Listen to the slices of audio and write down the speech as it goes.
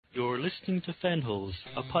You're listening to Fanholes,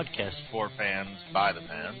 a podcast for fans by the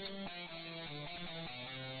fans.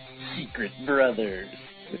 Secret Brothers.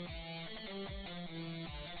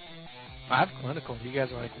 I have clinical. You guys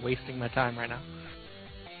are wasting my time right now.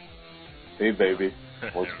 Hey baby,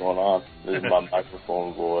 what's going on? This is my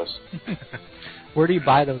microphone voice. Where do you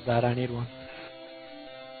buy those at? I need one.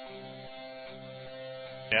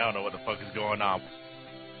 Yeah, I don't know what the fuck is going on.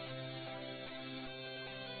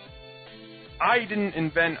 I didn't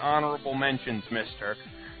invent honorable mentions, mister.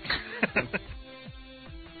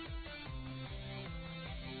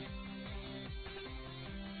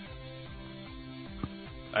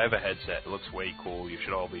 I have a headset. It looks way cool. You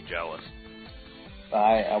should all be jealous.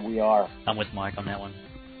 We are. I'm with Mike on that one.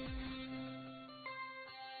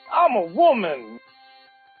 I'm a woman!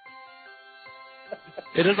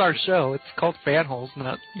 It is our show. It's called Fanholes,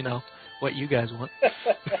 not, what you guys want.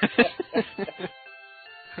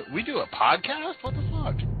 We do a podcast? What the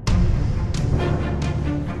fuck?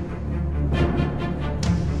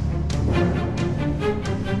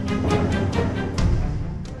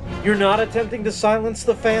 You're not attempting to silence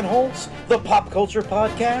the Fanholes? The pop culture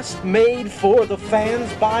podcast made for the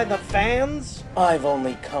fans by the fans? I've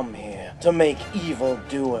only come here to make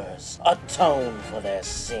evildoers atone for their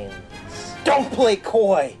sins. Don't play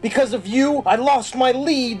coy! Because of you, I lost my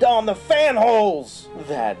lead on the Fanholes!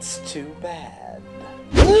 That's too bad.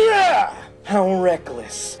 Yeah! How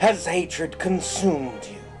reckless has hatred consumed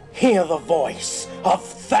you? Hear the voice of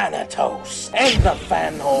Thanatos and the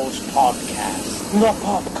Fanholes podcast, the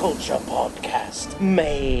pop culture podcast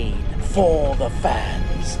made for the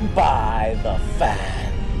fans by the fans.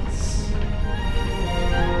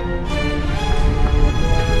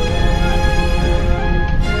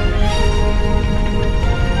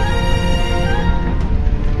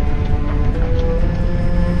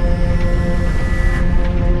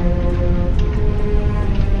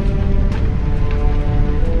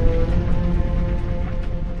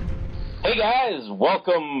 Hey guys,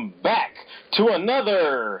 welcome back to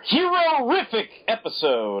another hero-rific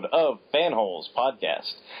episode of Fanholes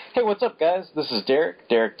Podcast. Hey, what's up guys? This is Derek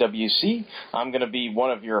WC. I'm going to be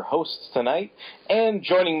one of your hosts tonight, and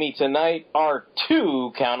joining me tonight are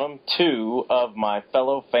two of my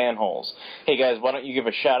fellow Fanholes. Hey guys, why don't you give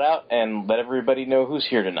a shout out and let everybody know who's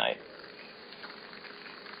here tonight?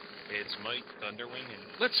 It's Mike Thunderwing, and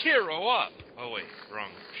let's hero up! Oh wait,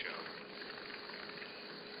 wrong show.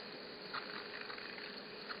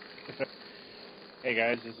 Hey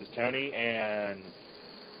guys, this is Tony, and,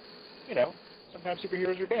 sometimes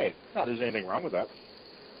superheroes are gay. Not that there's anything wrong with that.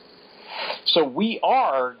 So we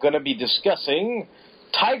are going to be discussing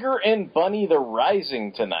Tiger and Bunny the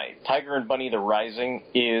Rising tonight. Tiger and Bunny the Rising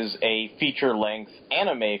is a feature-length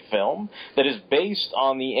anime film that is based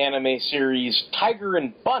on the anime series Tiger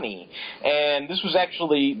and Bunny. And this was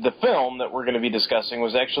actually, the film that we're going to be discussing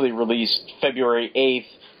was actually released February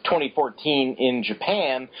 8th, 2014 in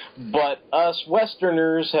Japan, but us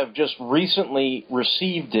Westerners have just recently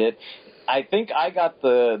received it. I think I got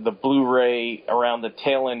the Blu-ray around the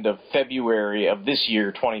tail end of February of this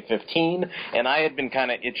year, 2015, and I had been kind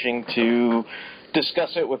of itching to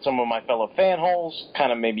discuss it with some of my fellow fanholes,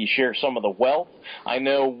 kind of maybe share some of the wealth. I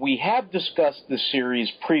know we have discussed this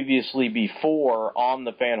series previously before on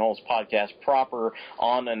the Fanholes podcast proper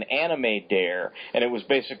on an anime dare, and it was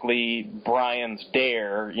basically Brian's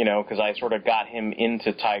dare, because I sort of got him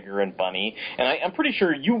into Tiger and Bunny, and I'm pretty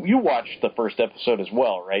sure you watched the first episode as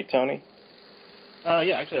well, right, Tony?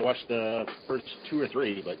 Yeah, actually I watched the first 2 or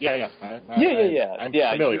 3, but yeah. I'm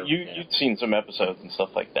familiar. You'd seen some episodes and stuff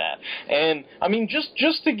like that. And, I mean,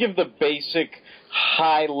 just to give the basic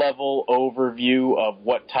high-level overview of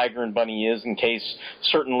what Tiger and Bunny is, in case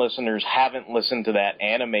certain listeners haven't listened to that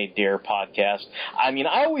Anime Dare podcast, I mean,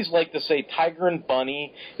 I always like to say Tiger and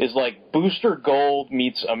Bunny is like Booster Gold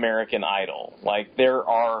meets American Idol. Like, there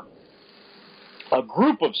are a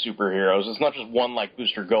group of superheroes. It's not just one like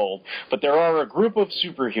Booster Gold, but there are a group of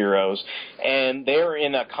superheroes, and they're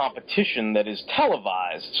in a competition that is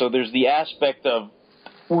televised. So there's the aspect of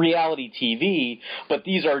reality TV, but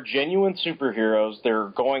these are genuine superheroes. They're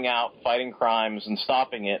going out fighting crimes and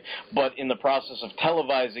stopping it, but in the process of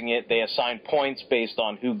televising it, they assign points based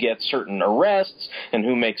on who gets certain arrests and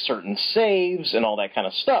who makes certain saves and all that kind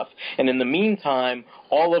of stuff. And in the meantime,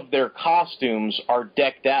 all of their costumes are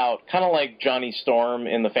decked out, kind of like Johnny Storm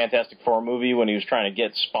in the Fantastic Four movie when he was trying to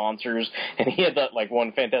get sponsors, and he had that,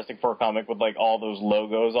 one Fantastic Four comic with, all those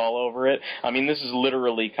logos all over it. I mean, this is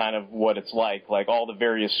literally kind of what it's like all the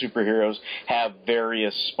various various superheroes have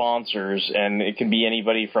various sponsors, and it can be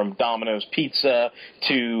anybody from Domino's Pizza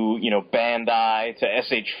to, Bandai to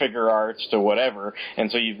SH Figure Arts to whatever.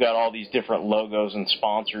 And so you've got all these different logos and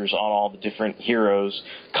sponsors on all the different heroes'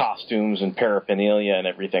 costumes and paraphernalia and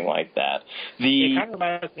everything like that. It kind of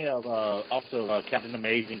reminds me of also Captain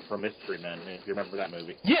Amazing from Mystery Men, if you remember that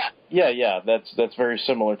movie. Yeah. That's very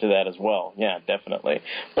similar to that as well. Yeah, definitely.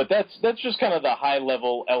 But that's just kind of the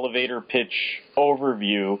high-level elevator pitch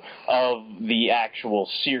overview of the actual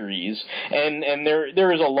series. And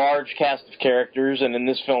there is a large cast of characters, and in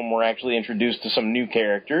this film we're actually introduced to some new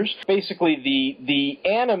characters. Basically, the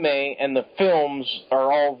anime and the films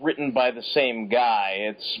are all written by the same guy.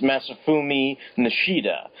 It's Masafumi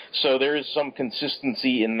Nishida. So there is some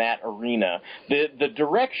consistency in that arena. The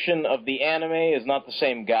direction of the anime is not the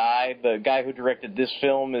same guy. The guy who directed this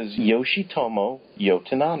film is Yoshitomo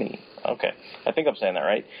Yotanani. Okay, I think I'm saying that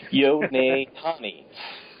right. Yonetani.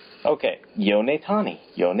 Okay, Yonetani.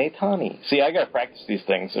 See, I gotta practice these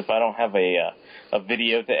things if I don't have a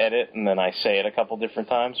video to edit, and then I say it a couple different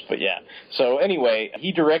times. But yeah. So anyway,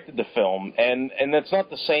 he directed the film, and that's not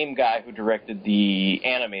the same guy who directed the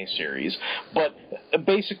anime series. But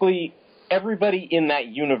basically, everybody in that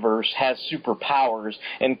universe has superpowers,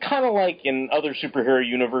 and kind of like in other superhero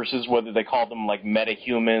universes, whether they call them like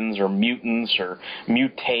metahumans or mutants or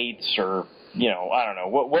mutates or, I don't know,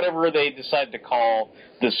 whatever they decide to call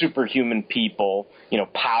the superhuman people,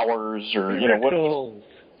 powers or, Miracles.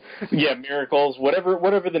 Yeah, miracles,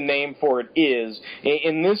 whatever the name for it is.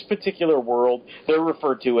 In this particular world, they're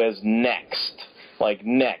referred to as next, like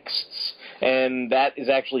nexts. And that is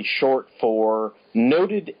actually short for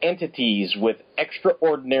noted entities with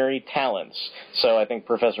extraordinary talents. So I think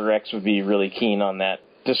Professor X would be really keen on that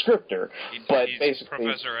descriptor. Basically,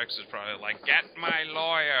 Professor X is probably like, get my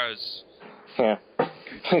lawyers. Yeah.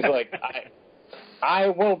 He's like, I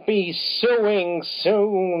will be suing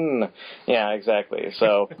soon. Yeah, exactly.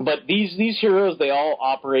 So, but these heroes, they all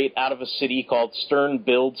operate out of a city called Stern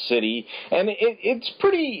Build City, and it's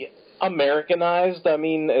pretty Americanized, I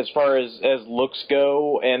mean, as far as looks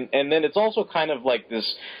go, and then it's also kind of like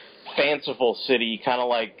this fanciful city, kind of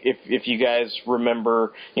like if you guys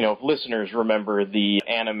remember, if listeners remember the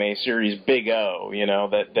anime series Big O,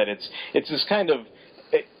 that it's this kind of,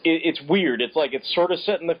 it's weird. It's like it's sort of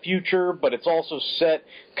set in the future, but it's also set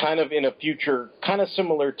kind of in a future kind of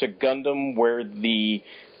similar to Gundam, where the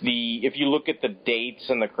if you look at the dates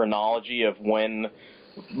and the chronology of when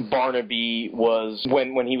Barnaby was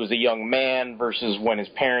when he was a young man versus when his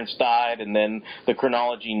parents died, and then the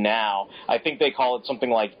chronology now, I think they call it something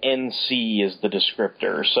like NC is the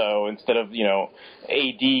descriptor. So instead of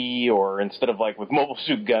AD, or instead of like with Mobile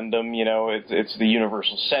Suit Gundam, it's the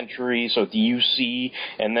Universal Century, so it's UC,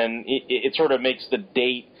 and then it sort of makes the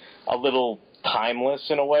date a little timeless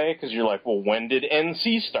in a way, because you're like, well, when did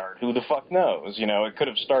NC start? Who the fuck knows? It could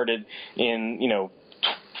have started in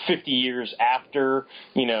 50 years after,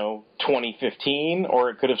 2015, or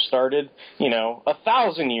it could have started,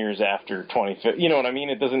 1,000 years after 2015. You know what I mean?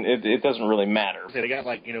 It doesn't really matter. They got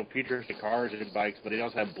futuristic cars and bikes, but they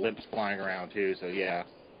also have blimps flying around too. So yeah.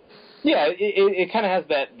 Yeah, it kind of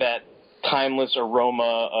has that timeless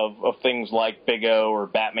aroma of things like Big O or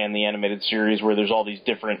Batman the Animated Series, where there's all these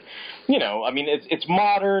different, it's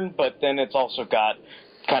modern, but then it's also got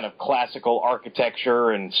kind of classical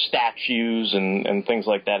architecture and statues and things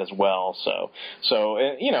like that as well. So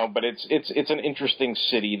but it's an interesting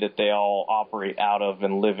city that they all operate out of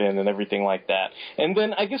and live in and everything like that. And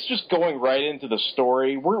then I guess just going right into the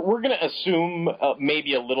story, we're going to assume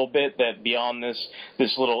maybe a little bit that beyond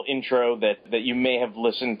this little intro that you may have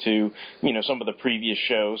listened to some of the previous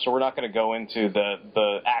shows. So we're not going to go into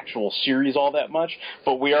the actual series all that much,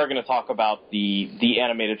 but we are going to talk about the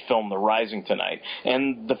animated film The Rising tonight.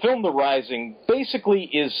 And the film The Rising basically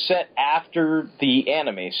is set after the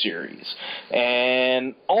anime series.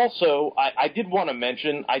 And also, I did want to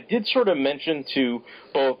mention, I did sort of mention to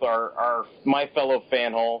both my fellow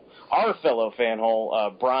fanhole, our fellow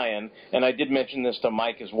fanhole, Brian, and I did mention this to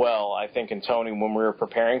Mike as well, I think, and Tony, when we were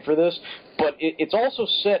preparing for this, but it's also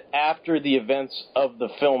set after the events of the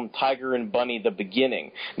film Tiger and Bunny: The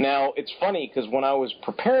Beginning. Now, it's funny, because when I was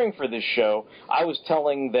preparing for this show, I was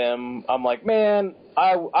telling them, I'm like, man,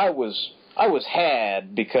 I was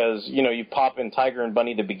had, because, you pop in Tiger and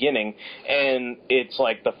Bunny: The Beginning, and it's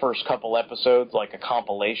like the first couple episodes, like a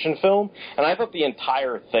compilation film, and I thought the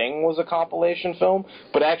entire thing was a compilation film,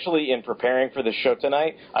 but actually in preparing for the show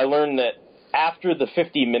tonight, I learned that after the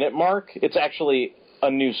 50-minute mark, it's actually a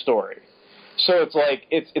new story. So it's like,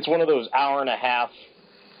 it's one of those hour-and-a-half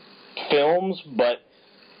films, but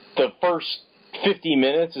the first 50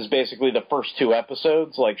 minutes is basically the first 2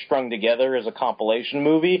 episodes, like, strung together as a compilation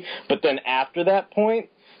movie. But then after that point,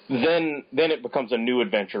 then it becomes a new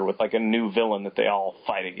adventure with, like, a new villain that they all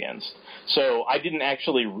fight against. So I didn't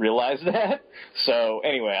actually realize that. So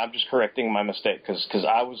anyway, I'm just correcting my mistake because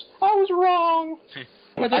I was wrong.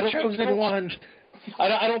 Well, the chosen one.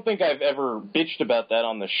 I don't think I've ever bitched about that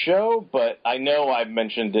on the show, but I know I've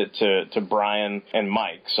mentioned it to Brian and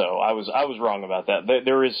Mike, so I was wrong about that.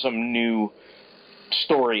 There is some new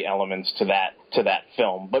story elements to that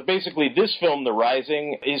film. But basically, this film, The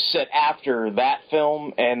Rising, is set after that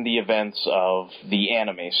film and the events of the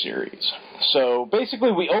anime series. So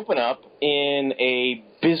basically, we open up in a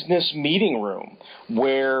business meeting room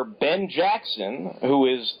where Ben Jackson, who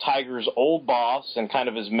is Tiger's old boss and kind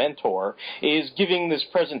of his mentor, is giving this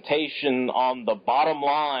presentation on the bottom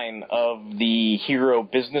line of the Hero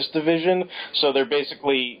business division. So they're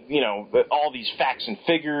basically, all these facts and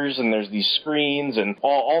figures, and there's these screens, and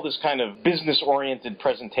all this kind of business-oriented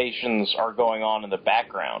presentations are going on in the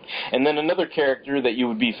background. And then another character that you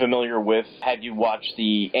would be familiar with had you watched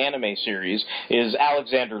the anime series is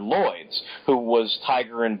Alexander Lloyds, who was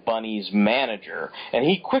Tiger and Bunny's manager. And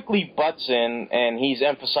he quickly butts in, and he's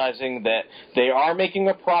emphasizing that they are making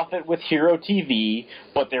a profit with Hero TV,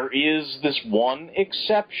 but there is this one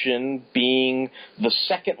exception, being the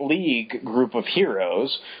Second League group of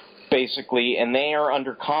heroes, basically, and they are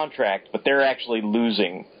under contract, but they're actually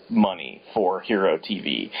losing money for Hero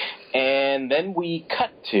TV. And then we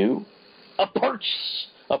cut to a purse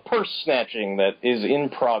snatching that is in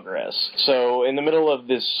progress. So in the middle of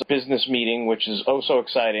this business meeting, which is oh so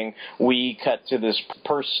exciting, we cut to this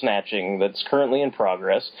purse snatching that's currently in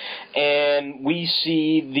progress, and we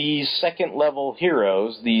see these second level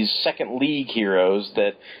heroes, these second league heroes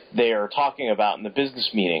that they are talking about in the business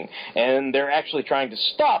meeting, and they're actually trying to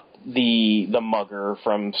stop the mugger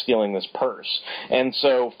from stealing this purse. And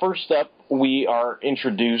so first up, we are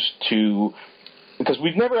introduced to, because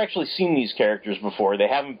we've never actually seen these characters before. They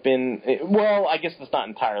haven't been, well, I guess that's not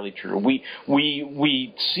entirely true.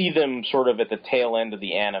 We see them sort of at the tail end of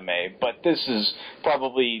the anime, but this is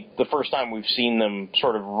probably the first time we've seen them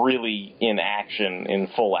sort of really in action, in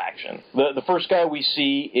full action. The first guy we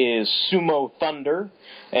see is Sumo Thunder,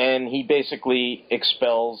 and he basically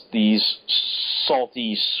expels these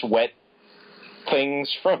salty sweat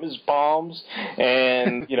things from his palms,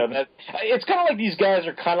 and that it's kind of like these guys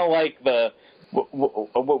are kind of like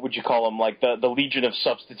what would you call them? Like the Legion of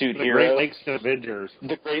Substitute Heroes. The Great Lakes Avengers.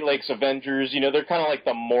 The Great Lakes Avengers. They're kind of like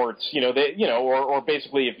the Morts. Or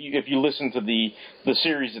basically, if you listen to the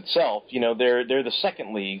series itself, they're the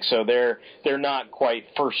second league, so they're not quite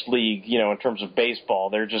first league, in terms of baseball.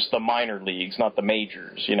 They're just the minor leagues, not the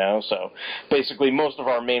majors. So basically, most of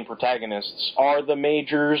our main protagonists are the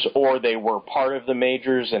majors, or they were part of the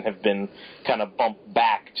majors and have been kind of bumped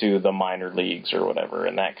back to the minor leagues or whatever,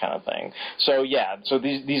 and that kind of thing. So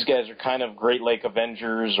these guys are kind of Great Lake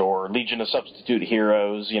Avengers or Legion of Substitute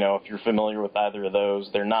Heroes. If you're familiar with either of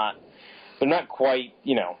those, they're not quite,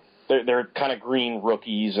 they're kind of green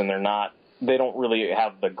rookies, and they don't really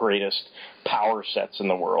have the greatest power sets in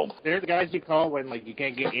the world. They're the guys you call when, you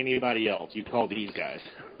can't get anybody else. You call these guys.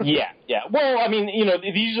 Yeah. Well, I mean,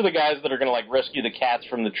 these are the guys that are going to, rescue the cats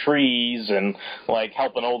from the trees and,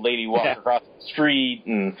 help an old lady walk across the street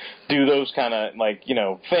and do those kind of,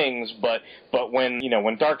 things. But when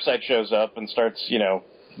Darkseid shows up and starts,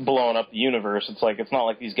 blowing up the universe, it's not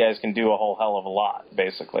like these guys can do a whole hell of a lot,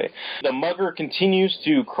 basically. The mugger continues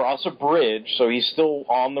to cross a bridge, so he's still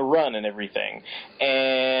on the run and everything.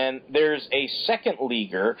 And there's a second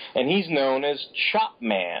leaguer, and he's known as Chop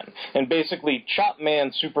Man. And basically, Chop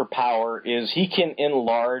Man's superpower is he can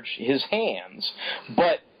enlarge his hands.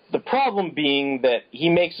 But the problem being that he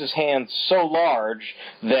makes his hands so large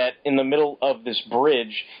that in the middle of this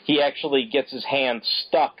bridge, he actually gets his hand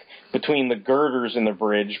stuck between the girders in the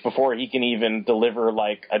bridge before he can even deliver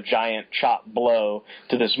a giant chop blow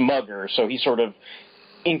to this mugger. So he sort of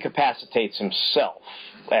incapacitates himself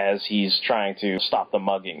as he's trying to stop the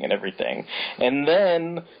mugging and everything. And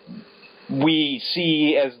then we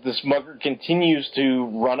see, as this mugger continues to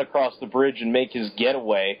run across the bridge and make his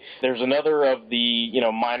getaway, there's another of the,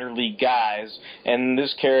 minor league guys, and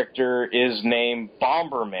this character is named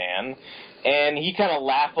Bomberman, and he kind of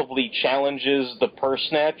laughably challenges the purse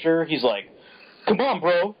snatcher. He's like, "Come on,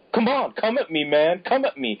 bro. Come on. Come at me, man. Come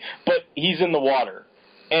at me." But he's in the water,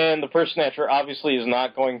 and the purse snatcher obviously is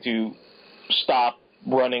not going to stop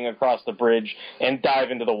running across the bridge and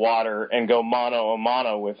dive into the water and go mano a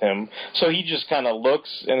mano with him. So he just kind of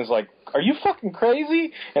looks and is like, are you fucking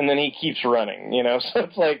crazy? And then he keeps running, you know? So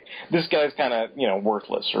it's like, this guy's kind of, you know,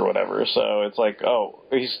 worthless or whatever. So it's like, oh,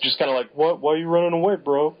 he's just kind of like, what? Why are you running away,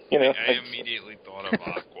 bro? You know? I immediately thought of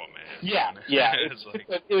Aquaman. Yeah. It's like,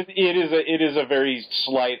 it is a very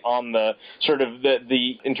slight on the sort of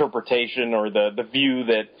the interpretation or the view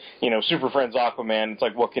that, you know, Super Friends Aquaman, it's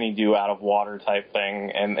like, what can he do out of water type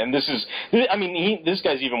thing? And this is, I mean, this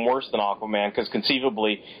guy's even worse than Aquaman, because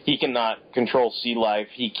conceivably he cannot control sea life.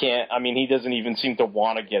 He can't, I mean, he doesn't even seem to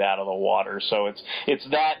want to get out of the water. So it's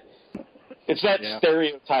that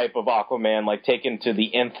stereotype of Aquaman, like, taken to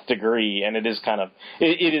the nth degree, and it is kind of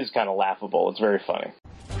laughable. It's very funny.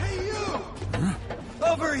 Hey, you!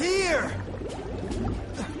 Over here!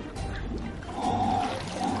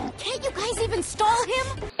 Can't you guys even stall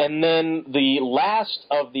him? And then the last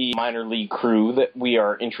of the minor league crew that we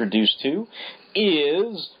are introduced to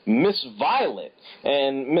is Miss Violet.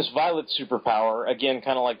 And Miss Violet's superpower, again,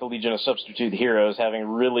 kind of like the Legion of Substitute Heroes, having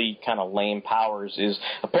really kind of lame powers, is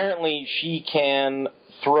apparently she can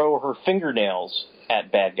throw her fingernails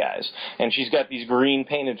at bad guys. And she's got these green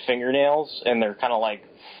painted fingernails, and they're kind of like,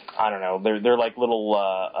 I don't know, they're like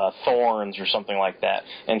little thorns or something like that.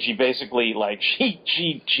 And she basically, like,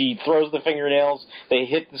 she throws the fingernails, they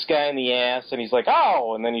hit this guy in the ass, and he's like,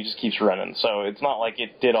 oh, and then he just keeps running. So it's not like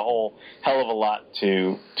it did a whole hell of a lot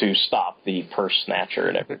to stop the purse snatcher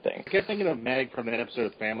and everything. I kept thinking of Meg from that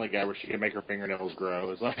episode of Family Guy where she can make her fingernails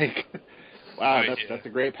grow. It's like, wow, that's a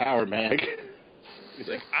great power, Meg. He's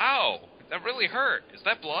like, ow, that really hurt. Is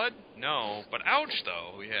that blood? No, but ouch,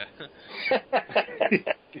 though. Yeah.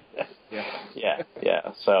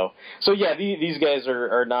 So yeah, these guys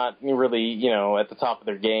are not really, you know, at the top of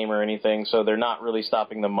their game or anything, so they're not really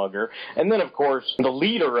stopping the mugger. And then, of course, the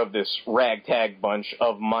leader of this ragtag bunch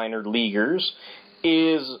of minor leaguers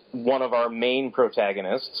is one of our main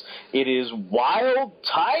protagonists. It is Wild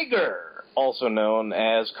Tiger, also known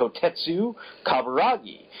as Kotetsu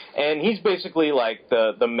Kaburagi. And he's basically like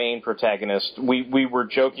the main protagonist. We were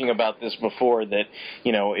joking about this before, that,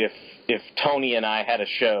 you know, if Tony and I had a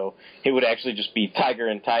show, it would actually just be Tiger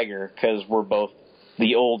and Tiger, because we're both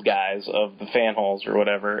the old guys of the Fanholes or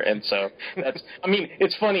whatever. And so that's, I mean,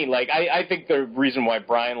 it's funny, like, I think the reason why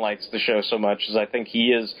Brian likes the show so much is I think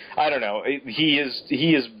he is, I don't know, he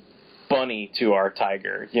is Bunny to our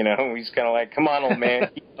Tiger, you know. He's kind of like, come on, old man,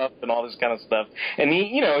 keep up, and all this kind of stuff. And he,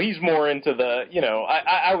 you know, he's more into the, you know,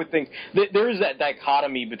 I would think that there is that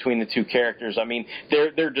dichotomy between the two characters. I mean,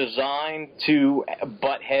 they're designed to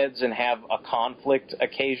butt heads and have a conflict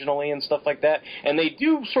occasionally and stuff like that. And they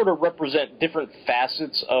do sort of represent different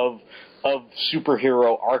facets of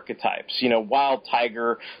superhero archetypes. You know, Wild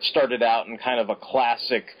Tiger started out in kind of a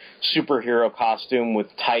classic superhero costume with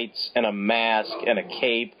tights and a mask and a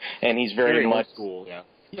cape, and he's very much old school,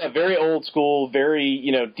 yeah, very old school, very,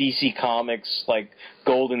 you know, DC Comics, like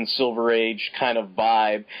Golden Silver Age kind of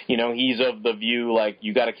vibe. You know, he's of the view, like,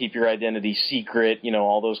 you got to keep your identity secret, you know,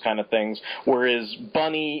 all those kind of things. Whereas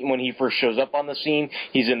Bunny, when he first shows up on the scene,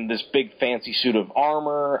 he's in this big fancy suit of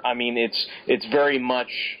armor. I mean, it's very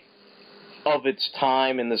much of its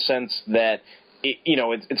time, in the sense that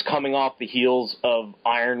it's coming off the heels of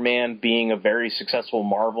Iron Man being a very successful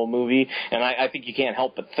Marvel movie, and I think you can't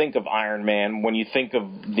help but think of Iron Man when you think of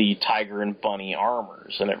the Tiger and Bunny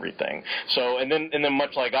armors and everything. So and then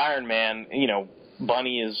much like Iron Man, you know,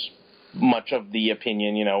 Bunny is much of the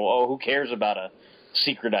opinion, you know, oh, who cares about a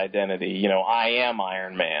secret identity, you know, I am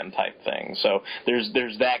Iron Man type thing. So there's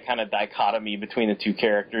that kind of dichotomy between the two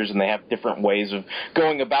characters, and they have different ways of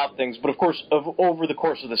going about things. But of course, over the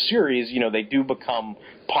course of the series, you know, they do become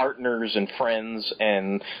partners and friends.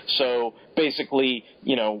 And so basically,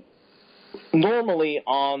 you know, normally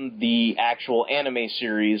on the actual anime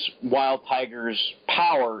series, Wild Tiger's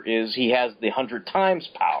power is he has the 100 times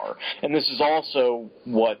power. And this is also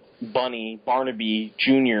what Barnaby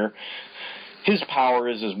Jr., his power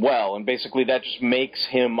is as well, and basically that just makes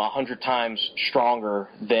him 100 times stronger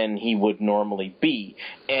than he would normally be.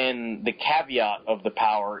 And the caveat of the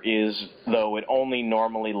power is, though, it only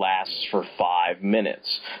normally lasts for 5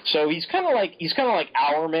 minutes. So he's kind of like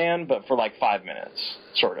Our Man, but for like 5 minutes,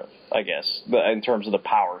 sort of, I guess, in terms of the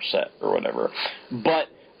power set or whatever. But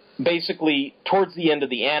basically, towards the end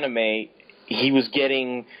of the anime, he was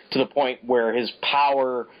getting to the point where his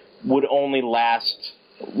power would only last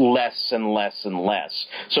less and less and less.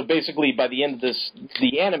 So basically, by the end of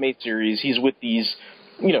the anime series, he's with these,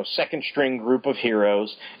 you know, second string group of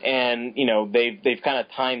heroes, and, you know, they've kind of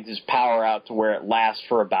timed his power out to where it lasts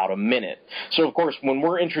for about a minute. So of course, when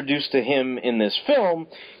we're introduced to him in this film,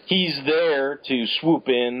 he's there to swoop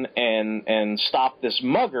in and stop this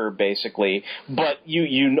mugger, basically, but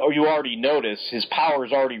you already notice his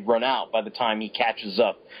power's already run out by the time he catches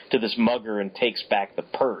up to this mugger and takes back the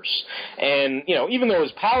purse. And, even though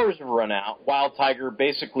his powers have run out, Wild Tiger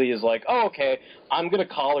basically is like, oh, okay, I'm going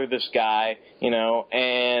to collar this guy,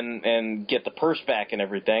 and get the purse back and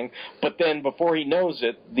everything. But then before he knows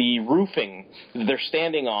it, the roofing they're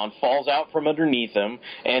standing on falls out from underneath him,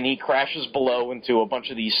 and he crashes below into a bunch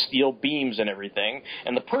of these steel beams and everything.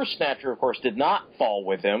 And the purse snatcher, of course, did not fall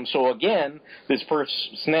with him. So again, this purse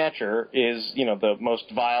snatcher is, the most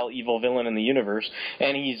vile, evil villain in the universe,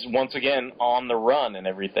 and he's once again on the run and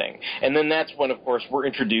everything. And then that's when, of course, we're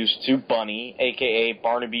introduced to Bunny, a.k.a.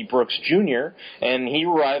 Barnaby Brooks Jr., and he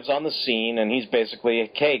arrives on the scene, and he's basically,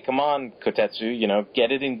 hey, come on, Kotetsu,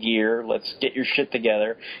 get it in gear, let's get your shit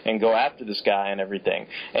together and go after this guy and everything.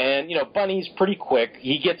 And, Bunny's pretty quick.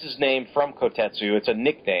 He gets his name from Kotetsu. It's a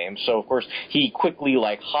nickname, so, of course, he quickly,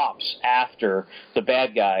 hops after the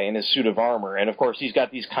bad guy in his suit of armor. And, of course, he's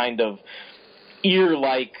got these kind of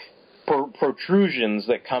ear-like protrusions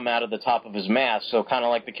that come out of the top of his mask, so kind of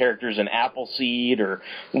like the characters in Appleseed or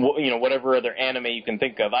whatever other anime you can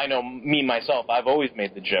think of. I know me myself, I've always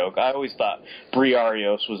made the joke. I always thought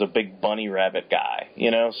Briarios was a big bunny rabbit guy,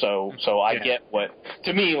 so I get what,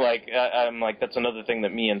 to me, I'm like, that's another thing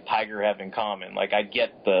that me and Tiger have in common. I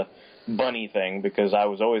get the bunny thing because I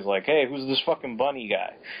was always like, hey, who's this fucking bunny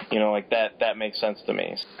guy? That makes sense to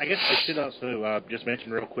me. I guess I should also just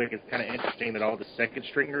mention real quick, it's kind of interesting that all the second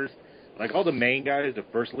stringers, all the main guys, the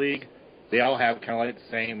first league, they all have kind of the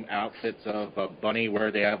same outfits of Bunny,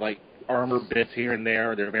 where they have armor bits here and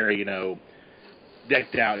there. They're very,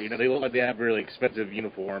 decked out. They look like they have really expensive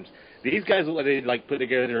uniforms. These guys look like they put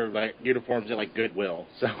together uniforms at Goodwill.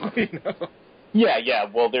 So Yeah.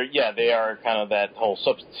 Well, they are kind of that whole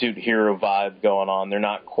substitute hero vibe going on. They're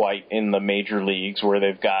not quite in the major leagues where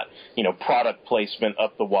they've got product placement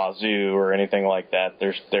up the wazoo or anything like that.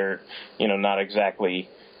 They're not exactly.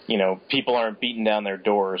 People aren't beating down their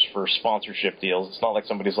doors for sponsorship deals. It's not like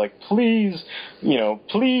somebody's like, please,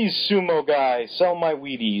 please, sumo guy, sell my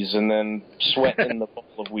Wheaties, and then sweat in the bowl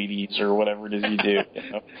of Wheaties or whatever it is you do.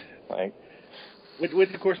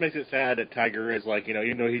 Which, of course, makes it sad that Tiger is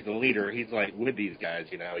even though he's the leader, he's with these guys.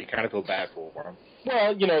 You kind of feel bad for him.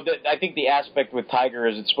 Well, I think the aspect with Tiger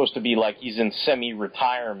is it's supposed to be he's in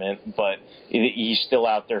semi-retirement, but he's still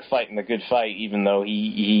out there fighting the good fight, even though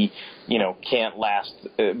he can't last.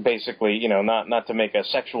 Basically, not to make a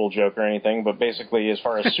sexual joke or anything, but basically, as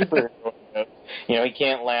far as superhero goes, he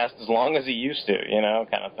can't last as long as he used to,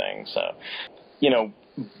 kind of thing. So,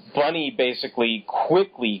 Bunny basically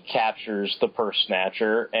quickly captures the purse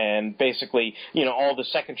snatcher, and basically, all the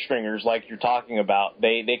second stringers, like you're talking about,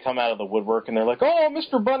 they come out of the woodwork and they're like, oh,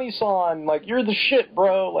 Mr. Bunny-san, you're the shit,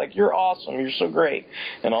 bro, you're awesome, you're so great,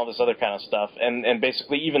 and all this other kind of stuff. And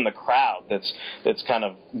basically even the crowd that's kind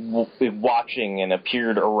of watching and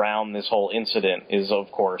appeared around this whole incident is,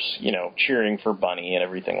 of course, cheering for Bunny and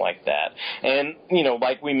everything like that. And,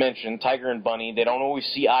 like we mentioned, Tiger and Bunny, they don't always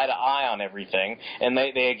see eye to eye on everything, and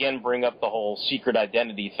they again bring up the whole secret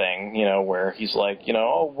identity thing, where he's like,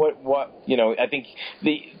 I think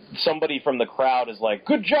somebody from the crowd is like,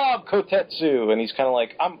 good job, Kotetsu, and he's kind of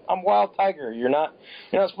like, I'm Wild Tiger, you're not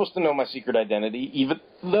supposed to know my secret identity, even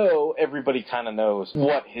though everybody kind of knows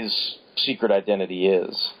what his secret identity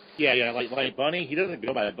is. Yeah, like Bunny, he doesn't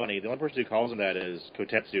go by Bunny. The only person who calls him that is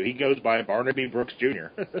Kotetsu. He goes by Barnaby Brooks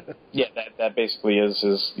Jr. Yeah, that basically is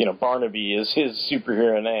his, Barnaby is his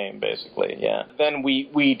superhero name, basically, yeah. Then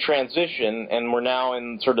we transition, and we're now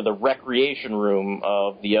in sort of the recreation room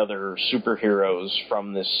of the other superheroes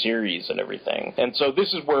from this series and everything. And so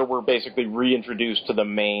this is where we're basically reintroduced to the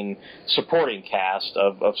main supporting cast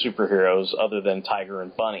of superheroes other than Tiger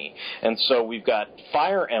and Bunny. And so we've got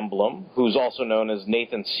Fire Emblem, who's also known as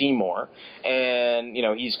Nathan Seymour, and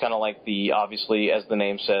he's kind of like obviously, as the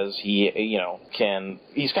name says, he's kind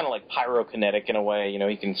of like pyrokinetic in a way.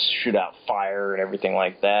 He can shoot out fire and everything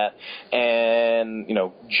like that, and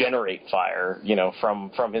generate fire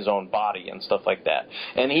from his own body and stuff like that.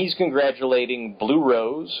 And he's congratulating Blue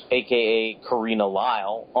Rose, aka Karina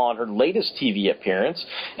Lyle, on her latest TV appearance,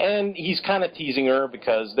 and he's kind of teasing her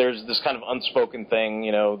because there's this kind of unspoken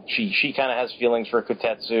thing. She kind of has feelings for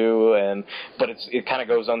Kotetsu, but it kind of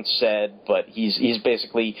goes unsaid, but he's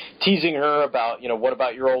basically teasing her about, what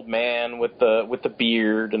about your old man with the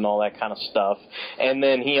beard and all that kind of stuff. And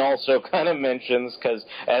then he also kind of mentions, because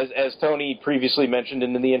as Tony previously mentioned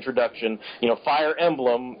in the introduction, Fire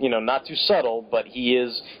Emblem, not too subtle, but he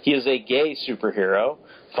is a gay superhero.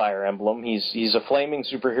 Fire Emblem. He's a flaming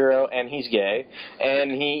superhero, and he's gay.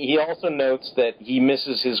 And he also notes that he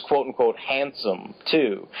misses his quote-unquote handsome,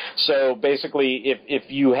 too. So basically, if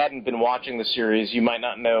you hadn't been watching the series, you might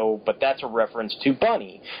not know, but that's a reference to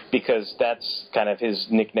Bunny, because that's kind of his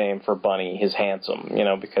nickname for Bunny, his handsome,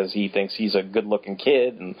 because he thinks he's a good-looking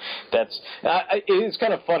kid, and that's... it's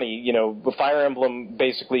kind of funny, Fire Emblem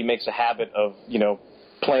basically makes a habit of,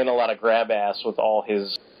 playing a lot of grab ass with all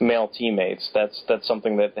his male teammates. That's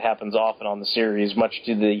something that happens often on the series, much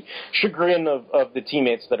to the chagrin of the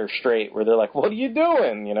teammates that are straight, where they're like, "What are you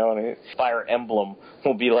doing?" And Fire Emblem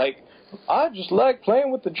will be like, "I just like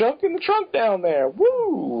playing with the junk in the trunk down there,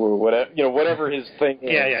 woo," or whatever, whatever his thing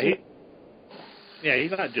is. Yeah,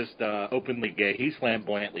 he's not just openly gay. He's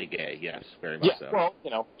flamboyantly gay. Yes, very much so.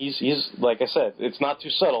 Well, he's like I said, it's not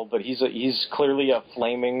too subtle, but he's clearly a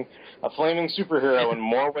flaming superhero in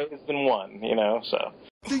more ways than one. So.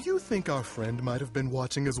 Do you think our friend might have been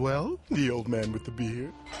watching as well? The old man with the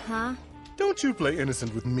beard. Huh? Don't you play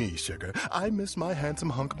innocent with me, sugar. I miss my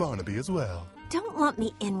handsome hunk Barnaby as well. Don't lump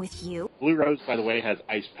me in with you. Blue Rose, by the way, has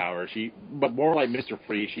ice power. But more like Mr.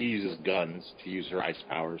 Freeze, she uses guns to use her ice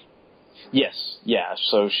powers. Yes, yeah.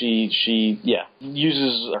 So she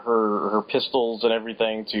uses her pistols and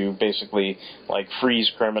everything to basically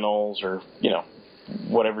freeze criminals or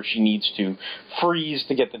whatever she needs to freeze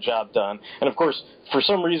to get the job done. And of course, for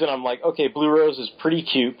some reason, I'm like, okay, Blue Rose is pretty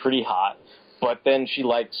cute, pretty hot. But then she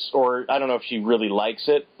likes, or I don't know if she really likes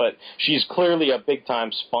it, but she's clearly a big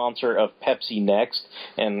time sponsor of Pepsi Next,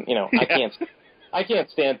 and I can't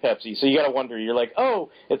stand Pepsi, so you gotta wonder. You're like,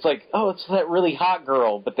 it's that really hot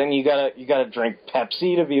girl, but then you gotta drink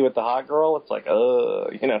Pepsi to be with the hot girl. It's like,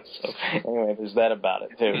 So anyway, there's that about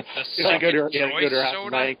it too. You go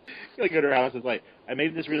to her house. It's like, I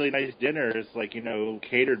made this really nice dinner. It's like,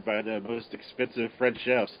 catered by the most expensive French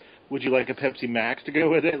chefs. Would you like a Pepsi Max to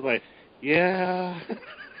go with it? Like, yeah.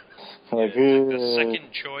 The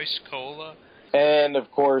second choice cola. And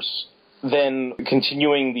of course, then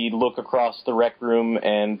continuing the look across the rec room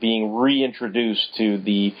and being reintroduced to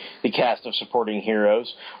the cast of supporting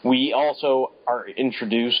heroes, we also are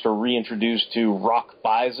introduced or reintroduced to Rock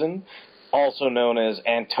Bison, also known as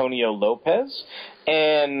Antonio Lopez,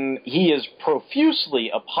 and he is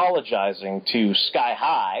profusely apologizing to Sky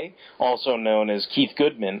High, also known as Keith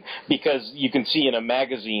Goodman, because you can see in a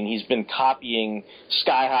magazine he's been copying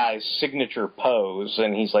Sky High's signature pose,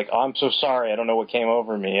 and he's like, I'm so sorry, I don't know what came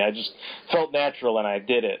over me. I just felt natural and I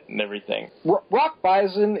did it and everything. Rock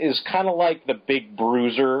Bison is kind of like the big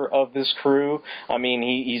bruiser of this crew. I mean,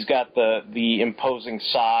 he's got the imposing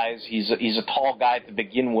size. He's a tall guy to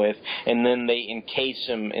begin with, and then they encase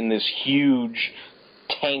him in this huge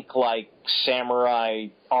tank-like samurai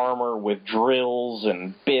armor with drills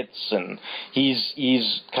and bits, and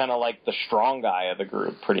he's kind of like the strong guy of the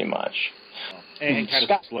group, pretty much. And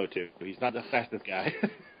kind of slow too. He's not the fastest guy.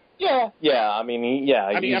 Yeah. I mean,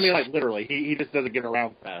 like literally, he just doesn't get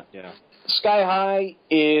around fast. Sky High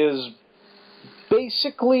is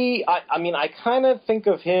basically, I kind of think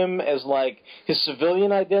of him as like his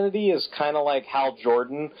civilian identity is kind of like Hal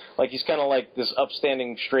Jordan. Like he's kind of like this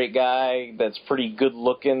upstanding straight guy that's pretty good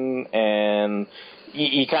looking, and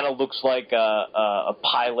he kind of looks like a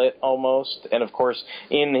pilot almost. And of course,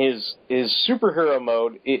 in his superhero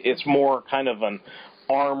mode, it's more kind of an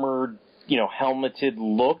armored, helmeted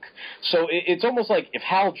look. So it's almost like if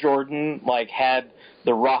Hal Jordan had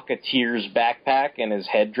the Rocketeer's backpack and his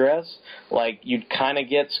headdress, you'd kind of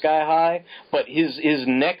get Sky High, but his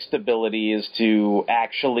next ability is to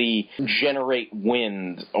actually generate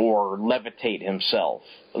wind or levitate himself,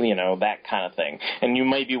 that kind of thing. And you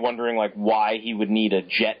may be wondering, why he would need a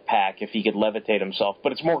jetpack if he could levitate himself,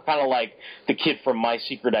 but it's more kind of like the kid from My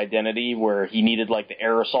Secret Identity, where he needed, the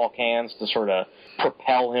aerosol cans to sort of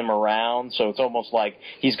propel him around, so it's almost like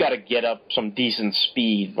he's got to get up some decent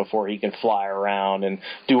speed before he can fly around and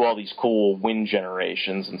do all these cool wind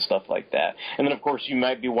generations and stuff like that. And then, of course, you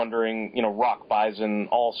might be wondering, Rock Bison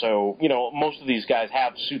also, most of these guys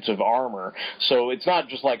have suits of armor, so it's not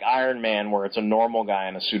just like Iron Man where it's a normal guy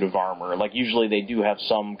in a suit of armor. Usually they do have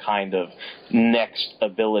some kind of next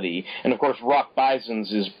ability. And, of course, Rock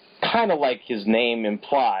Bison's is kind of like his name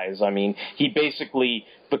implies. I mean, he basically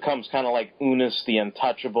becomes kind of like Unis the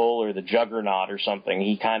Untouchable or the Juggernaut or something.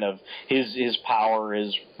 He kind of, his power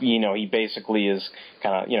is, he basically is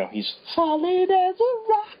kind of, he's solid as a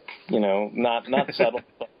rock, not settled,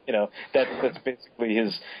 but, that's basically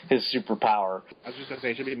his superpower. I was just going to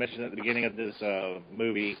say, it should be mentioned at the beginning of this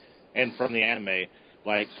movie and from the anime,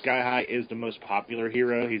 Like, Sky High is the most popular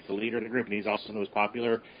hero. He's the leader of the group, and he's also the most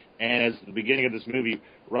popular. And as the beginning of this movie,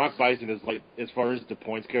 Rock Bison is, like, as far as the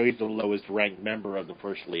points go, he's the lowest ranked member of the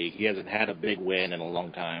First League. He hasn't had a big win in a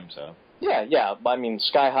long time, so. Yeah. I mean,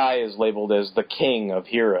 Sky High is labeled as the king of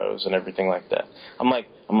heroes and everything like that. I'm like,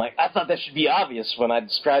 I thought that should be obvious when I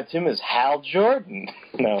described him as Hal Jordan.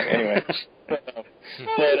 No, anyway.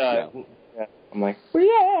 I'm like, well,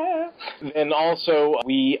 yeah. Then also,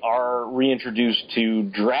 we are reintroduced to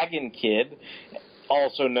Dragon Kid,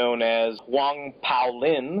 also known as Huang Pao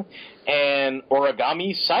Lin, and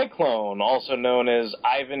Origami Cyclone, also known as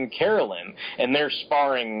Ivan Carolyn. And they're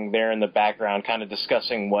sparring there in the background, kind of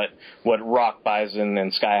discussing what Rock Bison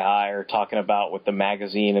and Sky High are talking about with the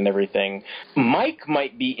magazine and everything. Mike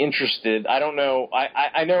might be interested. I don't know.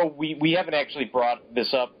 I know we haven't actually brought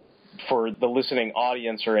this up for the listening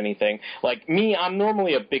audience or anything. Like me, I'm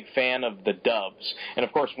normally a big fan of the dubs. And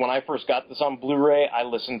of course, when I first got this on Blu-ray, I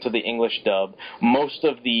listened to the English dub. Most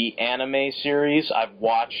of the anime series I've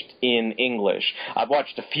watched in English. I've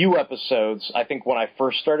watched a few episodes. I think when I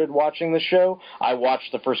first started watching the show, I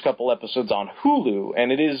watched the first couple episodes on Hulu.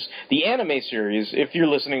 And it is the anime series, if you're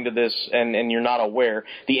listening to this and you're not aware,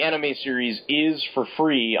 the anime series is for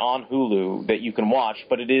free on Hulu that you can watch,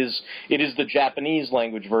 but it is the Japanese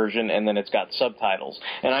language version, and then it's got subtitles.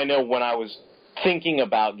 And I know when I was thinking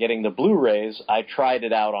about getting the Blu-rays, I tried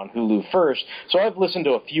it out on Hulu first, so I've listened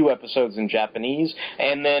to a few episodes in Japanese,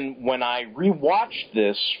 and then when I rewatched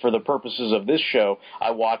this for the purposes of this show,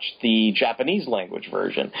 I watched the Japanese language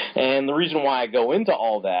version. And the reason why I go into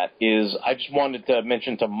all that is I just wanted to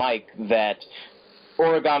mention to Mike that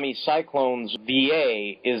Origami Cyclone's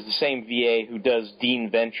VA is the same VA who does Dean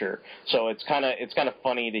Venture, so it's kind of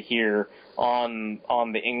funny to hear on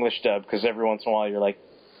the English dub, because every once in a while you're like,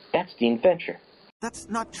 that's Dean Venture. That's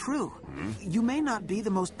not true. You may not be the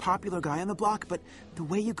most popular guy on the block, but the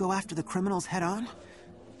way you go after the criminals head on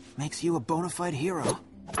makes you a bona fide hero.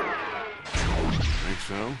 Think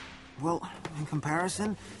so? Well, in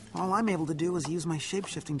comparison, all I'm able to do is use my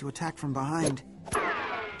shapeshifting to attack from behind.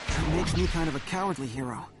 It makes me kind of a cowardly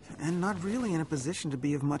hero, and not really in a position to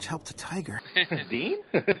be of much help to Tiger. Dean?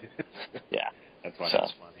 Yeah. That's funny.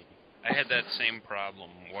 That's funny. I had that same problem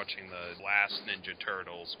watching the last Ninja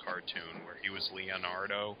Turtles cartoon where he was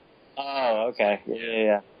Leonardo. Oh, okay.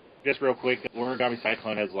 Yeah. Just real quick, Origami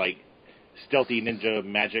Cyclone has, like, stealthy ninja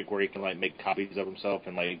magic where he can, like, make copies of himself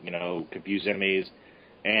and, like, confuse enemies.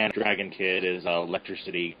 And Dragon Kid is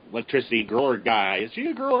electricity girl or guy. Is she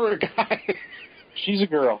a girl or a guy? She's a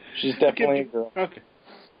girl. She's definitely a girl.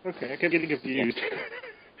 Okay, I kept getting confused.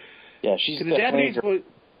 Yeah, she's definitely a girl.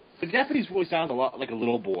 The Japanese voice sounds a lot like a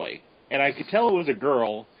little boy. And I could tell it was a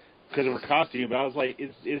girl because of her costume, but I was like,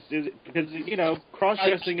 is it because,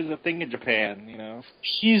 cross-dressing is a thing in Japan,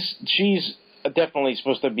 She's definitely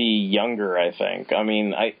supposed to be younger, I think. I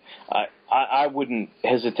mean, I wouldn't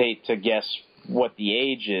hesitate to guess what the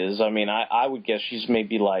age is. I mean, I would guess she's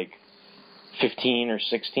maybe like 15 or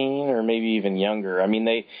 16 or maybe even younger. I mean,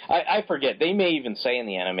 I forget. They may even say in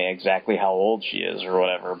the anime exactly how old she is or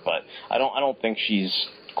whatever, but I don't think she's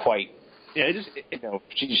quite. Yeah,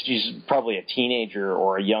 she's probably a teenager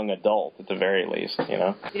or a young adult at the very least,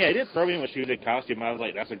 Yeah, it did throw me when she was in costume. I was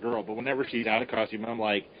like, that's a girl. But whenever she's out of costume, I'm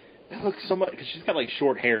like, that looks so much, because she's got like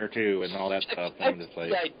short hair too and all that stuff. The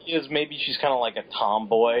idea is maybe she's kind of like a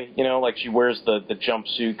tomboy, like she wears the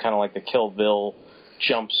jumpsuit, kind of like the Kill Bill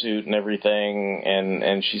jumpsuit and everything,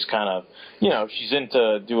 and she's kind of, she's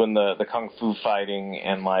into doing the kung fu fighting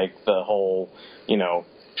and like the whole,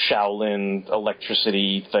 Shaolin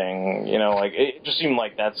electricity thing, like it just seemed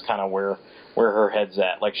like that's kind of where her head's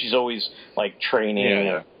at. Like she's always like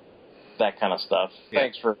training, that kind of stuff. Yeah.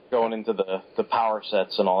 Thanks for going into the power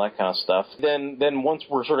sets and all that kind of stuff. Then once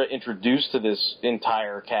we're sort of introduced to this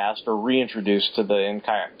entire cast, or reintroduced to the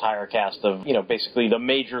entire cast of, basically the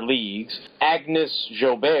major leagues, Agnes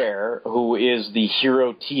Jobert, who is the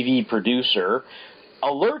Hero TV producer,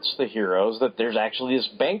 alerts the heroes that there's actually this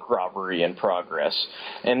bank robbery in progress.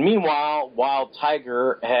 And meanwhile, while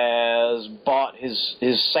Tiger has bought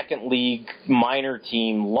his second league minor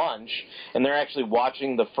team lunch, and they're actually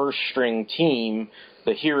watching the first string team,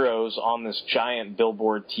 the heroes, on this giant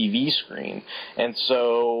billboard TV screen. And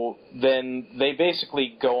so then they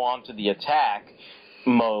basically go on to the attack,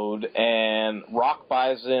 mode, and Rock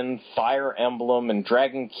Bison, Fire Emblem, and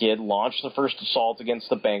Dragon Kid launch the first assault against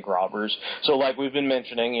the bank robbers. So like we've been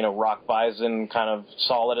mentioning, you know, Rock Bison, kind of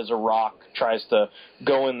solid as a rock, tries to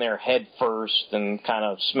go in there head first and kind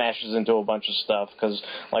of smashes into a bunch of stuff because,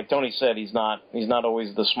 like Tony said, he's not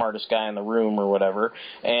always the smartest guy in the room or whatever.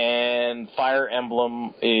 And Fire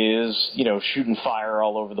Emblem is, you know, shooting fire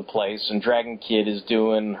all over the place, and Dragon Kid is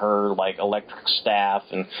doing her like electric staff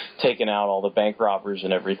and taking out all the bank robbers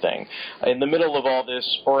and everything. In the middle of all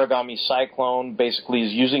this, Origami Cyclone basically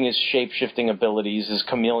is using his shape-shifting abilities, his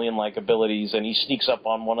chameleon-like abilities, and he sneaks up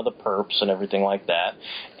on one of the perps and everything like that.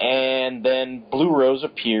 And then Blue Rose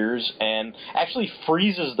appears and actually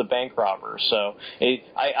freezes the bank robber. So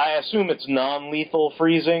I assume it's non-lethal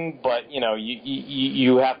freezing, but, you know,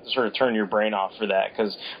 you have to sort of turn your brain off for that,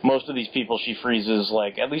 because most of these people she freezes,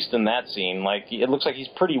 like, at least in that scene, like, it looks like he's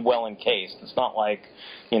pretty well encased. It's not like,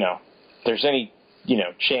 you know, there's any, you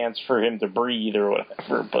know, chance for him to breathe or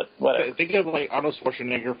whatever, but whatever. Think of, like, Arnold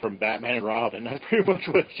Schwarzenegger from Batman and Robin. That's pretty much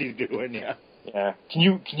what she's doing, yeah. Yeah. Can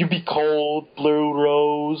you be cold, Blue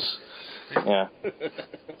Rose? Yeah.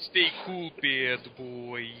 Stay cool, bad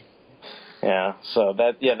boy. Yeah, so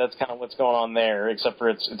that's kind of what's going on there, except for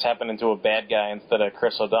it's happening to a bad guy instead of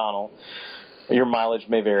Chris O'Donnell. Your mileage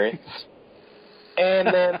may vary.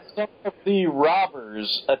 And then some of the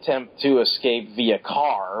robbers attempt to escape via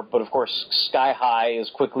car, but of course Sky High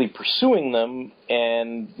is quickly pursuing them,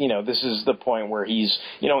 and, you know, this is the point where he's,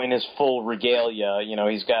 you know, in his full regalia. You know,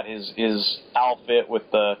 he's got his outfit with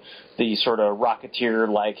the sort of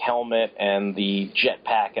Rocketeer-like helmet and the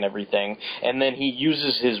jetpack and everything, and then he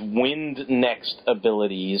uses his Wind Next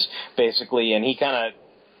abilities, basically, and he kind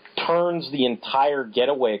of turns the entire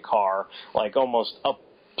getaway car, like, almost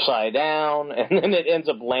upside down, and then it ends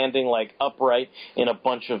up landing like upright in a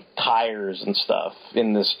bunch of tires and stuff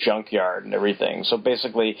in this junkyard and everything. So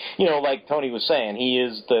basically, you know, like Tony was saying, he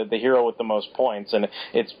is the hero with the most points, and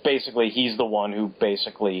it's basically he's the one who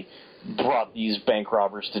basically brought these bank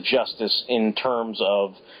robbers to justice in terms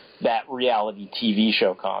of that reality TV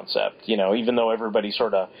show concept. You know, even though everybody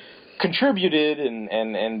sort of contributed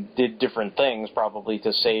and did different things probably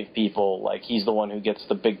to save people, like he's the one who gets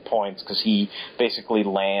the big points because he basically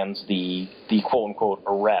lands the quote-unquote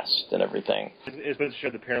arrest and everything. It's supposed to show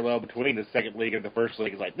the parallel between the second league and the first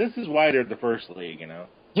league. It's like, this is why they're the first league, you know?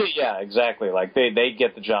 Yeah, exactly. Like they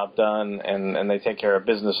get the job done and they take care of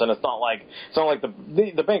business, and it's not like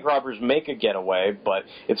the bank robbers make a getaway, but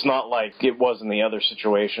it's not like it was in the other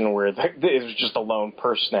situation where it was just a lone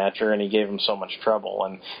purse snatcher and he gave him so much trouble,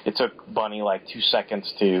 and it took Bunny like 2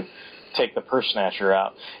 seconds to take the purse snatcher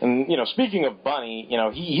out. And, you know, speaking of Bunny, you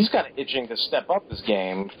know, he's kind of itching to step up his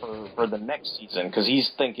game for the next season, because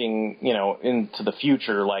he's thinking, you know, into the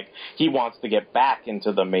future, like he wants to get back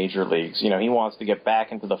into the major leagues. You know, he wants to get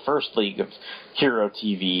back into the first league of Hero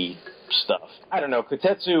TV stuff. I don't know,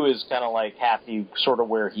 Kotetsu is kind of like happy sort of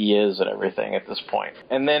where he is and everything at this point.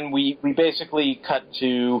 And then we basically cut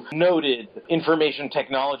to noted information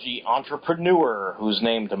technology entrepreneur who's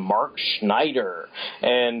named Mark Schneider.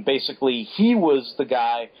 And basically he was the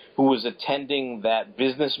guy who was attending that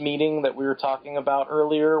business meeting that we were talking about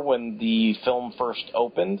earlier when the film first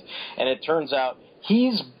opened. And it turns out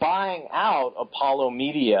he's buying out Apollo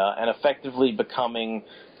Media and effectively becoming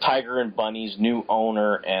Tiger and Bunny's new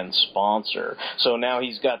owner and sponsor. So now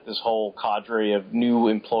he's got this whole cadre of new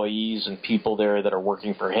employees and people there that are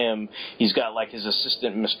working for him. He's got like his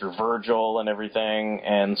assistant, Mr. Virgil, and everything.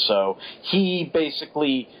 And so he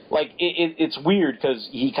basically, like, it's weird because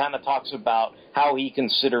he kind of talks about how he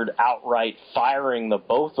considered outright firing the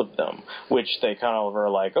both of them, which they kind of are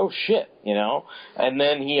like, oh shit, you know? And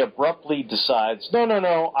then he abruptly decides, no,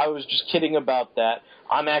 I was just kidding about that.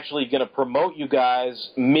 I'm actually going to promote you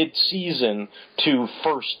guys mid-season to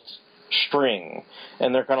first string.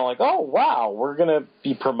 And they're kind of like, oh, wow, we're going to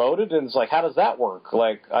be promoted? And it's like, how does that work?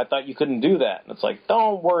 Like, I thought you couldn't do that. And it's like,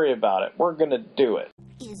 don't worry about it. We're going to do it.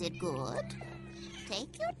 Is it good?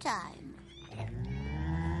 Take your time.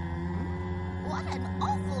 What an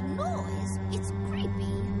awful noise. It's creepy.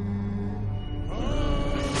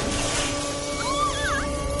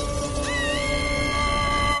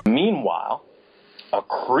 Meanwhile, a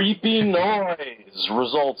creepy noise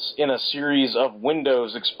results in a series of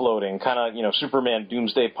windows exploding, kind of, you know, Superman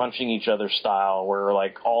Doomsday punching each other style, where,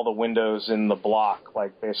 like, all the windows in the block,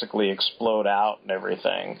 like, basically explode out and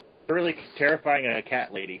everything. Really terrifying a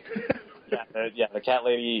cat lady. Yeah, the cat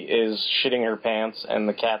lady is shitting her pants, and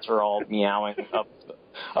the cats are all meowing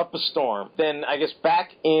up a storm. Then, I guess,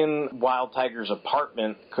 back in Wild Tiger's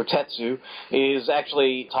apartment, Kotetsu is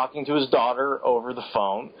actually talking to his daughter over the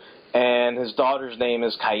phone, and his daughter's name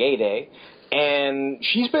is Kaede, And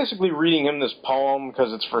she's basically reading him this poem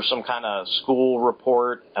because it's for some kind of school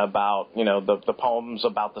report about, the poems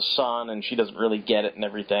about the sun, and she doesn't really get it and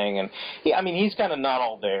everything. And, he's kind of not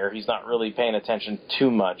all there. He's not really paying attention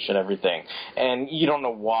too much and everything. And you don't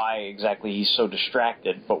know why exactly he's so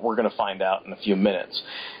distracted, but we're going to find out in a few minutes.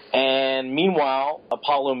 And meanwhile,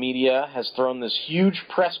 Apollo Media has thrown this huge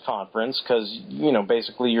press conference because,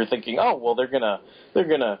 basically you're thinking, oh, well, they're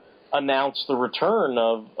gonna announce the return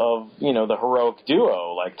of the heroic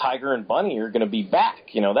duo, like Tiger and Bunny are going to be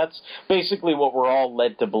back. That's basically what we're all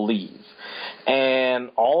led to believe.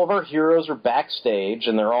 And all of our heroes are backstage,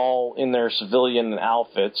 and they're all in their civilian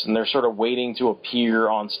outfits, and they're sort of waiting to appear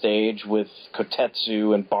on stage with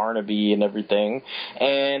Kotetsu and Barnaby and everything.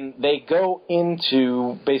 And they go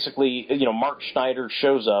into, basically, Mark Schneider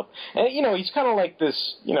shows up, and, he's kind of like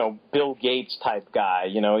this, Bill Gates type guy.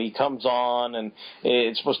 He comes on, and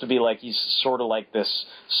it's supposed to be like he's sort of like this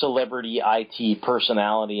celebrity IT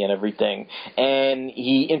personality and everything. And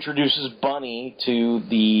he introduces Bunny to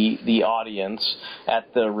the audience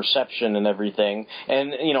at the reception and everything.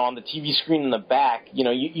 And, on the TV screen in the back,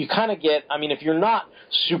 you kind of get, if you're not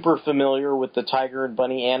super familiar with the Tiger and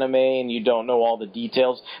Bunny anime and you don't know all the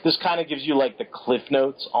details, this kind of gives you like the cliff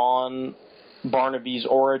notes on Barnaby's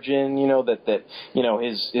origin, that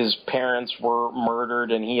his parents were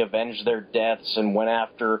murdered and he avenged their deaths and went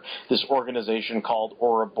after this organization called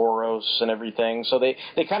Ouroboros and everything. So they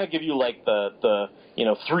kind of give you like the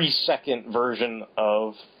 3-second version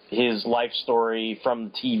of his life story from the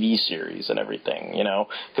TV series and everything,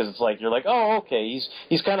 because it's like, you're like, oh, okay,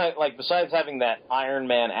 he's kind of like, besides having that Iron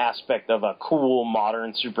Man aspect of a cool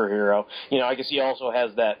modern superhero, I guess he also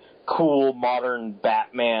has that cool modern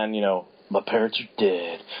Batman, my parents are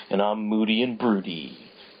dead and I'm moody and broody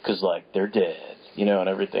because, like, they're dead, and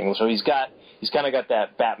everything. So he's kind of got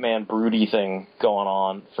that Batman broody thing going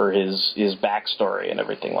on for his backstory and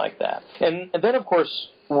everything like that. And then, of course,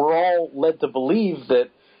 we're all led to believe that,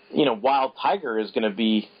 Wild Tiger is going to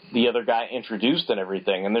be the other guy introduced and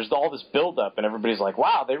everything. And there's all this build-up, and everybody's like,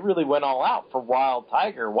 wow, they really went all out for Wild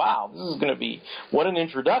Tiger. Wow, this is going to be, what an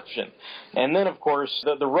introduction. And then, of course,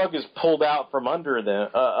 the rug is pulled out from under them,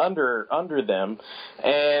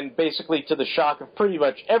 and basically, to the shock of pretty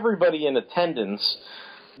much everybody in attendance,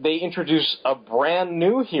 they introduce a brand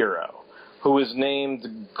new hero who is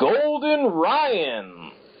named Golden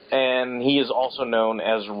Ryan. And he is also known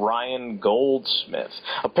as Ryan Goldsmith.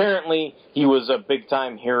 Apparently, he was a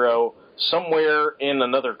big-time hero somewhere in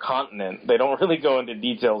another continent. They don't really go into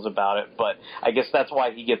details about it, but I guess that's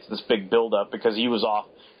why he gets this big build-up, because he was off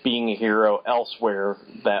being a hero elsewhere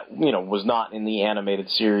that, was not in the animated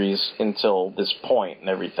series until this point and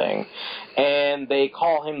everything. And they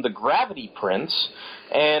call him the Gravity Prince.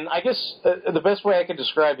 And I guess the best way I could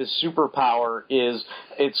describe his superpower is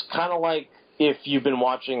it's kind of like if you've been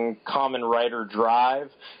watching Kamen Rider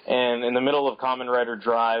Drive, and in the middle of Kamen Rider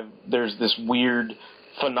Drive, there's this weird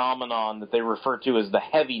phenomenon that they refer to as the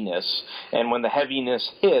heaviness, and when the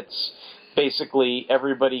heaviness hits, basically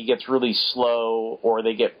everybody gets really slow, or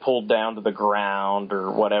they get pulled down to the ground,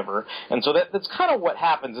 or whatever. And so that's kind of what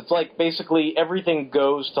happens. It's like basically everything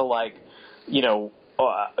goes to like,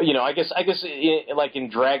 I guess like in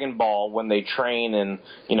Dragon Ball when they train, and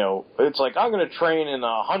it's like, I'm going to train in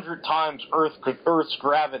 100 times Earth's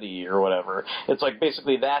gravity or whatever. It's like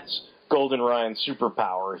basically that's Golden Ryan's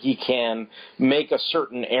superpower. He can make a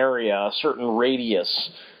certain area, a certain radius,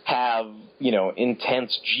 have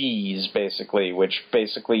intense G's basically, which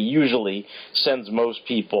basically usually sends most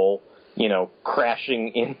people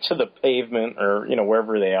crashing into the pavement or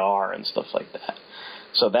wherever they are and stuff like that.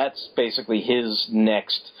 So that's basically his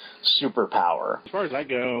next superpower. As far as I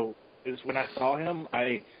go, is when I saw him,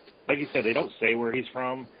 like you said, they don't say where he's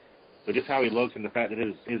from, but just how he looks and the fact that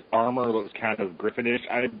his armor looks kind of Griffinish.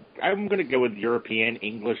 I'm going to go with European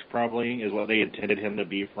English probably is what they intended him to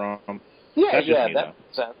be from. Yeah, that makes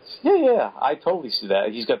sense. Yeah, I totally see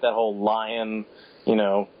that. He's got that whole lion,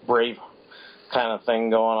 brave kind of thing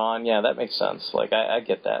going on. Yeah, that makes sense. Like, I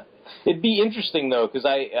get that. It'd be interesting though, because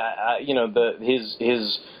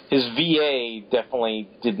his VA definitely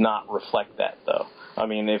did not reflect that though. I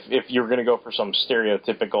mean, if you're going to go for some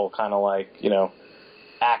stereotypical kind of like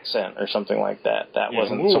accent or something like that, that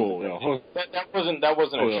wasn't a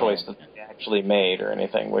choice that they actually made or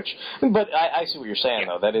anything. But I see what you're saying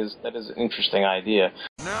though. That is an interesting idea.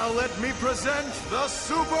 Now let me present the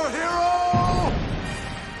superhero,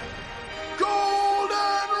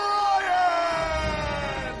 Golden Ryan!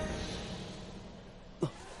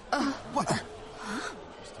 What?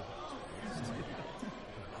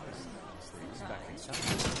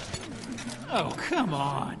 Oh, come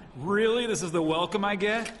on. Really? This is the welcome I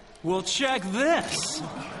get? Well, check this.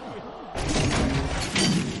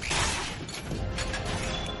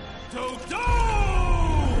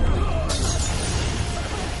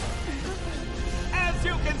 As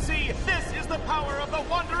you can see, this is the power of the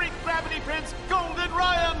wandering gravity prince, Golden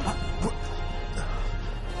Ryan!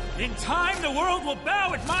 In time, the world will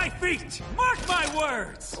bow at my feet. Mark my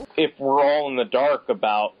words. If we're all in the dark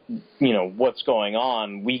about, what's going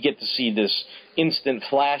on, we get to see this instant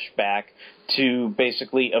flashback to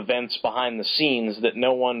basically events behind the scenes that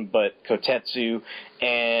no one but Kotetsu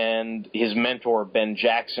and his mentor Ben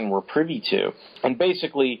Jackson were privy to. And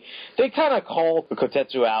basically, they kind of call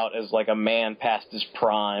Kotetsu out as like a man past his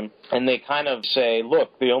prime, and they kind of say,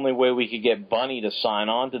 look, the only way we could get Bunny to sign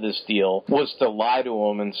on to this deal was to lie to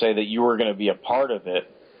him and say that you were going to be a part of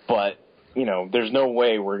it, but there's no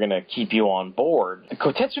way we're going to keep you on board.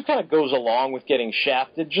 Kotetsu kind of goes along with getting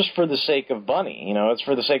shafted just for the sake of Bunny. It's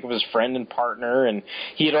for the sake of his friend and partner, and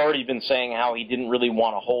he had already been saying how he didn't really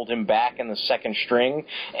want to hold him back in the second string.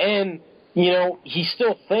 And, he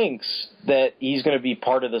still thinks that he's going to be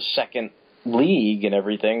part of the second league and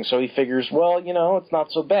everything, so he figures, well, it's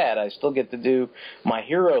not so bad. I still get to do my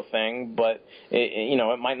hero thing, but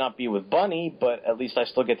it might not be with Bunny, but at least I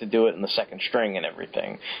still get to do it in the second string and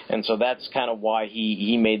everything. And so that's kind of why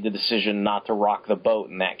he made the decision not to rock the boat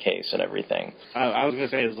in that case and everything. I was going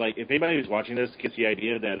to say, is like, if anybody who's watching this gets the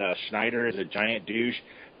idea that Schneider is a giant douche,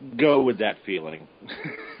 go with that feeling.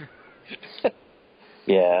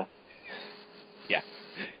 Yeah. Yeah.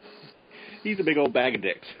 He's a big old bag of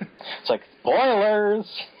dicks. It's like, spoilers!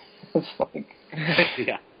 It's like...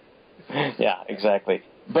 Yeah. Yeah, exactly.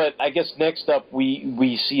 But I guess next up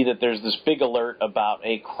we see that there's this big alert about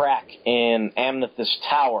a crack in Amethyst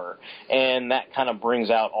Tower, and that kind of brings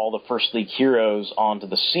out all the First League heroes onto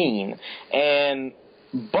the scene. And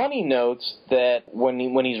Bunny notes that when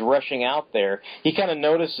he's rushing out there, he kind of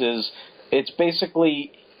notices it's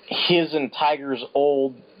basically his and Tiger's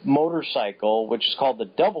old motorcycle, which is called the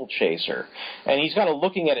Double Chaser. And he's kind of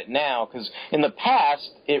looking at it now, because in the past,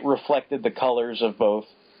 it reflected the colors of both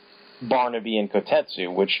Barnaby and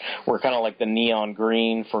Kotetsu, which were kind of like the neon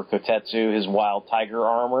green for Kotetsu, his wild tiger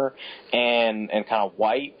armor, and kind of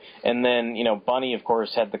white. And then, Bunny, of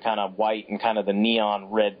course, had the kind of white and kind of the neon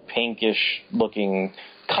red pinkish looking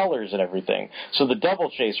colors and everything. So the Double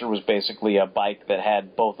Chaser was basically a bike that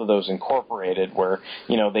had both of those incorporated, where,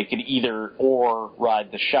 they could either or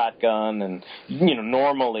ride the shotgun, and,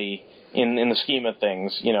 normally in the scheme of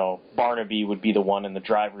things, Barnaby would be the one in the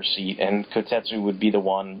driver's seat, and Kotetsu would be the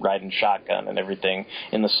one riding shotgun and everything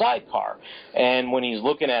in the sidecar. And when he's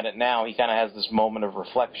looking at it now, he kind of has this moment of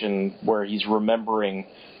reflection where he's remembering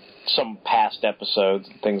some past episodes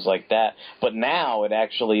and things like that. But now it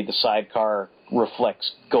actually, the sidecar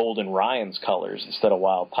reflects Golden Ryan's colors instead of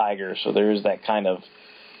Wild Tiger. So there is that kind of,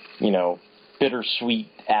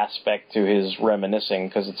 bittersweet aspect to his reminiscing,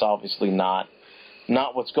 because it's obviously not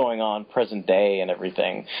what's going on present day and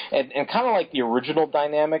everything. And kind of like the original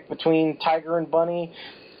dynamic between Tiger and Bunny,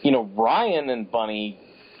 Ryan and Bunny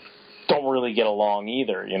don't really get along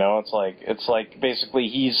either. It's like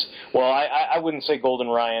basically I wouldn't say Golden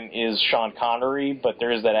Ryan is Sean Connery, but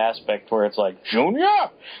there is that aspect where it's like,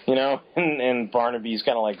 Junior, and Barnaby's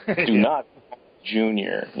kind of like, do not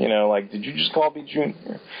Junior, like, did you just call me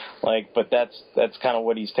Junior? Like, but that's kind of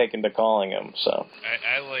what he's taken to calling him. So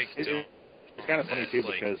I like to. It's kind of funny too,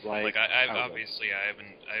 because I obviously I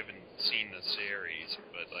haven't seen the series,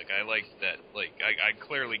 but I like that. I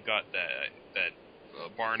clearly got that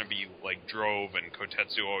Barnaby drove, and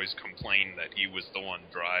Kotetsu always complained that he was the one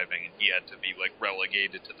driving and he had to be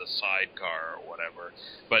relegated to the sidecar or whatever.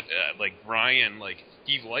 But Ryan,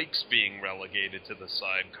 he likes being relegated to the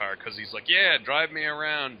sidecar because he's like, yeah, drive me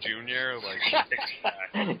around, Junior. Yeah,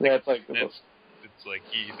 it's like. It's like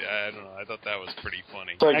I don't know. I thought that was pretty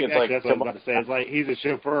funny. That's what I was about to say. It's like he's a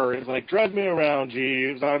chauffeur. It's like, drive me around,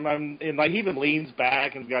 Jeeves. And he even leans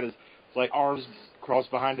back and got his arms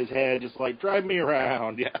crossed behind his head, just drive me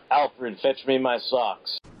around. Yeah. Alfred, fetch me my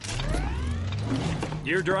socks.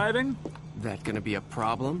 You're driving? That gonna be a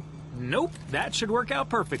problem? Nope. That should work out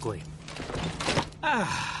perfectly.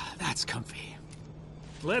 Ah, that's comfy.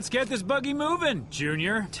 Let's get this buggy moving,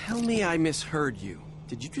 Junior. Tell me I misheard you.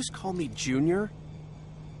 Did you just call me Junior?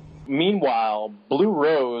 Meanwhile, Blue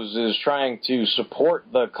Rose is trying to support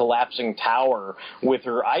the collapsing tower with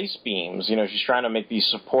her ice beams. She's trying to make these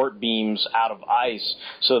support beams out of ice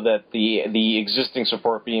so that the existing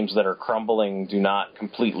support beams that are crumbling do not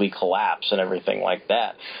completely collapse and everything like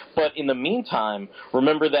that. But in the meantime,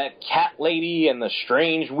 remember that cat lady and the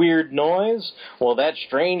strange weird noise? Well, that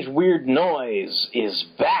strange weird noise is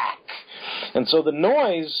back. And so the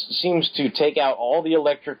noise seems to take out all the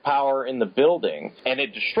electric power in the building, and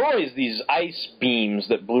it destroys these ice beams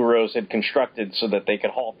that Blue Rose had constructed so that they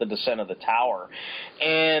could halt the descent of the tower.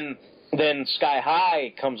 And then Sky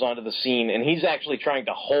High comes onto the scene, and he's actually trying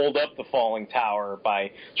to hold up the falling tower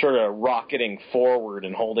by sort of rocketing forward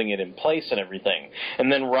and holding it in place and everything.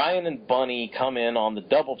 And then Ryan and Bunny come in on the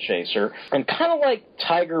double chaser, and kind of like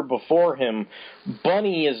Tiger before him,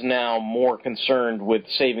 Bunny is now more concerned with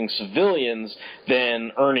saving civilians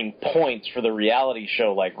than earning points for the reality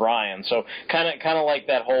show like Ryan. So kind of like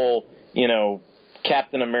that whole,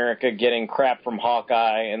 Captain America getting crap from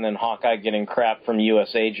Hawkeye and then Hawkeye getting crap from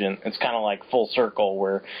U.S. Agent. It's kind of like full circle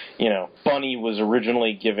where, Bunny was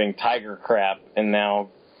originally giving Tiger crap, and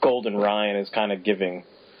now Golden Ryan is kind of giving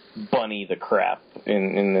Bunny the crap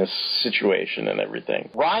in this situation and everything.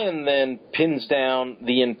 Ryan then pins down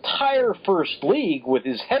the entire First League with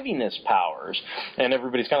his heaviness powers, and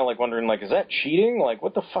everybody's kind of like wondering, like, is that cheating? Like,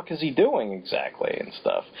 what the fuck is he doing exactly and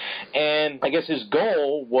stuff? And I guess his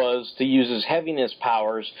goal was to use his heaviness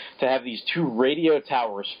powers to have these 2 radio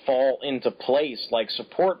towers fall into place like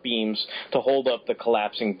support beams to hold up the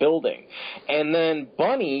collapsing building. And then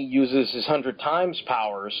Bunny uses his 100 times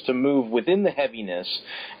powers to move within the heaviness,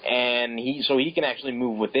 and he can actually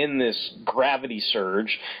move within this gravity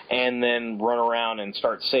surge and then run around and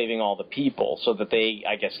start saving all the people so that they,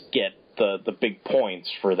 I guess, get the big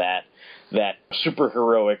points for that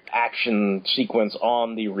superheroic action sequence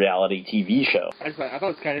on the reality TV show. I thought it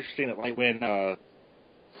was kind of interesting that, like, when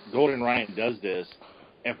Golden Ryan does this,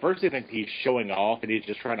 at first they think he's showing off and he's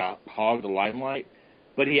just trying to hog the limelight.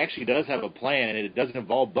 But he actually does have a plan, and it doesn't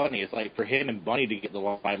involve Bunny. It's like for him and Bunny to get the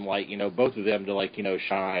limelight, both of them to,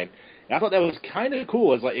 shine. And I thought that was kind of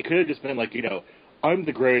cool. It's like, it could have just been like, I'm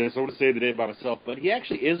the greatest, I want to save the day by myself. But he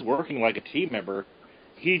actually is working like a team member.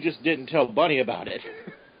 He just didn't tell Bunny about it.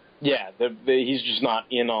 Yeah, he's just not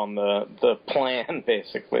in on the plan,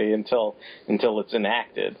 basically, until it's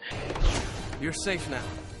enacted. You're safe now.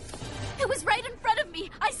 It was right in front of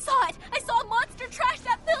me. I saw it. I saw a monster trash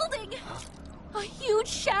that building. A huge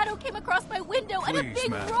shadow came across my window and a big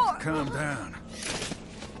roar. Calm down.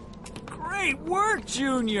 Great work,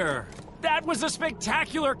 Junior! That was a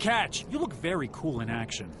spectacular catch. You look very cool in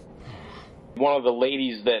action. One of the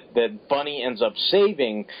ladies that Bunny ends up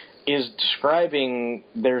saving is describing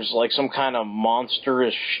there's like some kind of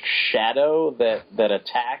monstrous shadow that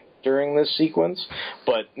attacked during this sequence,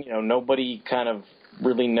 but nobody kind of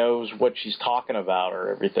really knows what she's talking about or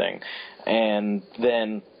everything. And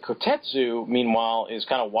then Kotetsu, meanwhile, is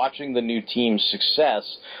kind of watching the new team's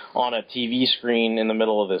success on a TV screen in the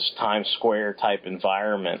middle of this Times Square type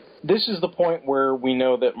environment. This is the point where we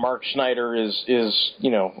know that Mark Schneider is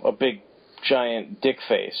a big giant dick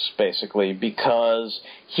face, basically, because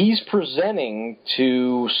he's presenting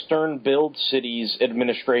to Stern Build City's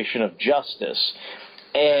administration of justice.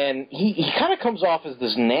 And he kind of comes off as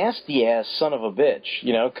this nasty-ass son of a bitch,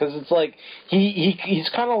 because it's like, he's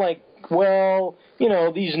kind of like, well,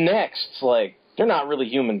 these Nexts, like, they're not really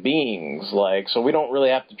human beings, like, so we don't really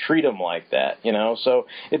have to treat them like that, So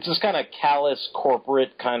it's this kind of callous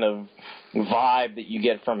corporate kind of vibe that you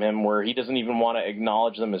get from him where he doesn't even want to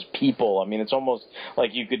acknowledge them as people. I mean, it's almost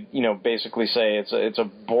like you could, basically say it's a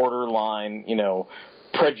borderline,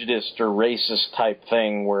 prejudiced or racist type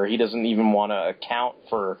thing where he doesn't even want to account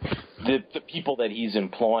for the people that he's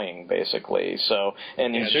employing, basically. So,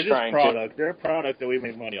 and he's just trying to... They're a product that we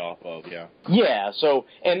make money off of, yeah. Yeah, so,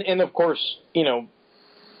 and of course,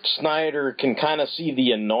 Snyder can kind of see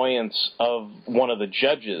the annoyance of one of the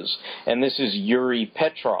judges, and this is Yuri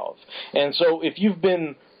Petrov. And so if you've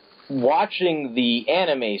been watching the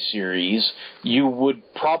anime series, you would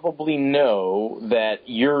probably know that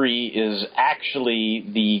Yuri is actually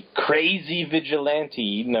the crazy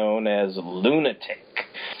vigilante known as Lunatic.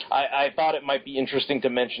 I thought it might be interesting to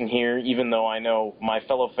mention here, even though I know my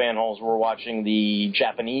fellow fanholes were watching the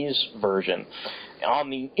Japanese version. On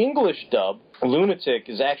the English dub, Lunatic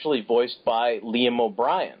is actually voiced by Liam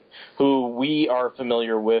O'Brien, who we are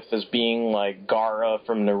familiar with as being like Gaara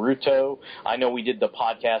from Naruto. I know we did the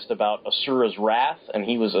podcast about Asura's Wrath, and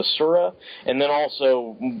he was Asura. And then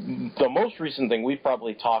also, the most recent thing we've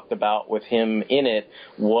probably talked about with him in it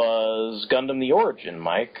was Gundam The Origin,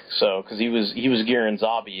 Mike. So, because he was Giran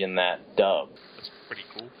Zabi in that dub. That's pretty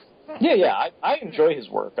cool. Yeah, I enjoy his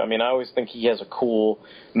work. I mean, I always think he has a cool,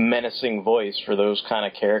 menacing voice for those kind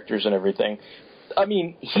of characters and everything. I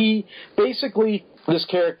mean, this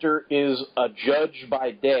character is a judge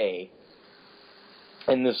by day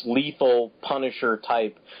and this lethal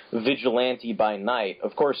Punisher-type vigilante by night.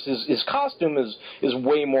 Of course, his costume is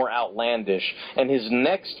way more outlandish, and his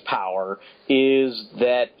next power is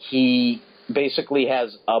that he basically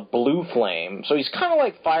has a blue flame. So he's kind of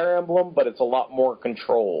like Fire Emblem, but it's a lot more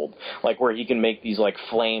controlled. Like where he can make these like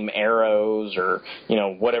flame arrows or,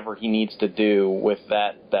 whatever he needs to do with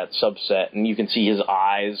that subset. And you can see his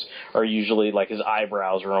eyes are usually like his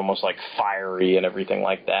eyebrows are almost like fiery and everything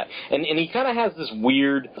like that. And he kind of has this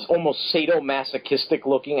weird, almost sadomasochistic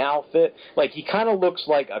looking outfit. Like he kind of looks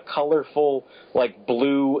like a colorful, like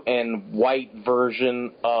blue and white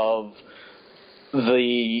version of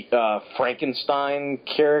the Frankenstein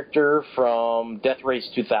character from Death Race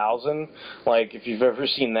 2000. Like, if you've ever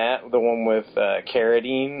seen that, the one with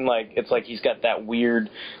Carradine, like, it's like he's got that weird,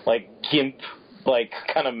 like, gimp, like,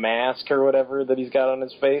 kind of mask or whatever that he's got on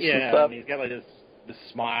his face and stuff. Yeah, he's got, like, this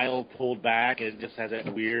smile pulled back, and it just has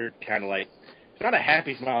that weird kind of, like, it's not a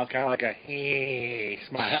happy smile, it's kind of like a hey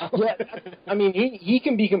smile. Yeah, I mean, he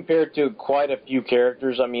can be compared to quite a few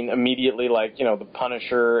characters. I mean, immediately, like, the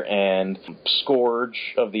Punisher and Scourge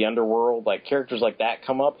of the Underworld, like, characters like that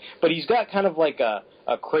come up. But he's got kind of like a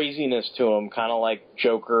craziness to him, kind of like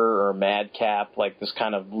Joker or Madcap, like this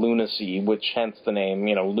kind of lunacy, which hence the name,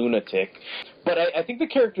 lunatic. But I think the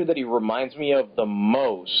character that he reminds me of the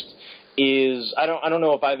most is, I don't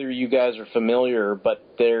know if either of you guys are familiar, but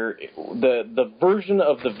the version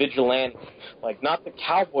of the Vigilante, like not the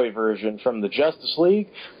cowboy version from the Justice League,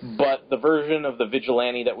 but the version of the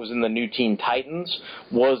Vigilante that was in the New Teen Titans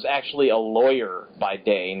was actually a lawyer by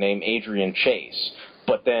day named Adrian Chase.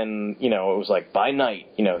 But then, it was like by night,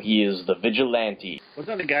 he is the Vigilante. Was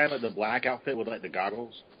that the guy with the black outfit with like the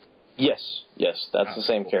goggles? Yes, that's the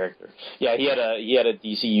same character. Yeah, he had a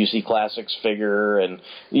DC UC Classics figure, and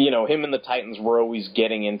him and the Titans were always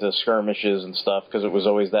getting into skirmishes and stuff because it was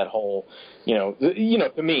always that whole,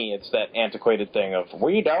 to me it's that antiquated thing of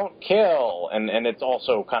we don't kill, and it's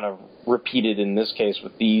also kind of repeated in this case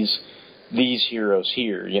with these heroes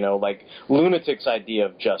here. Like Lunatic's idea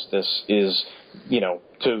of justice is,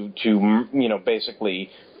 to basically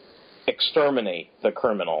exterminate the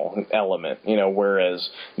criminal element, whereas,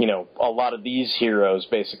 a lot of these heroes,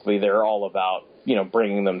 basically, they're all about,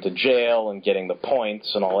 bringing them to jail and getting the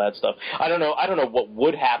points and all that stuff. I don't know what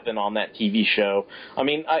would happen on that TV show. I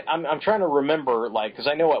mean, I'm trying to remember, like, because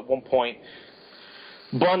I know at one point,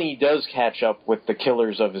 Bunny does catch up with the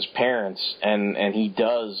killers of his parents, and he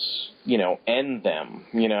does, end them,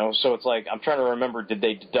 so it's like, I'm trying to remember, did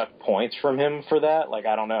they deduct points from him for that? Like,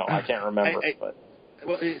 I don't know. I can't remember, but...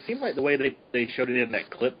 Well, it seemed like the way they showed it in that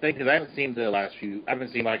clip thing, because I haven't seen I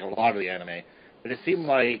haven't seen, like, a lot of the anime, but it seemed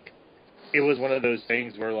like it was one of those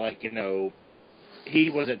things where, like, he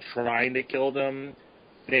wasn't trying to kill them,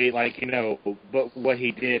 they, like, but what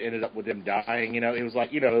he did ended up with them dying, it was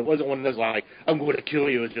like, it wasn't one of those, like, I'm going to kill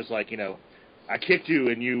you, it's just like, I kicked you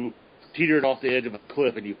and you teetered off the edge of a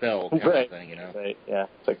cliff and you fell, kind of thing, Right, yeah,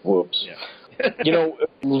 it's like, whoops. Yeah.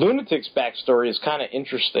 Lunatic's backstory is kind of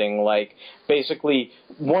interesting. Like, basically,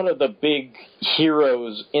 one of the big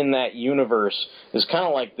heroes in that universe is kind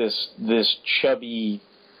of like this chubby,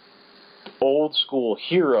 old-school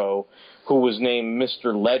hero who was named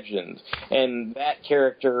Mr. Legend. And that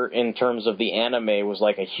character, in terms of the anime, was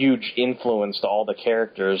like a huge influence to all the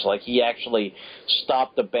characters. Like, he actually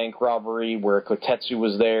stopped a bank robbery where Kotetsu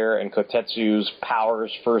was there, and Kotetsu's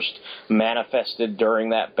powers first manifested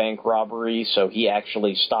during that bank robbery, so he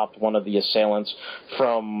actually stopped one of the assailants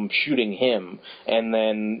from shooting him. And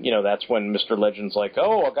then, that's when Mr. Legend's like,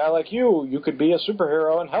 oh, a guy like you could be a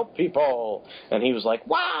superhero and help people. And he was like,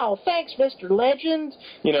 wow, thanks, Mr. Legend.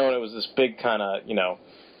 And it was this big kind of,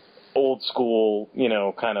 old school,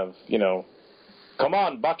 kind of, come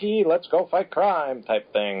on, Bucky, let's go fight crime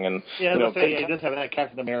type thing. And yeah, it does have that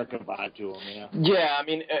Captain America vibe to him. Yeah, I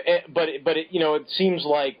mean, but it seems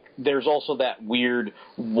like there's also that weird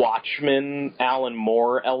Watchmen Alan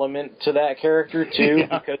Moore element to that character too,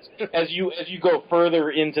 because as you go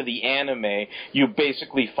further into the anime, you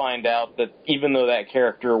basically find out that even though that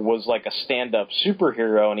character was like a stand-up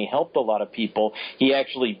superhero and he helped a lot of people, he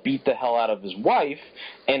actually beat the hell out of his wife,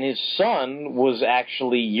 and his son was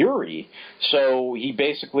actually Yuri. So he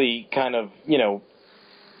basically kind of,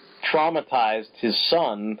 traumatized his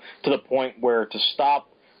son to the point where, to stop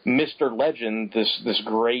Mr. Legend, this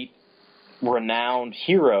great, renowned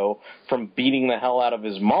hero, from beating the hell out of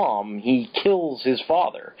his mom, he kills his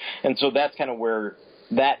father. And so that's kind of where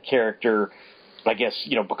that character I guess,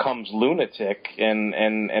 becomes lunatic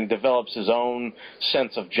and develops his own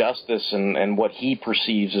sense of justice and what he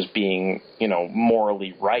perceives as being,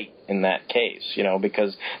 morally right in that case,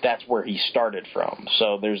 because that's where he started from.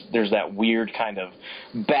 So there's that weird kind of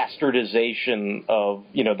bastardization of,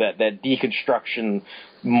 that deconstruction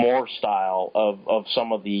more style of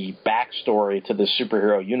some of the backstory to the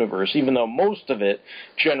superhero universe, even though most of it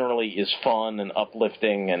generally is fun and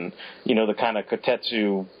uplifting and, the kind of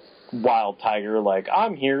Kotetsu Wild Tiger, like,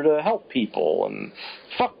 I'm here to help people, and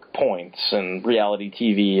fuck points, and reality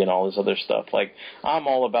TV, and all this other stuff. Like, I'm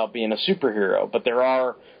all about being a superhero, but there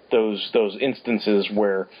are those instances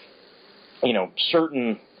where,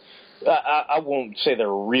 certain, I won't say they're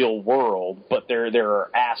real world, but there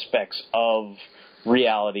are aspects of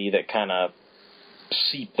reality that kind of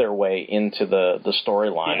seep their way into the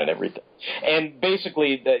storyline and everything. And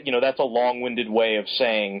basically, that's a long-winded way of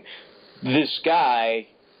saying this guy,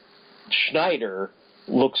 Schneider,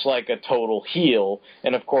 looks like a total heel,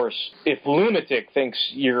 and of course, if Lunatic thinks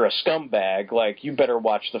you're a scumbag, like, you better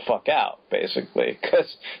watch the fuck out, basically,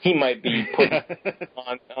 because he might be put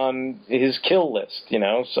on his kill list,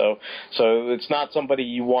 so it's not somebody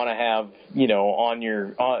you want to have, on your,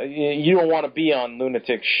 you don't want to be on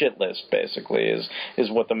Lunatic's shit list, basically,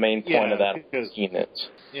 is what the main point of that scene is.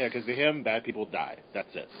 Yeah, because to him, bad people die.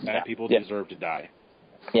 That's it. Bad people deserve to die.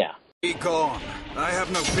 Yeah. Be gone. I have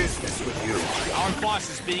no business with you. Our boss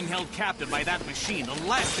is being held captive by that machine. The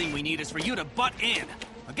last thing we need is for you to butt in.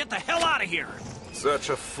 Now get the hell out of here! Such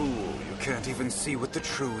a fool. You can't even see what the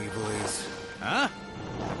true evil is. Huh?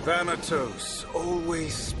 Thanatos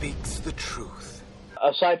always speaks the truth.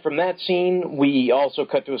 Aside from that scene, we also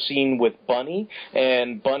cut to a scene with Bunny,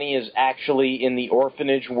 and Bunny is actually in the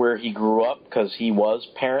orphanage where he grew up because he was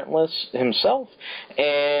parentless himself,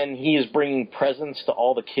 and he is bringing presents to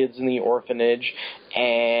all the kids in the orphanage,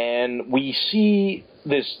 and we see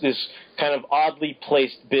this kind of oddly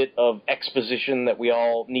placed bit of exposition that we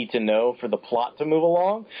all need to know for the plot to move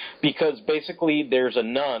along, because basically there's a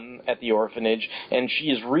nun at the orphanage, and she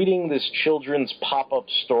is reading this children's pop-up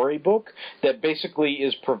storybook that basically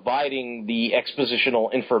is providing the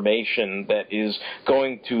expositional information that is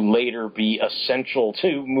going to later be essential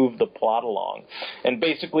to move the plot along. And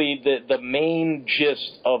basically the main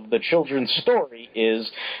gist of the children's story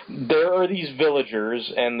is there are these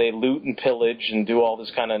villagers, and they loot and pillage and do all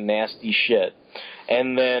this kind of nasty shit.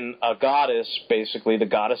 And then a goddess, basically the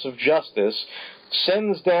goddess of justice,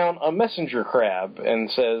 sends down a messenger crab and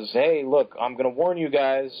says, hey, look, I'm going to warn you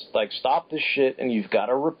guys, like, stop this shit and you've got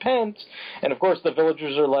to repent. And of course the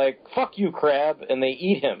villagers are like, fuck you, crab, and they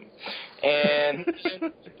eat him. And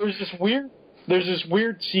there's this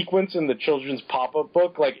weird sequence in the children's pop-up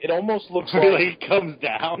book, like, it almost looks like he comes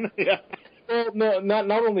down. Yeah. Well, no, not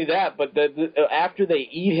only that, but after they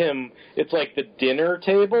eat him, it's like the dinner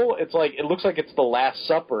table. It's like, it looks like it's the Last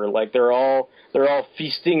Supper. Like they're all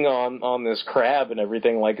feasting on this crab and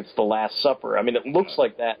everything, like it's the Last Supper. I mean, it looks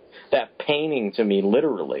like that painting to me,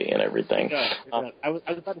 literally, and everything. Yeah, I was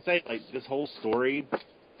about to say, like, this whole story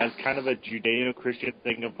as kind of a Judeo-Christian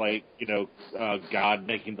thing of, like, God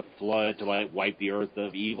making the flood to, like, wipe the earth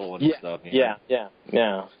of evil and stuff. Yeah.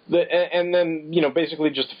 And then, basically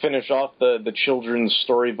just to finish off the children's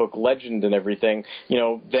storybook legend and everything,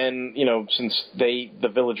 then, since the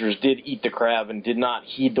villagers did eat the crab and did not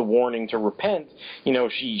heed the warning to repent,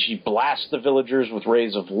 she blasts the villagers with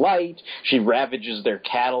rays of light, she ravages their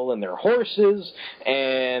cattle and their horses,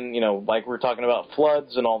 and, like we're talking about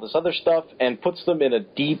floods and all this other stuff, and puts them in a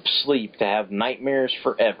deep sleep to have nightmares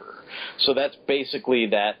forever. So that's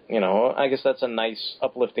basically that, I guess that's a nice,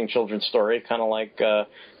 uplifting children's story, kind of like, I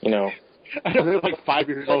know they're like 5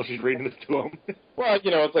 years old, she's reading this to them. Well,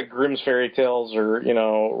 it's like Grimm's Fairy Tales or,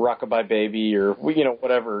 Rockabye Baby or,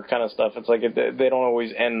 whatever kind of stuff. It's like they don't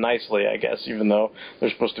always end nicely, I guess, even though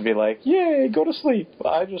they're supposed to be like, yay, go to sleep.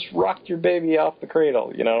 I just rocked your baby off the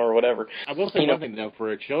cradle, or whatever. I will say one thing, though,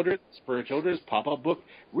 for a children's pop-up book,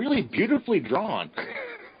 really beautifully drawn.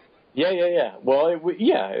 Yeah. Well,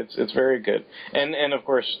 it's very good, and of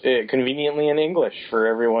course, conveniently in English for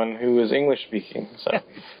everyone who is English speaking. So,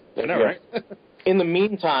 I know, right? In the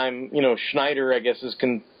meantime, Schneider, I guess, is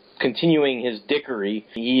continuing his dickery.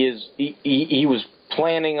 He was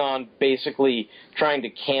planning on basically trying to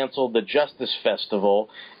cancel the Justice Festival,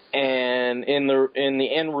 and in the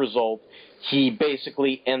end result, he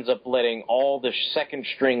basically ends up letting all the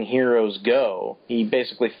second-string heroes go. He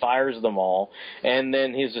basically fires them all, and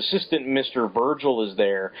then his assistant, Mr. Virgil, is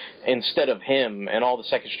there instead of him, and all the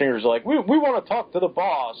second-stringers are like, we want to talk to the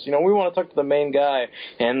boss, we want to talk to the main guy,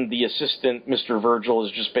 and the assistant, Mr. Virgil,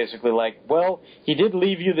 is just basically like, well, he did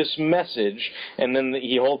leave you this message, and then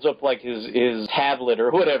he holds up, like, his tablet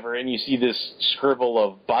or whatever, and you see this scribble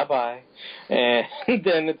of bye-bye. And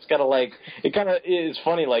then it's kind of like, it kind of is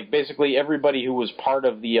funny, like, basically everybody who was part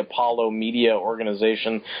of the Apollo media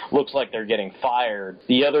organization looks like they're getting fired.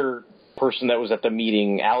 The other person that was at the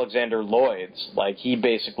meeting, Alexander Lloyd's, like, he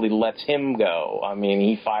basically lets him go. I mean,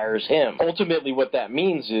 he fires him. Ultimately, what that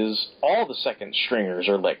means is all the second stringers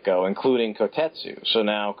are let go, including Kotetsu. So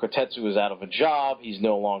now Kotetsu is out of a job. He's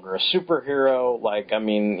no longer a superhero. Like, I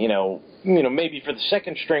mean, maybe for the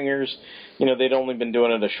second stringers, they'd only been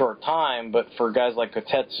doing it a short time, but for guys like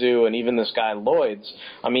Kotetsu and even this guy Lloyd's,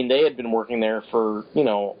 I mean, they had been working there for,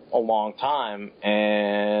 a long time,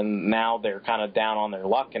 and now they're kind of down on their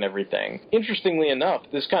luck and everything. Interestingly enough,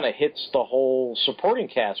 this kind of hits the whole supporting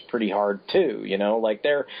cast pretty hard, too, like,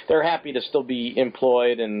 they're happy to still be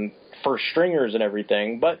employed and first stringers and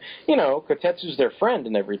everything, but, Kotetsu's their friend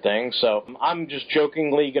and everything, so I'm just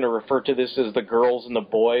jokingly going to refer to this as the girls and the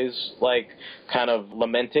boys, like, kind of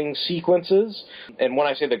lamenting sequences. And when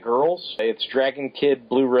I say the girls, it's Dragon Kid,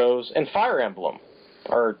 Blue Rose, and Fire Emblem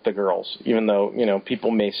are the girls, even though, people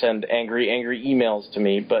may send angry emails to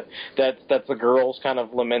me, but that's the girls kind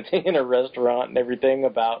of lamenting in a restaurant and everything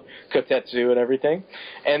about Kotetsu and everything.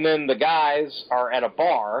 And then the guys are at a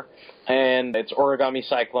bar, and it's Origami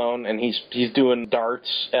Cyclone, and he's doing darts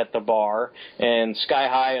at the bar, and Sky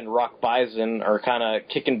High and Rock Bison are kind of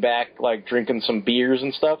kicking back, like drinking some beers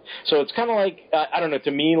and stuff. So it's kind of like, I don't know,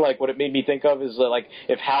 to me, like what it made me think of is like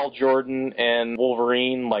if Hal Jordan and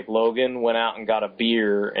Wolverine, like Logan, went out and got a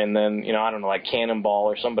beer, and then, I don't know, like Cannonball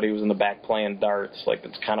or somebody was in the back playing darts. Like,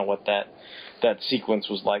 that's kind of what that sequence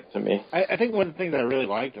was like to me. I think one of the things that I really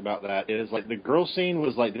liked about that is, like, the girl scene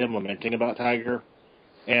was, like, them lamenting about Tiger,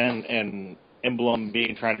 and Emblem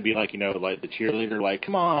trying to be, like, like the cheerleader, like,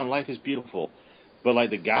 come on, life is beautiful. But,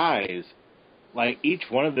 like, the guys, like, each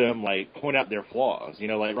one of them, like, point out their flaws.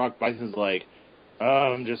 Like, Rock Bison's like,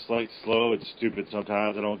 I'm just, like, slow and stupid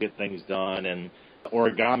sometimes. I don't get things done. And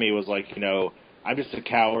Origami was like, I'm just a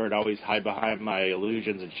coward, always hide behind my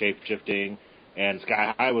illusions and shape-shifting. And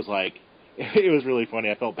Sky High was like, it was really funny.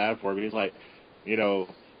 I felt bad for him. He was like, he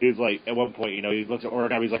was like, at one point, he looks at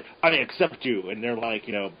Origami, he's like, I accept you. And they're like,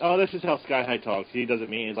 oh, this is how Sky High talks. He doesn't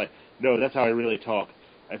mean, he's like, no, that's how I really talk.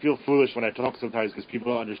 I feel foolish when I talk sometimes because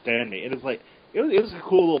people don't understand me. And it's like, it was a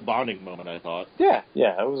cool little bonding moment, I thought. Yeah,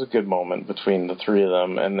 it was a good moment between the three of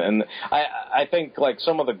them. And I think, like,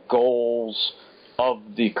 some of the goals of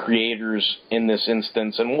the creators in this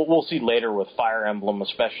instance, and we'll see later with Fire Emblem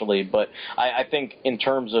especially, but I think in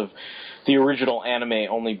terms of the original anime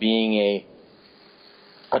only being a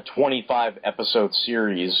 25-episode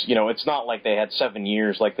series, it's not like they had 7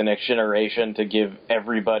 years like the Next Generation to give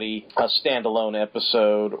everybody a standalone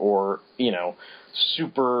episode or,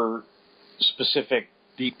 super specific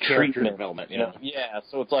deep character treatment. development. Yeah,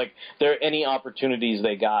 so it's like any opportunities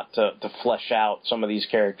they got to flesh out some of these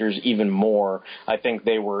characters even more. I think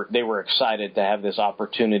they were excited to have this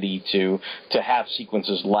opportunity to have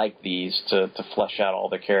sequences like these to flesh out all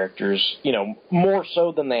the characters, more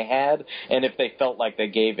so than they had. And if they felt like they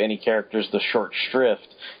gave any characters the short shrift,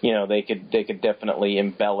 they could definitely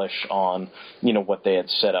embellish on what they had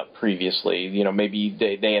set up previously. Maybe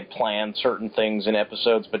they had planned certain things in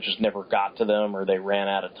episodes but just never got to them, or they ran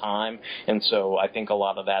out of time, and so I think a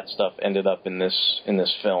lot of that stuff ended up in this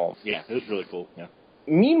film. Yeah, it was really cool. Yeah.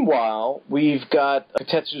 Meanwhile, we've got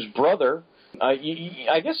Kotetsu's brother.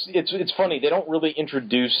 I guess it's funny, they don't really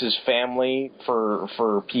introduce his family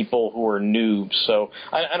for people who are noobs, so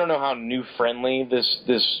I don't know how new friendly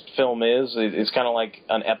this film is. It's kind of like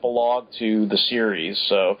an epilogue to the series,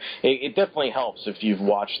 so it definitely helps if you've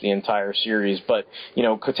watched the entire series. But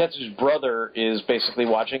Kotetsu's brother is basically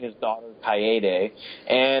watching his daughter Kaede,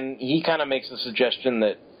 and he kind of makes the suggestion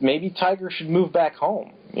that maybe Tiger should move back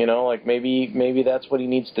home. Like maybe that's what he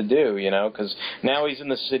needs to do, because now he's in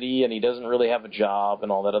the city and he doesn't really have a job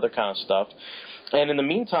and all that other kind of stuff. And in the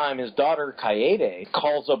meantime, his daughter Kaede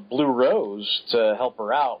calls up Blue Rose to help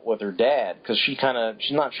her out with her dad, because she's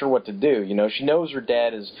not sure what to do. She knows her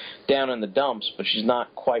dad is down in the dumps, but she's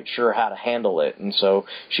not quite sure how to handle it, and so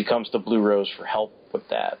she comes to Blue Rose for help with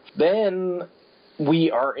that. Then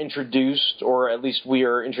we are introduced, or at least we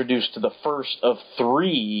are introduced to the first of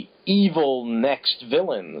 3 evil next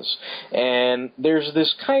villains. And there's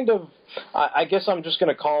this kind of, I guess I'm just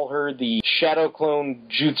going to call her the Shadow Clone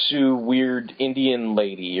Jutsu weird Indian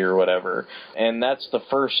lady or whatever. And that's the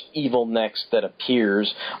first evil next that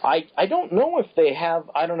appears. I don't know if they have,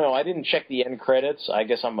 I don't know, I didn't check the end credits. I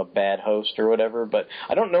guess I'm a bad host or whatever, but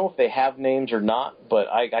I don't know if they have names or not,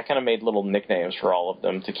 but I kind of made little nicknames for all of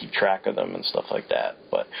them to keep track of them and stuff like that.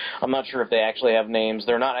 But I'm not sure if they actually have names.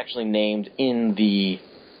 They're not actually named in the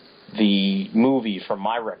movie, from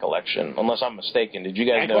my recollection, unless I'm mistaken. Did you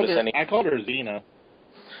guys notice any? I called her Xena.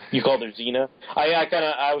 You called her Xena?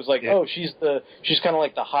 I was like, oh, she's kind of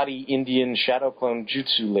like the hottie Indian Shadow Clone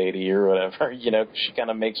Jutsu lady or whatever. You know, she kind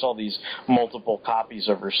of makes all these multiple copies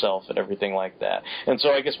of herself and everything like that. And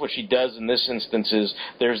so I guess what she does in this instance is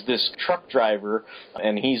there's this truck driver,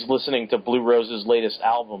 and he's listening to Blue Rose's latest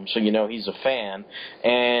album, so you know he's a fan.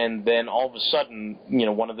 And then all of a sudden, you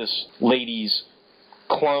know, one of this lady's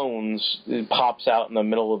clones pops out in the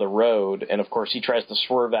middle of the road, and of course he tries to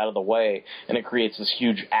swerve out of the way, and it creates this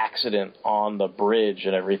huge accident on the bridge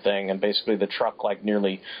and everything, and basically the truck I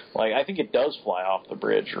think it does fly off the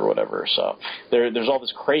bridge or whatever. So there's all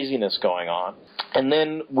this craziness going on. And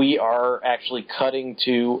then we are actually cutting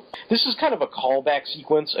to, this is kind of a callback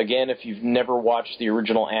sequence. Again, if you've never watched the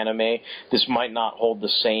original anime, this might not hold the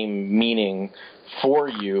same meaning for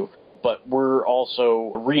you. But we're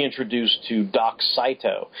also reintroduced to Doc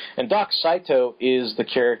Saito. And Doc Saito is the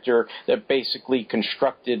character that basically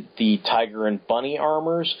constructed the Tiger and Bunny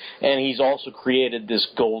armors, and he's also created this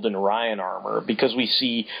Golden Ryan armor, because we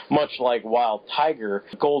see, much like Wild Tiger,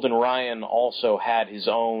 Golden Ryan also had his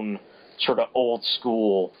own sort of old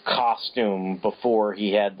school costume before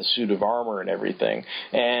he had the suit of armor and everything.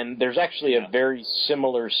 And there's actually a very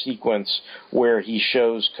similar sequence where he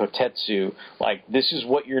shows Kotetsu, like, this is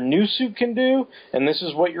what your new suit can do, and this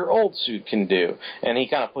is what your old suit can do. And he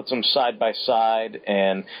kind of puts them side by side,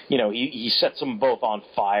 and, you know, he sets them both on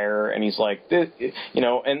fire, and he's like, you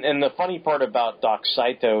know, and the funny part about Doc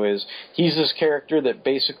Saito is he's this character that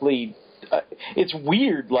basically, it's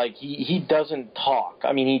weird, like, he doesn't talk.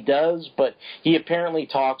 I mean, he does, but he apparently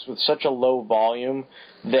talks with such a low volume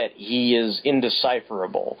that he is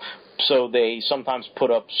indecipherable. So they sometimes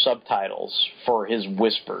put up subtitles for his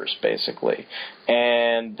whispers, basically.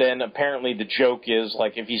 And then apparently the joke is,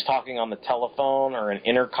 like, if he's talking on the telephone or an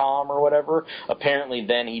intercom or whatever, apparently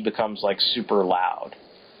then he becomes, like, super loud.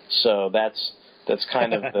 So that's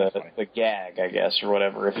kind of the gag, I guess, or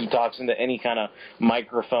whatever. If he talks into any kind of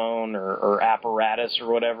microphone or apparatus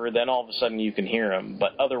or whatever, then all of a sudden you can hear him.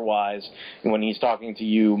 But otherwise, when he's talking to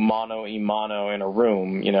you mano a mano in a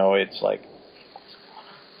room, you know, it's like,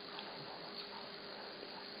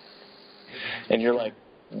 and you're like,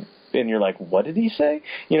 what did he say?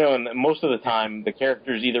 You know, and most of the time the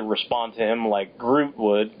characters either respond to him like Groot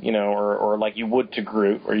would, you know, or like you would to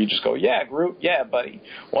Groot, or you just go, yeah, Groot, yeah, buddy,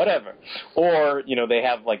 whatever. Or, you know, they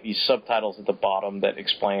have like these subtitles at the bottom that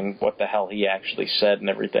explain what the hell he actually said and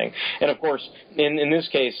everything. And of course, in this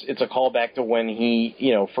case, it's a callback to when he,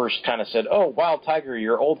 you know, first kind of said, oh, Wild Tiger,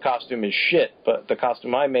 your old costume is shit, but the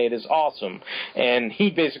costume I made is awesome. And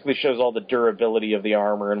he basically shows all the durability of the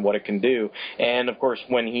armor and what it can do. And of course,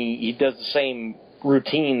 when he does the same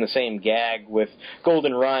routine, the same gag with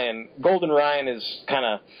Golden Ryan. Golden Ryan is kind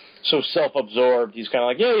of so self-absorbed, he's kind of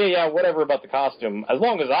like, yeah, whatever about the costume. As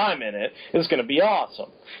long as I'm in it, it's going to be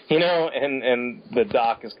awesome. You know, and the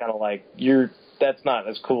Doc is kind of like, that's not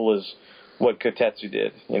as cool as what Kotetsu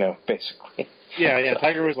did, you know, basically. Yeah,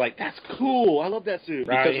 Tiger was like, that's cool, I love that suit.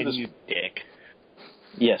 Ryan, you dick.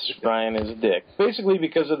 Yes, Ryan is a dick. Basically,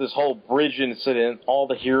 because of this whole bridge incident, all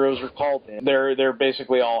the heroes are called in. They're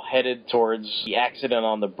basically all headed towards the accident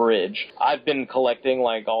on the bridge. I've been collecting,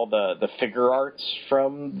 like, all the figure arts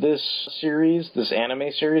from this series, this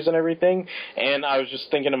anime series and everything, and I was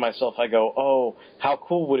just thinking to myself, I go, oh, how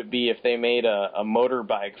cool would it be if they made a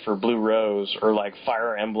motorbike for Blue Rose, or, like,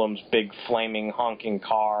 Fire Emblem's big flaming honking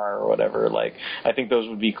car or whatever. Like, I think those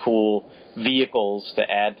would be cool vehicles to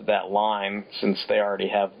add to that line, since they already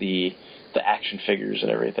have the action figures and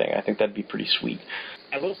everything. I think that'd be pretty sweet.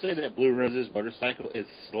 I will say that Blue Rose's motorcycle is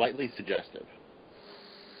slightly suggestive.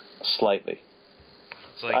 Slightly.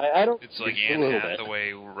 It's like it's like Anne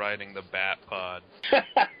Hathaway riding the Bat Pod.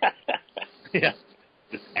 Yeah,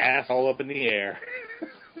 just ass all up in the air.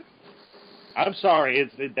 I'm sorry,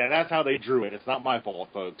 that's how they drew it. It's not my fault,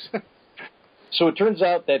 folks. So it turns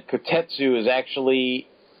out that Kotetsu is actually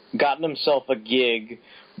gotten himself a gig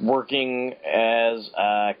working as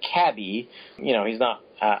a cabbie. You know, he's not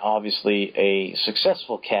obviously a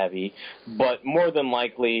successful cabbie, but more than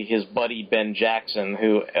likely his buddy Ben Jackson,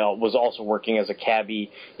 who was also working as a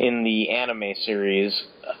cabbie in the anime series,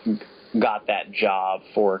 got that job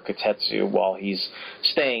for Kotetsu while he's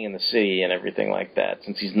staying in the city and everything like that,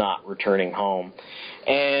 since he's not returning home.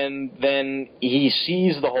 And then he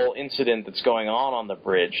sees the whole incident that's going on the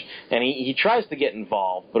bridge, and he tries to get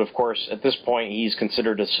involved, but of course at this point he's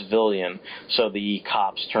considered a civilian, so the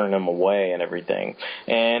cops turn him away and everything.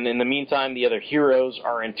 And in the meantime, the other heroes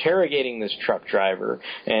are interrogating this truck driver,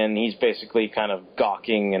 and he's basically kind of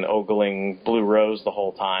gawking and ogling Blue Rose the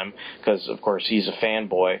whole time, because of course he's a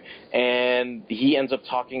fanboy. And he ends up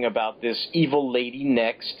talking about this evil lady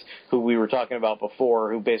next, who we were talking about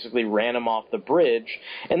before, who basically ran him off the bridge.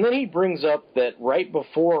 And then he brings up that right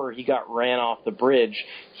before he got ran off the bridge,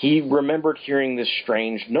 he remembered hearing this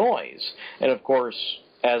strange noise. And of course,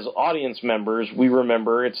 as audience members, we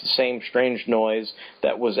remember it's the same strange noise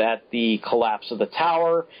that was at the collapse of the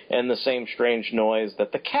tower and the same strange noise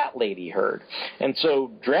that the cat lady heard. And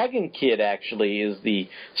so Dragon Kid actually is the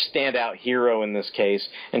standout hero in this case,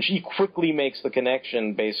 and she quickly makes the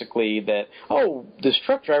connection basically that, oh, this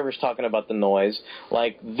truck driver's talking about the noise,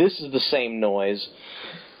 like this is the same noise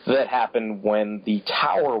that happened when the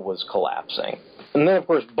tower was collapsing. And then, of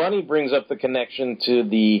course, Bunny brings up the connection to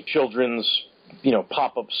the children's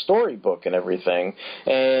pop-up storybook and everything.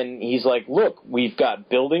 And he's like, look, we've got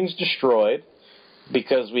buildings destroyed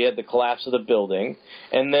because we had the collapse of the building.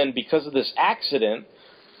 And then because of this accident,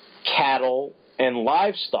 cattle and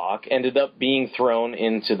livestock ended up being thrown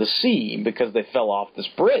into the sea because they fell off this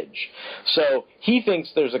bridge. So he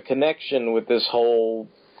thinks there's a connection with this whole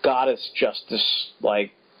goddess justice,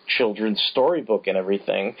 children's storybook and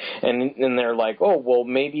everything, and they're like, oh, well,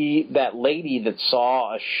 maybe that lady that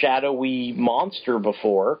saw a shadowy monster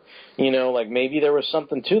before, maybe there was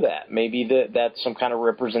something to that. Maybe that's some kind of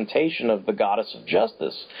representation of the goddess of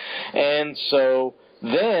justice. And so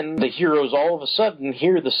then the heroes all of a sudden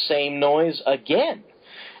hear the same noise again.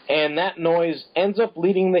 And that noise ends up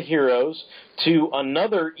leading the heroes to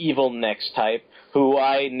another evil next type, who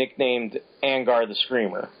I nicknamed Angar the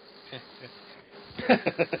Screamer.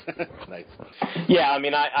 Nice. Yeah, I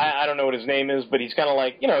mean, I don't know what his name is, but he's kind of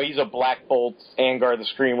like, he's a Black Bolt, Angar the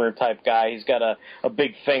Screamer type guy. He's got a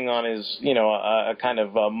big thing on his, a kind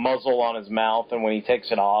of a muzzle on his mouth, and when he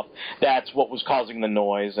takes it off, that's what was causing the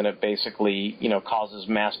noise, and it basically, causes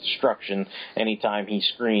mass destruction anytime he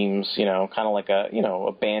screams, kind of like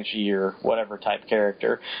a banshee or whatever type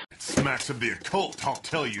character. It smacks of the occult, I'll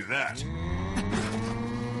tell you that.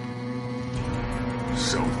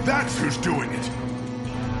 So that's who's doing it.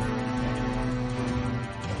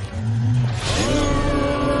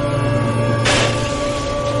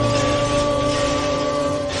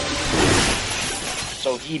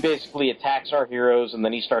 So he basically attacks our heroes, and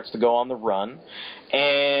then he starts to go on the run.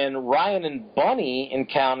 And Ryan and Bunny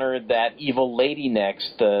encountered that evil lady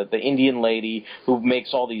next, the Indian lady who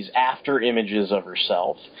makes all these after images of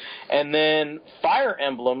herself. And then Fire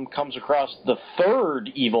Emblem comes across the third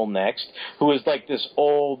evil next, who is like this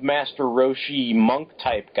old Master Roshi monk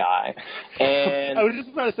type guy. And I was just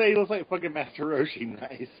about to say he looks like fucking Master Roshi.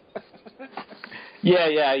 Nice.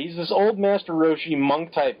 Yeah, he's this old Master Roshi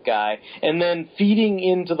monk-type guy, and then feeding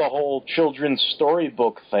into the whole children's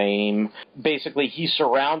storybook theme, basically he's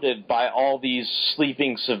surrounded by all these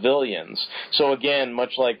sleeping civilians. So again,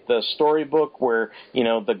 much like the storybook where,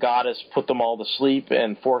 the goddess put them all to sleep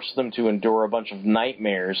and forced them to endure a bunch of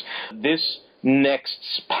nightmares, this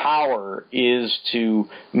Next's power is to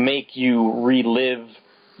make you relive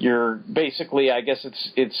your, basically, I guess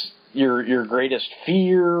it's your greatest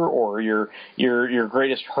fear or your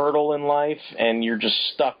greatest hurdle in life, and you're just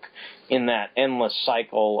stuck in that endless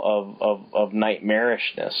cycle of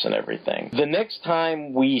nightmarishness and everything. The next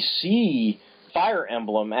time we see Fire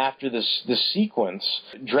Emblem after this sequence,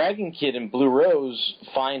 Dragon Kid and Blue Rose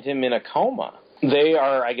find him in a coma. They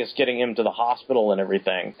are, I guess, getting him to the hospital and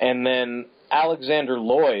everything. And then Alexander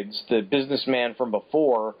Lloyds, the businessman from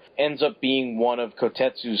before, ends up being one of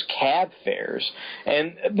Kotetsu's cab fares.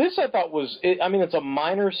 And this I thought was, it's a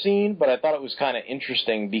minor scene, but I thought it was kind of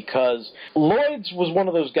interesting because Lloyds was one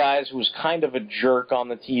of those guys who was kind of a jerk on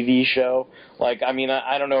the TV show. I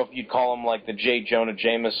don't know if you'd call him like the J. Jonah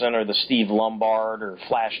Jameson or the Steve Lombard or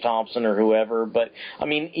Flash Thompson or whoever, but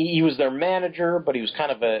he was their manager, but he was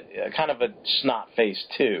kind of a snot face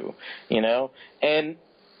too, and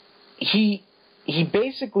he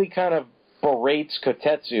basically kind of berates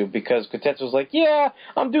Kotetsu because Kotetsu's like, yeah,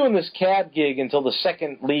 I'm doing this CAD gig until the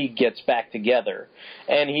second league gets back together.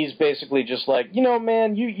 And he's basically just like, you know,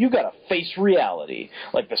 man, you gotta face reality.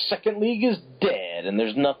 Like, the second league is dead, and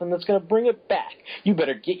there's nothing that's gonna bring it back. You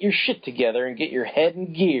better get your shit together and get your head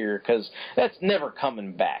in gear, because that's never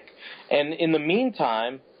coming back. And in the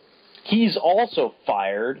meantime, he's also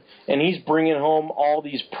fired, and he's bringing home all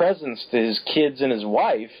these presents to his kids and his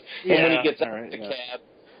wife. Yeah, and when he gets out of the cab,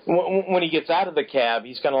 when he gets out of the cab,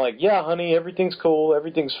 he's kind of like, yeah, honey, everything's cool,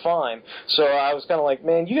 everything's fine. So I was kind of like,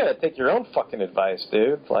 man, you got to take your own fucking advice,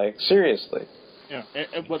 dude. Like, seriously. Yeah,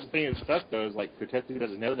 and what's being stuck, though, is, like, Kotetsu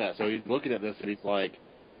doesn't know that, so he's looking at this and he's like,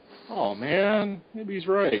 oh, man, maybe he's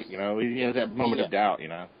right. You know, he has that moment of doubt, you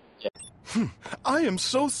know. I am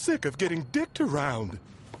so sick of getting dicked around.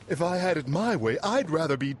 If I had it my way, I'd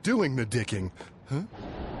rather be doing the dicking. Huh?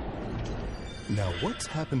 Now, what's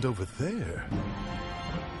happened over there?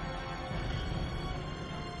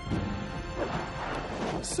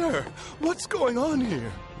 Sir, what's going on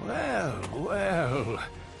here? Well.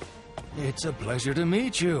 It's a pleasure to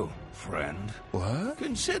meet you, friend. What?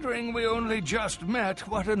 Considering we only just met,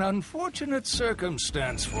 what an unfortunate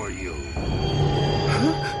circumstance for you.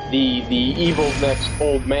 The evil next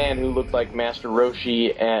old man who looked like Master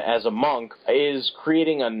Roshi as a monk is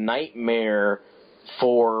creating a nightmare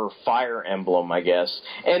for Fire Emblem, I guess.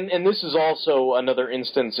 And this is also another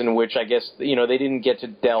instance in which I guess, you know, they didn't get to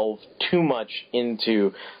delve too much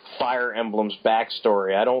into Fire Emblem's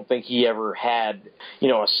backstory. I don't think he ever had, you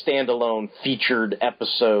know, a standalone featured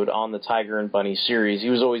episode on the Tiger and Bunny series. He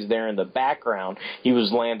was always there in the background. He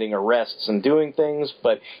was landing arrests and doing things,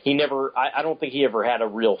 but he never, I don't think he ever had a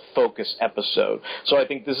real focus episode. So I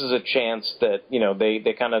think this is a chance that, you know,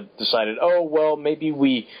 they kind of decided, oh, well, maybe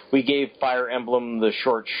we gave Fire Emblem the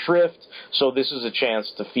short shrift, so this is a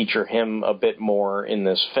chance to feature him a bit more in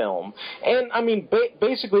this film. And, I mean,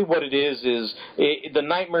 basically what it is the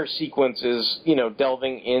Nightmare sequence is, you know,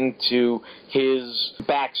 delving into his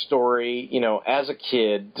backstory, you know, as a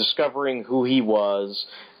kid, discovering who he was,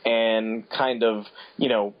 and kind of, you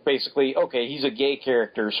know, basically, okay, he's a gay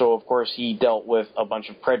character, so of course he dealt with a bunch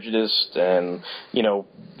of prejudice, and, you know,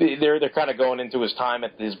 they're kind of going into his time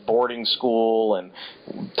at his boarding school, and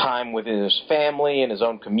time within his family and his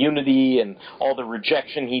own community, and all the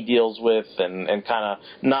rejection he deals with, and kind of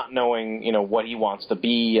not knowing, you know, what he wants to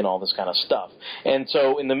be, and all this kind of stuff. And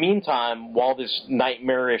so, in the meantime, while this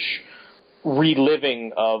nightmarish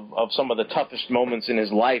reliving of some of the toughest moments in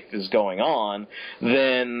his life is going on,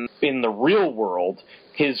 then in the real world,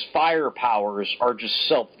 his fire powers are just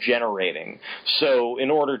self-generating. So in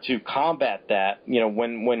order to combat that, you know,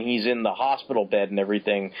 when he's in the hospital bed and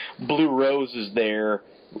everything, Blue Rose is there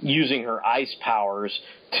using her ice powers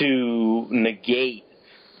to negate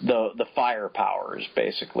the fire powers,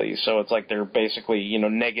 basically. So it's like they're basically, you know,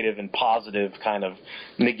 negative and positive kind of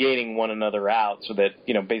negating one another out, so that,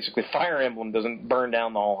 you know, basically Fire Emblem doesn't burn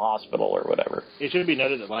down the whole hospital or whatever. It should be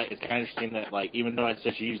noted that, like, it's kind of interesting that, like, even though I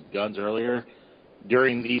said she used guns earlier,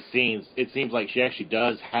 during these scenes, it seems like she actually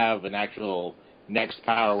does have an actual next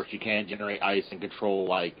power where she can generate ice and control,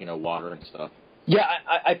 like, you know, water and stuff. Yeah,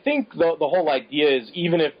 I think the whole idea is,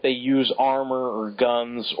 even if they use armor or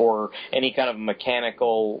guns or any kind of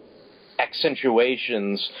mechanical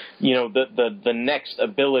accentuations, you know, the next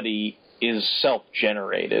ability is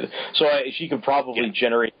self-generated. So she could probably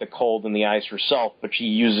generate the cold and the ice herself, but she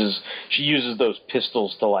uses those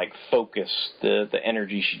pistols to, like, focus the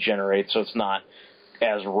energy she generates, so it's not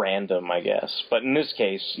as random, I guess. But in this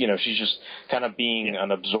case, you know, she's just kind of being an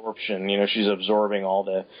absorption. You know, she's absorbing all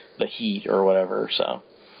the heat or whatever. So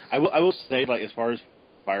I will say, like, as far as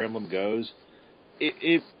Fire Emblem goes,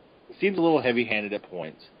 it seems a little heavy-handed at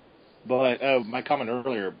points. But my comment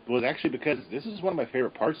earlier was actually because this is one of my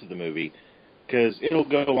favorite parts of the movie, because it'll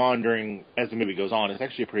go on as the movie goes on. It's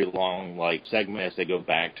actually a pretty long, like, segment as they go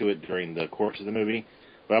back to it during the course of the movie.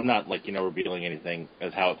 But I'm not, like, you know, revealing anything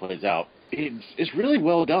as how it plays out. It's really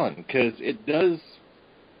well done, because it does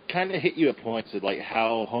kind of hit you at points of, like,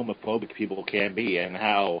 how homophobic people can be, and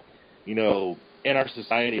how, you know, in our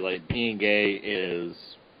society, like, being gay is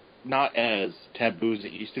not as taboo as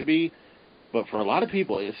it used to be, but for a lot of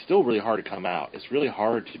people, it's still really hard to come out. It's really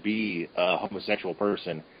hard to be a homosexual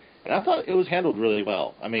person, and I thought it was handled really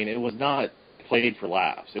well. I mean, it was not played for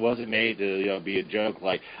laughs. It wasn't made to, you know, be a joke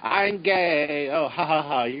like, I'm gay, oh, ha ha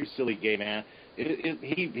ha, you silly gay man.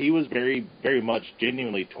 He was very, very much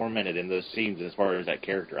genuinely tormented in those scenes as far as that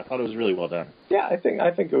character. I thought it was really well done. Yeah, I think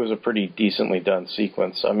it was a pretty decently done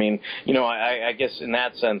sequence. I mean, I guess in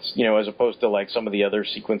that sense, as opposed to like some of the other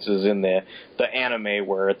sequences in the anime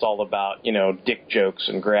where it's all about, dick jokes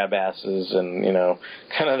and grab asses and,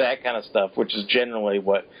 kind of that kind of stuff, which is generally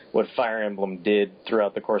what Fire Emblem did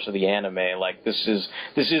throughout the course of the anime. Like this is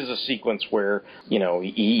a sequence where,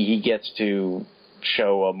 he gets to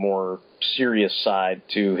show a more serious side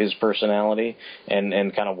to his personality and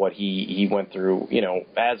kind of what he went through,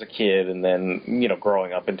 as a kid and then,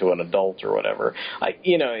 growing up into an adult or whatever.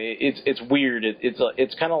 It's weird.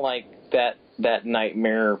 It's kind of like that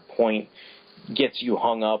nightmare point gets you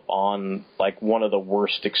hung up on like one of the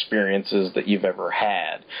worst experiences that you've ever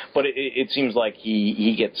had. But it seems like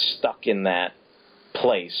he gets stuck in that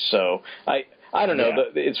place. So I don't know. Yeah.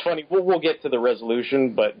 It's funny. We'll get to the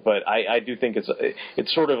resolution, but I do think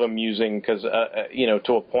it's sort of amusing because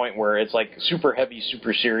to a point where it's like super heavy,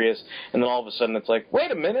 super serious, and then all of a sudden it's like,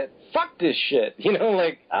 wait a minute, fuck this shit.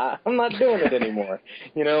 I'm not doing it anymore.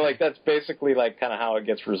 That's basically like kind of how it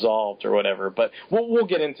gets resolved or whatever. But we'll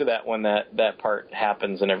get into that when that part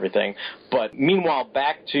happens and everything. But meanwhile,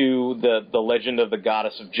 back to the legend of the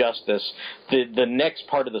Goddess of Justice. The next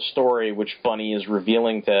part of the story, which Bunny is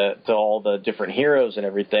revealing to all the different heroes and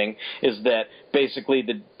everything, is that basically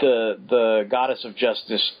the Goddess of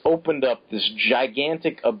Justice opened up this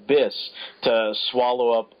gigantic abyss to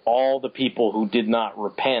swallow up all the people who did not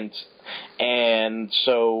repent, and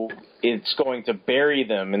so it's going to bury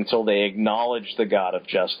them until they acknowledge the God of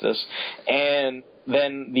Justice. And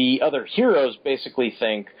then the other heroes basically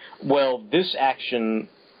think, well, this action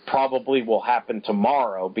probably will happen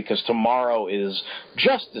tomorrow because tomorrow is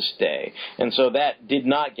Justice Day. And so that did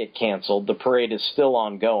not get canceled. The parade is still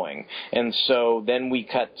ongoing. And so then we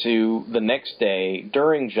cut to the next day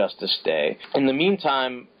during Justice Day. In the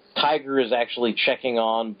meantime, Tiger is actually checking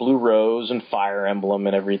on Blue Rose and Fire Emblem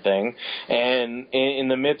and everything. And in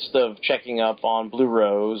the midst of checking up on Blue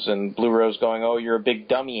Rose, and Blue Rose going, oh, you're a big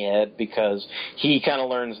dummy head, because he kind of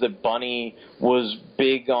learns that Bunny was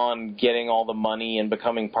big on getting all the money and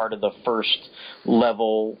becoming part of the first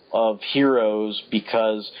level of heroes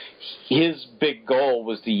because his big goal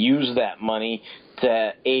was to use that money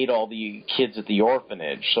to aid all the kids at the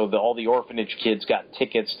orphanage. So all the orphanage kids got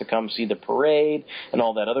tickets to come see the parade and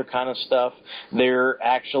all that other kind of stuff. There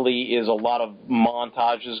actually is a lot of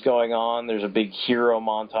montages going on. There's a big hero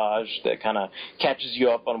montage that kind of catches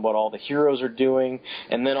you up on what all the heroes are doing.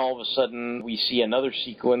 And then all of a sudden we see another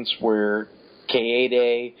sequence where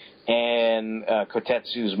Kaede and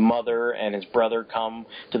Kotetsu's mother and his brother come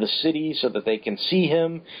to the city so that they can see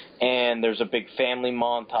him, and there's a big family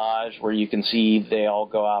montage where you can see they all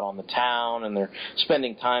go out on the town and they're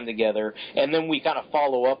spending time together, and then we kind of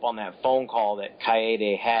follow up on that phone call that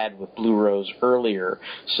Kaede had with Blue Rose earlier.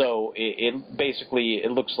 So it basically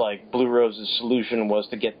looks like Blue Rose's solution was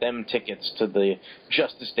to get them tickets to the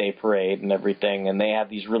Justice Day parade and everything, and they have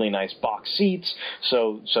these really nice box seats,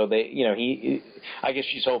 so they, I guess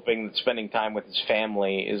she's hoping that spending time with his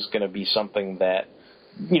family is going to be something that,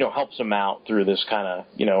 helps him out through this kind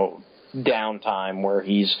of, downtime where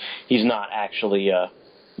he's not actually a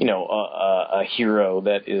hero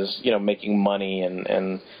that is, making money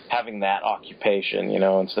and having that occupation,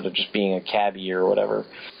 instead of just being a cabbie or whatever.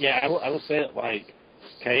 Yeah, I will say it like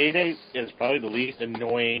Kaede is probably the least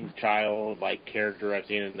annoying child-like character I've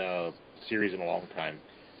seen in a series in a long time.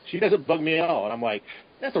 She doesn't bug me at all, and I'm like,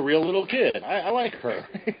 that's a real little kid. I like her.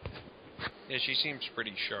 Yeah, she seems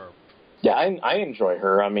pretty sharp. Yeah, I enjoy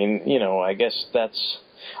her. I mean, I guess that's...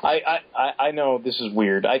 I know this is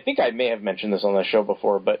weird. I think I may have mentioned this on the show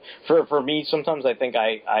before, but for me, sometimes I think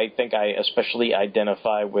I especially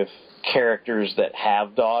identify with characters that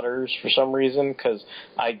have daughters for some reason, because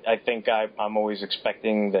I think I'm always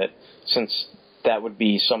expecting that since that would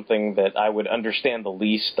be something that I would understand the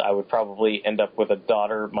least, I would probably end up with a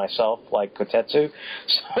daughter myself, like Kotetsu.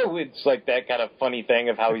 So it's like that kind of funny thing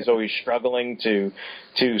of how he's always struggling to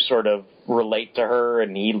sort of relate to her,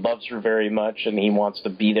 and he loves her very much, and he wants to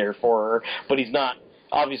be there for her, but he's not.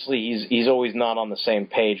 Obviously, he's always not on the same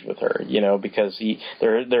page with her, because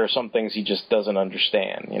there are some things he just doesn't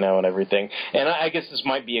understand, and everything. And I guess this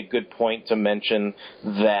might be a good point to mention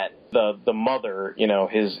that the mother,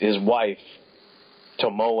 his wife,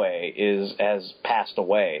 Tomoe, has passed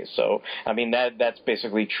away. So, I mean, that's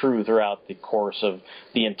basically true throughout the course of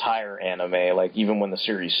the entire anime. Like, even when the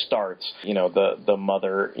series starts, the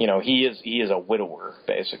mother, he is a widower,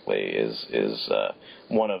 basically, is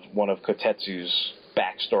one of Kotetsu's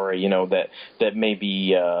backstory, that may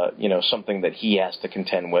be, something that he has to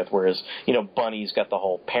contend with, whereas, Bunny's got the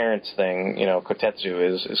whole parents thing,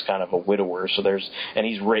 Kotetsu is kind of a widower, so and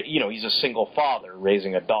he's a single father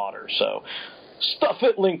raising a daughter, so stuff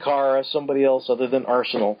it, Linkara, somebody else other than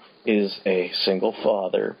Arsenal is a single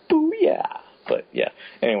father. Booyah! But, yeah,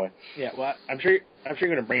 anyway. Yeah, well, I'm sure you're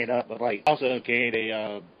going to bring it up, but, also, okay,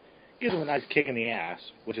 they gives him a nice kick in the ass,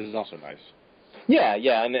 which is also nice.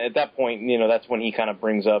 Yeah, and at that point, that's when he kind of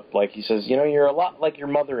brings up, he says, you're a lot like your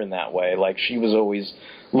mother in that way. Like, she was always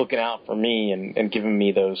looking out for me and giving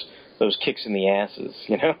me those kicks in the asses,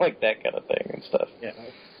 like that kind of thing and stuff.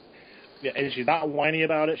 Yeah, and she's not whiny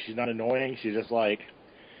about it. She's not annoying. She's just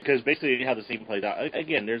because basically how the scene plays out,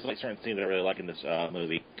 again, there's certain scenes that I really like in this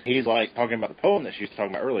movie. He's talking about the poem that she was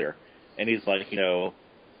talking about earlier, and he's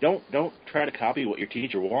don't try to copy what your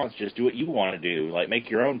teacher wants. Just do what you want to do. Make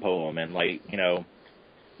your own poem, and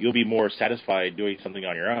you'll be more satisfied doing something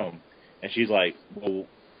on your own. And she's like, well,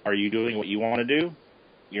 are you doing what you want to do?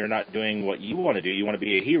 You're not doing what you want to do. You want to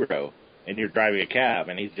be a hero, and you're driving a cab.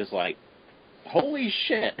 And he's just like, holy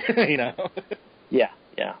shit,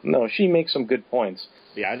 Yeah. No, she makes some good points.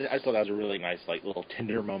 Yeah, I thought that was a really nice, little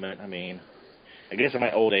tender moment. I mean, I guess in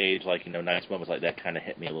my old age, nice moments like that kind of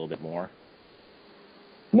hit me a little bit more.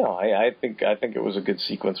 No, I think it was a good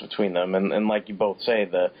sequence between them, and like you both say,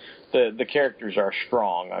 the characters are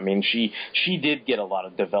strong. I mean, she did get a lot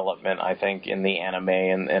of development, I think, in the anime,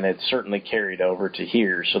 and it certainly carried over to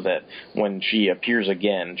here, so that when she appears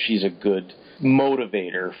again, she's a good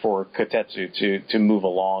motivator for Kotetsu to move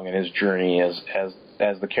along in his journey as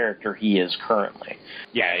the character he is currently.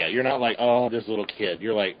 Yeah, you're not like, oh, this little kid.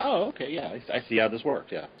 You're like, oh, okay, yeah, I see how this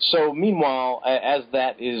works, yeah. So, meanwhile, as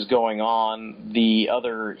that is going on, the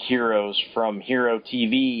other heroes from Hero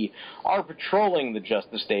TV are patrolling the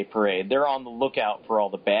Justice Day Parade. They're on the lookout for all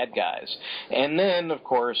the bad guys. And then, of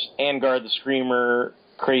course, Angar the Screamer,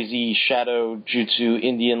 crazy shadow jutsu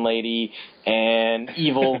Indian lady, and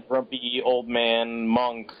evil grumpy old man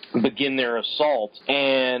monk begin their assault,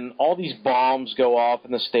 and all these bombs go off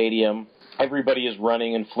in the stadium. Everybody is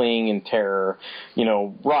running and fleeing in terror.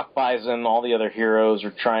 Rock Bison, all the other heroes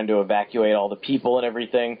are trying to evacuate all the people and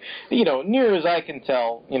everything. Near as I can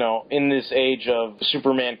tell, in this age of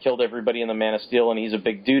Superman killed everybody in the Man of Steel and he's a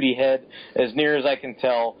big duty head, as near as I can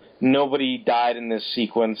tell, nobody died in this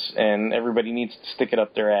sequence, and everybody needs to stick it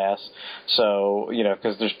up their ass. So,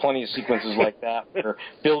 because there's plenty of sequences like that where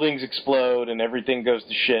buildings explode and everything goes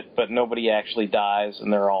to shit, but nobody actually dies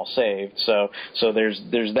and they're all saved. So there's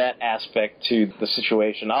that aspect to the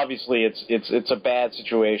situation. Obviously, it's a bad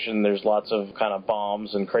situation. There's lots of kind of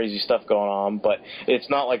bombs and crazy stuff going on, but it's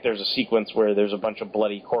not like there's a sequence where there's a bunch of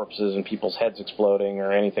bloody corpses and people's heads exploding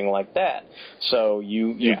or anything like that. So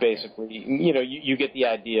you basically, you get the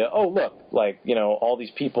idea. Oh, look, all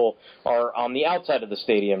these people are on the outside of the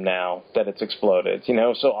stadium now that it's exploded,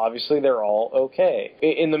 so obviously they're all okay.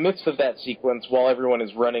 In the midst of that sequence, while everyone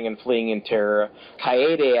is running and fleeing in terror,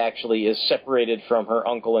 Kaede actually is separated from her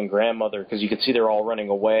uncle and grandmother, because you can see they're all running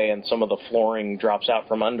away, and some of the flooring drops out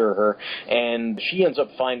from under her, and she ends up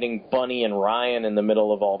finding Bunny and Ryan in the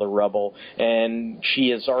middle of all the rubble, and she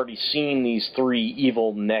has already seen these three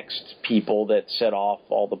evil next people that set off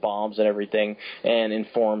all the bombs and everything, and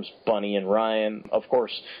informs Bunny and Ryan. Of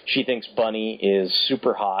course, she thinks Bunny is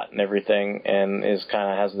super hot and everything, and is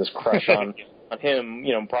kind of has this crush on him,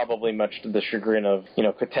 probably much to the chagrin of,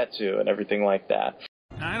 Kotetsu and everything like that.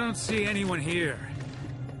 I don't see anyone here.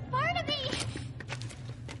 Barnaby!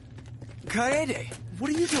 Kaede, what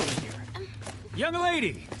are you doing here? Young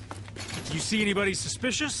lady, you see anybody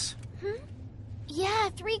suspicious? Yeah,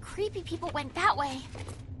 3 creepy people went that way.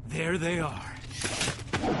 There they are.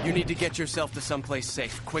 You need to get yourself to someplace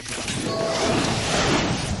safe, quickly.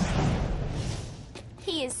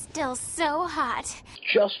 He is still so hot.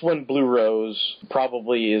 Just when Blue Rose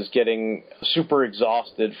probably is getting super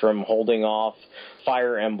exhausted from holding off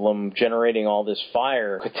Fire Emblem, generating all this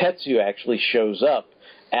fire, Kotetsu actually shows up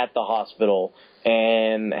at the hospital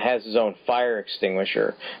and has his own fire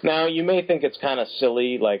extinguisher. Now, you may think it's kind of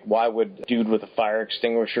silly, why would a dude with a fire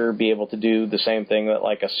extinguisher be able to do the same thing that,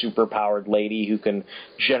 a super-powered lady who can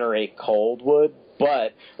generate cold would?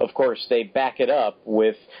 But, of course, they back it up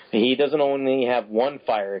with, he doesn't only have one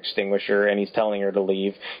fire extinguisher and he's telling her to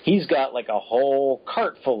leave. He's got, a whole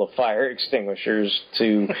cart full of fire extinguishers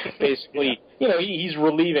to basically, he's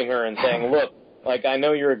relieving her and saying, look, like, I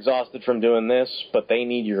know you're exhausted from doing this, but they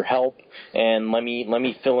need your help, and let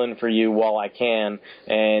me fill in for you while I can,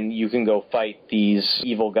 and you can go fight these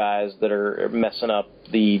evil guys that are messing up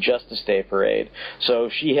the Justice Day parade. So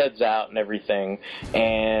she heads out and everything,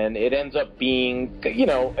 and it ends up being, you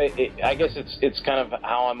know, I guess it's kind of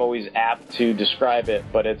how I'm always apt to describe it,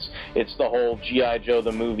 but it's the whole G.I. Joe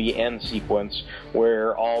the movie end sequence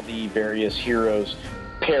where all the various heroes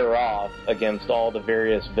pair off against all the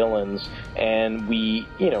various villains, and we,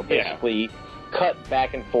 you know, basically cut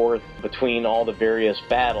back and forth between all the various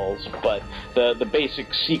battles, but the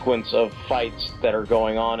basic sequence of fights that are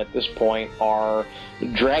going on at this point are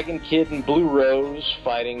Dragon Kid and Blue Rose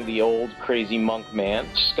fighting the old crazy monk man,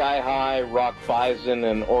 Sky High, Rock Bison,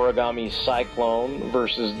 and Origami Cyclone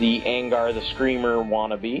versus the Angar the Screamer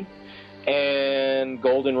wannabe, and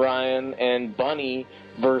Golden Ryan and Bunny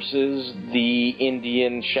versus the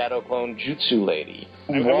Indian Shadow Clone Jutsu Lady.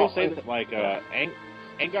 I will say that, like,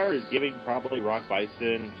 Angar is giving probably Rock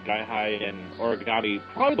Bison, Sky High, and Origami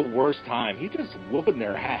probably the worst time. He's just whooping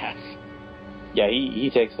their ass. Yeah,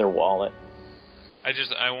 he takes their wallet.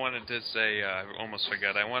 I wanted to say, I almost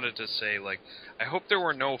forgot, I wanted to say, like, I hope there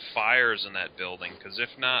were no fires in that building, because if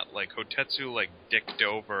not, like, Hotetsu, like, dicked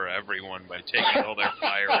over everyone by taking all their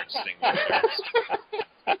fire extinguishers.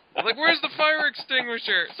 Like, where's the fire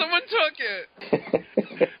extinguisher? Someone took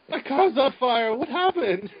it! My car's on fire, what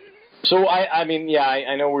happened? So, I mean, yeah,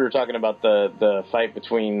 I know we were talking about the fight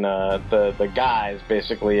between the guys,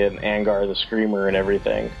 basically, and Angar the Screamer and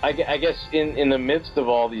everything. I guess in the midst of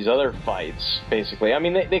all these other fights, basically, I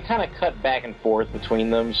mean, they kind of cut back and forth between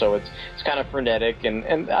them, so it's kind of frenetic,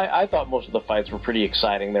 and I thought most of the fights were pretty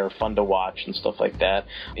exciting. They were fun to watch and stuff like that.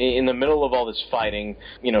 In the middle of all this fighting,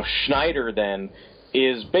 you know, Schneider then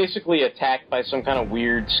is basically attacked by some kind of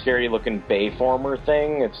weird, scary-looking Bayformer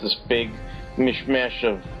thing. It's this big mishmash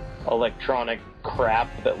of electronic crap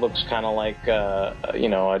that looks kind of like, you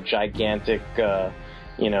know, a gigantic,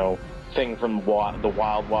 you know, thing from the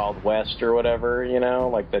Wild Wild West or whatever, you know,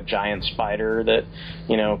 like the giant spider that,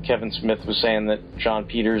 you know, Kevin Smith was saying that John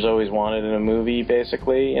Peters always wanted in a movie,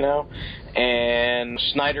 basically, you know. And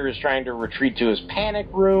Snyder is trying to retreat to his panic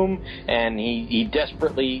room, and he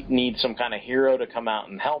desperately needs some kind of hero to come out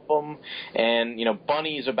and help him. And, you know,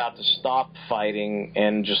 Bunny's about to stop fighting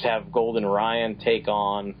and just have Golden Ryan take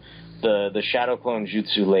on the Shadow Clone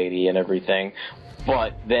Jutsu Lady and everything.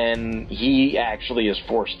 But then he actually is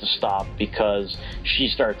forced to stop because she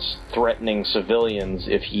starts threatening civilians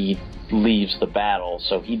if he leaves the battle,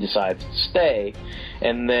 so he decides to stay.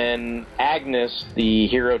 And then Agnes, the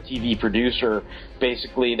Hero TV producer,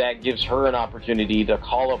 basically that gives her an opportunity to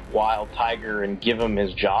call up Wild Tiger and give him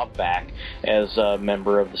his job back as a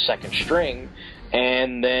member of the second string.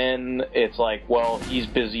 And then it's like, well, he's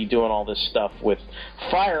busy doing all this stuff with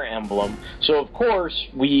Fire Emblem. So, of course,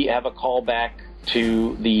 we have a callback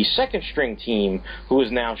to the second string team, who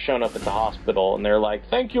has now shown up at the hospital, and they're like,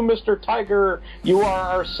 thank you, Mr. Tiger, you are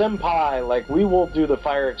our senpai, like, we will do the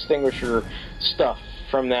fire extinguisher stuff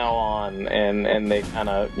from now on, and they kind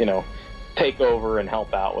of, you know, take over and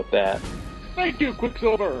help out with that. Thank you,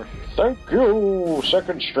 Quicksilver. Thank you,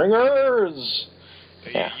 second stringers.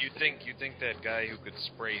 Yeah. You think that guy who could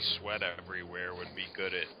spray sweat everywhere would be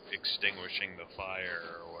good at extinguishing the fire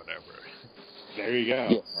or whatever. There you go.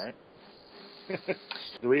 Yes. All right.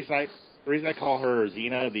 The reason I call her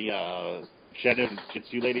Xena, the Shadow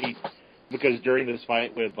Jutsu Lady, because during this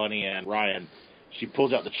fight with Bunny and Ryan, she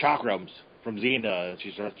pulls out the chakrams from Xena, and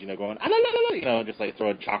she starts, you know, going, ah, la, la, la, you know, just like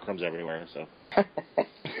throwing chakrams everywhere. So,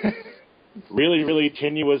 really, really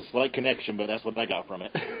tenuous like connection, but that's what I got from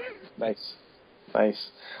it. Nice.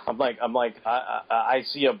 I'm like, I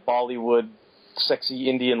see a Bollywood sexy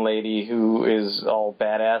Indian lady who is all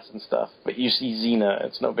badass and stuff, but you see Xena,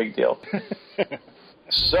 it's no big deal.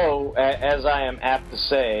 So, as I am apt to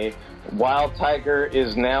say, Wild Tiger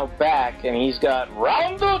is now back, and he's got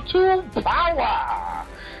Rounder 2 power!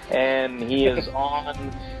 And he is on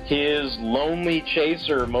his Lonely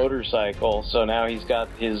Chaser motorcycle, so now he's got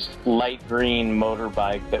his light green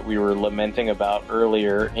motorbike that we were lamenting about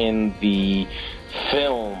earlier in the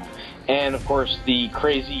film. And, of course, the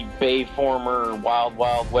crazy Bayformer Wild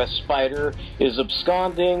Wild West Spider is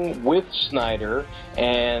absconding with Snyder,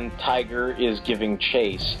 and Tiger is giving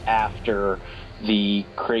chase after the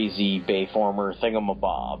crazy Bayformer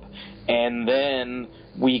thingamabob. And then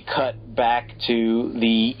we cut back to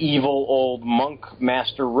the evil old monk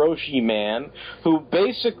Master Roshi man, who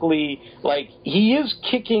basically, like, he is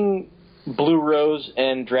kicking Blue Rose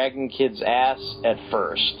and Dragon Kid's ass at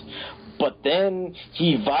first. but then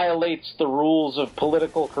he violates the rules of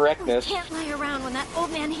political correctness. We can't lie around when that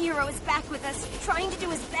old man hero is back with us, trying to do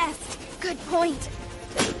his best. Good point.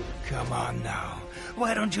 Come on now.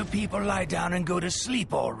 Why don't you people lie down and go to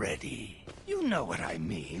sleep already? You know what I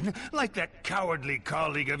mean. Like that cowardly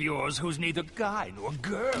colleague of yours who's neither guy nor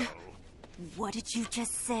girl. What did you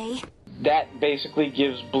just say? That basically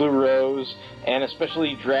gives Blue Rose and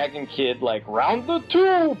especially Dragon Kid like round the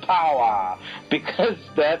 2 power, because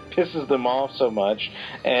that pisses them off so much.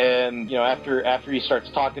 And you know, after he starts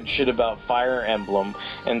talking shit about Fire Emblem,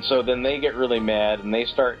 and so then they get really mad and they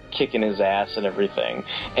start kicking his ass and everything.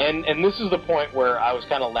 And this is the point where I was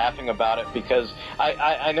kind of laughing about it, because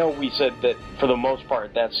I know we said that for the most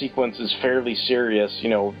part that sequence is fairly serious. You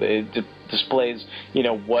know, it displays, you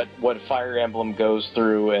know, what Fire Emblem goes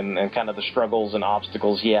through and kind of the struggles and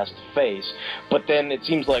obstacles he has to face. But then it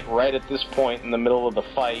seems like right at this point in the middle of the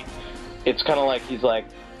fight, it's kind of like he's like,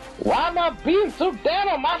 why am I being so down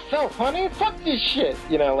on myself, honey? Fuck this shit.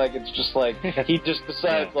 You know, like, it's just like, he just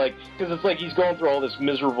decides, like, because it's like he's going through all this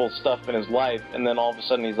miserable stuff in his life, and then all of a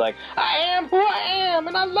sudden he's like, I am who I am,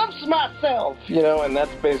 and I loves myself. You know, and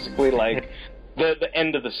that's basically like the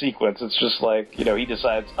end of the sequence. It's just like, you know, he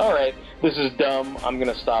decides, all right, this is dumb, I'm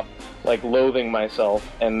gonna stop like loathing myself,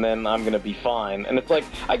 and then I'm gonna be fine. And it's like,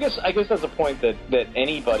 I guess that's a point that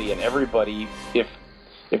anybody and everybody, if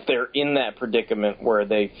they're in that predicament where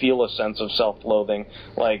they feel a sense of self-loathing,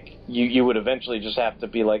 like, you would eventually just have to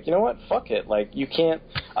be like, you know what, fuck it. Like, you can't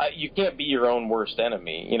be your own worst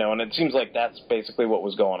enemy, you know, and it seems like that's basically what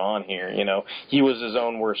was going on here, you know. He was his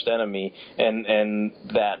own worst enemy, and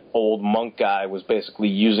that old monk guy was basically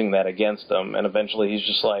using that against him, and eventually he's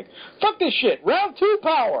just like, fuck this shit, round 2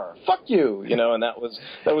 power, fuck you, you know, and that was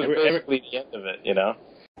basically the end of it, you know.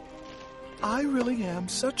 I really am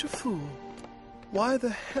such a fool. Why the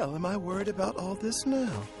hell am I worried about all this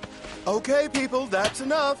now? Okay, people, that's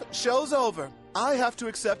enough. Show's over. I have to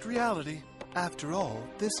accept reality. After all,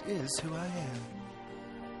 this is who I am.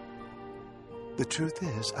 The truth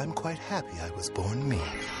is, I'm quite happy I was born me.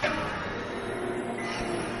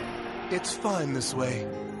 It's fine this way.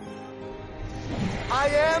 I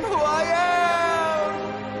am who I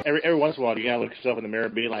am! Every once in a while, you gotta look yourself in the mirror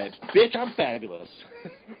and be like, bitch, I'm fabulous.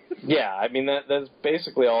 Yeah, I mean, that's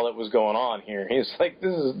basically all that was going on here. He's like,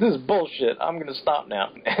 this is bullshit, I'm gonna stop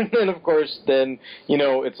now. And then, of course, you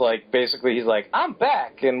know, it's like, basically he's like, I'm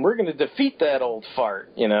back, and we're gonna defeat that old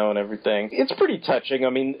fart, you know, and everything. It's pretty touching.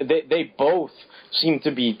 I mean, they both seem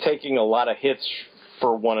to be taking a lot of hits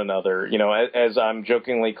for one another, you know, as I'm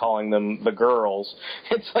jokingly calling them the girls.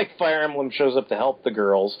 It's like Fire Emblem shows up to help the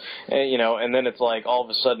girls, and, you know, and then it's like all of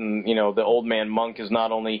a sudden, you know, the old man monk is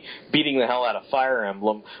not only beating the hell out of Fire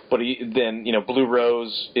Emblem, but then, you know, Blue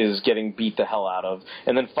Rose is getting beat the hell out of,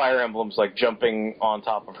 and then Fire Emblem's like jumping on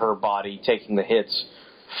top of her body, taking the hits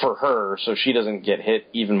for her so she doesn't get hit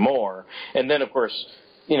even more. And then, of course,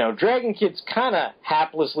 you know, Dragon Kid's kind of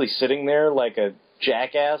haplessly sitting there like a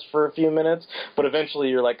jackass for a few minutes, but eventually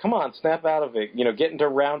you're like, come on, snap out of it, you know, get into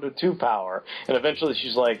round 2 power. And eventually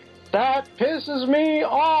she's like, that pisses me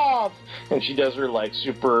off, and she does her like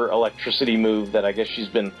super electricity move that I guess she's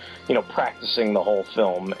been, you know, practicing the whole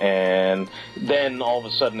film. And then all of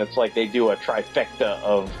a sudden it's like they do a trifecta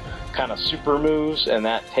of kind of super moves, and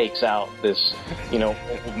that takes out this, you know,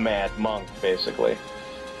 old mad monk basically.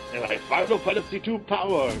 And like, Final Fantasy 2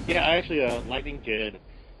 power. Yeah, actually, Lightning Kid,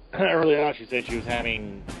 early on, she said she was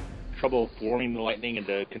having trouble forming the lightning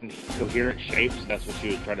into coherent shapes. That's what she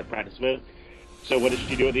was trying to practice with. So what did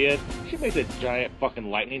she do at the end? She made a giant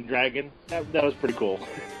fucking lightning dragon. That was pretty cool.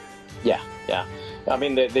 Yeah. I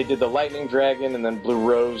mean, they did the lightning dragon, and then Blue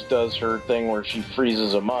Rose does her thing where she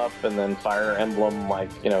freezes him up, and then Fire Emblem, like,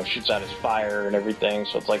 you know, shoots out his fire and everything.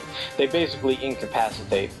 So it's like they basically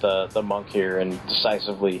incapacitate the monk here and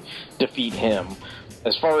decisively defeat him.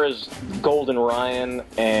 As far as Golden Ryan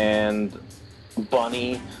and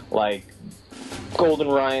Bunny, like, Golden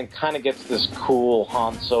Ryan kind of gets this cool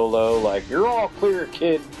Han Solo, like, you're all clear,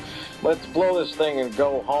 kid, let's blow this thing and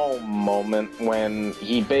go home moment, when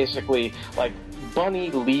he basically, like, Bunny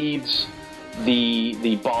leads the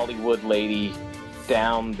Bollywood lady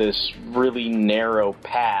down this really narrow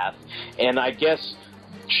path, and I guess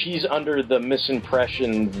she's under the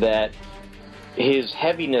misimpression that his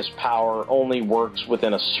heaviness power only works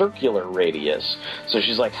within a circular radius. So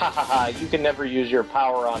she's like, ha ha ha, you can never use your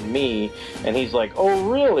power on me. And he's like, oh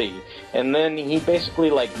really? And then he basically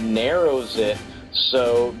like narrows it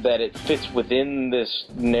so that it fits within this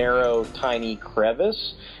narrow, tiny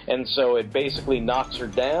crevice. And so it basically knocks her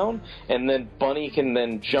down, and then Bunny can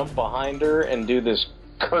then jump behind her and do this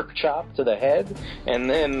Kirk chop to the head, and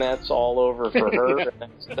then that's all over for her, and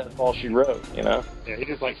that's all she wrote, you know? Yeah, he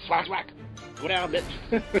just like, swag, swag. Go down,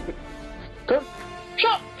 bitch. Kirk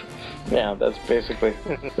chop! Yeah, that's basically,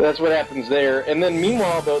 that's what happens there. And then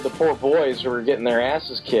meanwhile, though, the poor boys who are getting their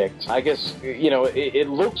asses kicked, I guess, you know, it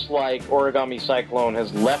looks like Origami Cyclone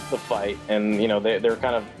has left the fight, and, you know, they're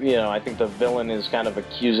kind of, you know, I think the villain is kind of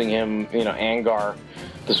accusing him, you know, Angar,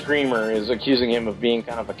 the Screamer, is accusing him of being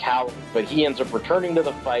kind of a coward, but he ends up returning to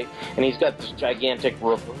the fight, and he's got this gigantic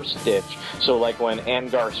reverse stitch, so like when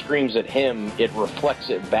Angar screams at him, it reflects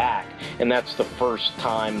it back, and that's the first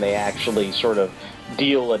time they actually sort of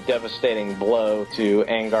deal a devastating blow to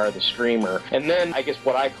Angar the Screamer. And then I guess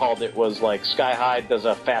what I called it was like Sky High does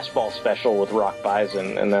a fastball special with Rock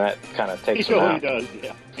Bison, and that kind of takes him out. He does,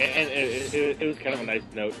 yeah. And it was kind of a nice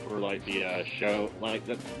note for like the show, like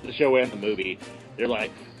the show and the movie. They're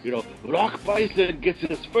like, you know, Rock Bison gets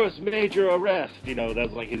his first major arrest. You know,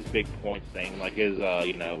 that's like his big point thing, like his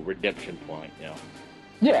you know, redemption point. You know.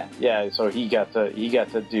 Yeah. So he got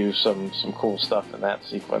to do some cool stuff in that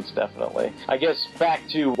sequence, definitely. I guess back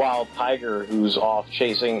to Wild Tiger, who's off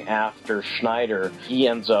chasing after Schneider. He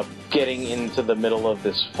ends up getting into the middle of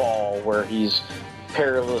this fall where he's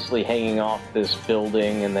perilously hanging off this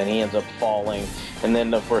building, and then he ends up falling. And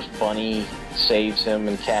then, of course, Bunny saves him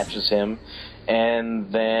and catches him.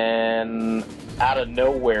 And then, out of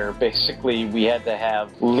nowhere, basically, we had to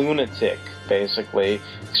have Lunatic, basically,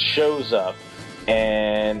 shows up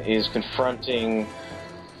and is confronting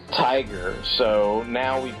Tiger. So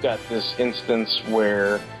now we've got this instance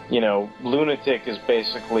where, you know, Lunatic is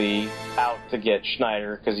basically out to get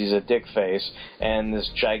Schneider because he's a dickface, and this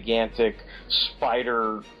gigantic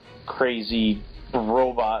spider crazy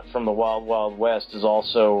robot from the Wild Wild West is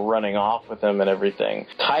also running off with him and everything.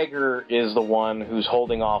 Tiger is the one who's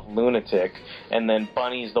holding off Lunatic, and then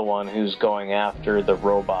Bunny's the one who's going after the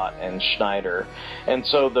robot and Schneider. And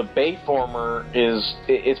so the Bayformer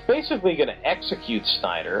it's basically going to execute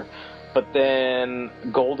Schneider, but then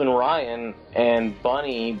Golden Ryan and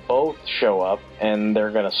Bunny both show up, and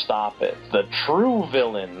they're going to stop it. The true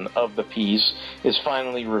villain of the piece is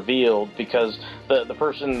finally revealed, because the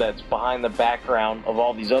person that's behind the background of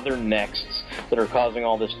all these other nexts that are causing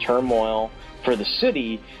all this turmoil for the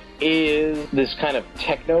city is this kind of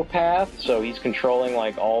technopath. So he's controlling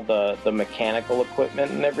like all the mechanical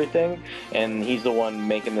equipment and everything, and he's the one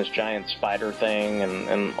making this giant spider thing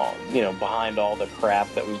and all, you know, behind all the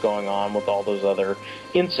crap that was going on with all those other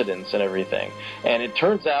incidents and everything. And it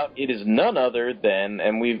turns out it is none other than,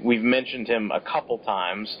 and we've mentioned him a couple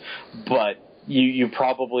times, but you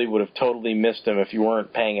probably would have totally missed him if you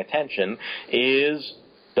weren't paying attention, is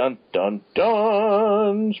dun dun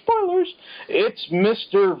dun, spoilers, it's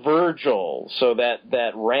Mr. Virgil. So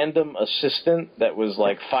that random assistant that was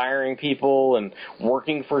like firing people and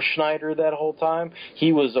working for Schneider that whole time,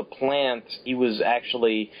 he was a plant. He was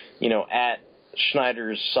actually, you know, at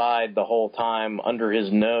Schneider's side the whole time, under his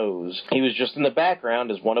nose. He was just in the background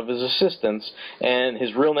as one of his assistants, and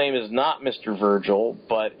his real name is not Mr. Virgil,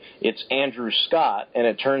 but it's Andrew Scott. And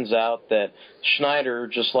it turns out that Schneider,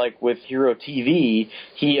 just like with Hero TV,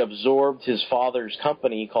 he absorbed his father's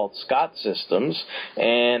company called Scott Systems,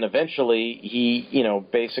 and eventually he, you know,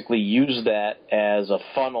 basically used that as a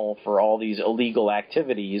funnel for all these illegal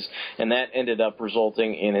activities, and that ended up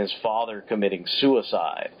resulting in his father committing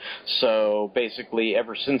suicide. So basically,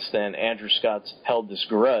 ever since then, Andrew Scott's held this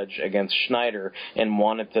grudge against Schneider and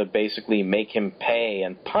wanted to basically make him pay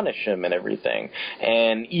and punish him and everything.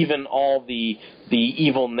 And even all the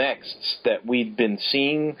evil nexts that we've been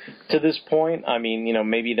seeing to this point, I mean, you know,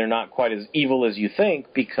 maybe they're not quite as evil as you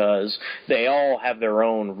think, because they all have their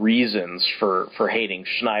own reasons for hating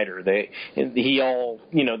Schneider. They're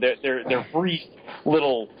brief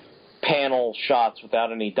little panel shots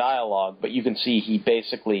without any dialogue, but you can see he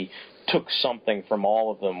basically took something from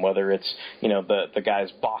all of them, whether it's, you know, the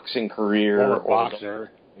guy's boxing career or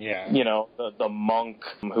boxer. Yeah. You know, the monk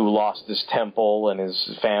who lost his temple and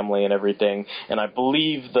his family and everything. And I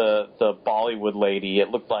believe the Bollywood lady, it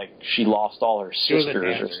looked like she lost all her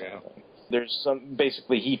sisters or something. There's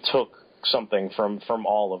basically he took something from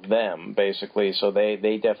all of them, basically. So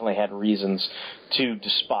they definitely had reasons to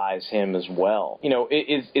despise him as well. You know,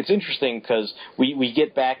 it's interesting because we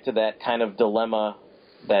get back to that kind of dilemma,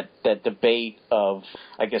 that debate of,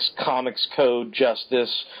 I guess, comics code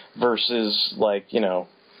justice versus, like, you know,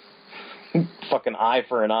 fucking eye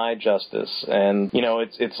for an eye justice. And,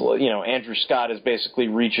 it's Andrew Scott is basically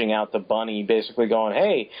reaching out to Bunny, basically going,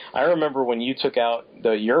 hey, I remember when you took out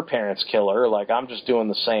your parents' killer, like, I'm just doing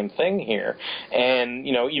the same thing here. And,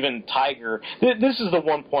 even Tiger, this is the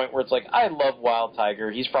one point where it's like, I love Wild Tiger.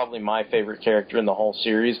 He's probably my favorite character in the whole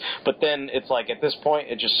series. But then it's like, at this point,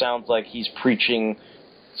 it just sounds like he's preaching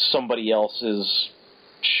somebody else's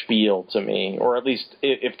spiel to me, or at least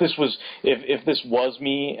if this was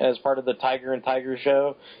me as part of the Tiger and Tiger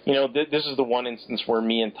show, this is the one instance where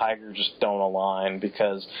me and Tiger just don't align,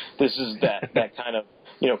 because this is that kind of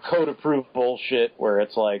code approved bullshit where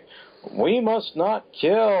it's like, we must not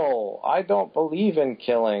kill. I don't believe in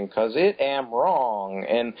killing because it am wrong.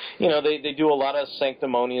 And, they do a lot of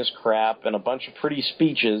sanctimonious crap and a bunch of pretty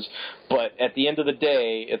speeches, but at the end of the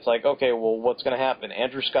day, it's like, okay, well, what's going to happen?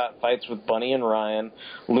 Andrew Scott fights with Bunny and Ryan.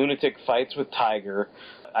 Lunatic fights with Tiger.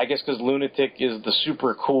 I guess because Lunatic is the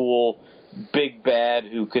super cool big bad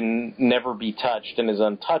who can never be touched and is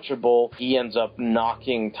untouchable. He ends up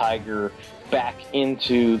knocking Tiger back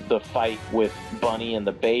into the fight with Bunny and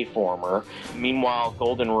the Bayformer. Meanwhile,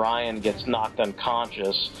 Golden Ryan gets knocked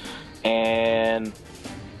unconscious, and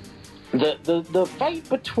the fight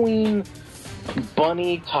between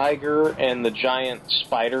Bunny, Tiger, and the giant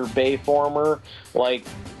spider Bayformer, like,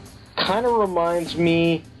 kind of reminds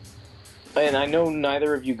me, and I know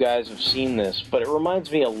neither of you guys have seen this, but it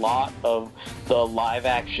reminds me a lot of the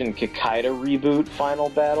live-action Kikaider reboot Final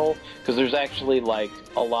Battle, because there's actually, like,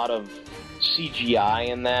 a lot of CGI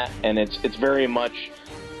in that, and it's very much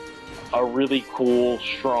a really cool,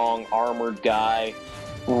 strong, armored guy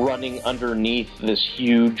running underneath this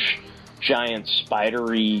huge, giant,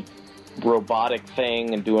 spidery, robotic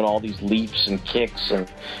thing and doing all these leaps and kicks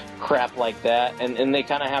and crap like that, and they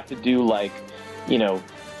kind of have to do, like,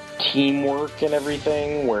 teamwork and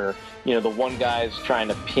everything, where the one guy's trying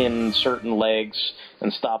to pin certain legs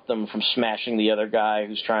and stop them from smashing the other guy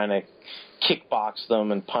who's trying to kickbox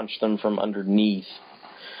them and punch them from underneath.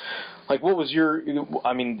 Like, what was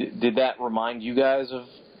did that remind you guys of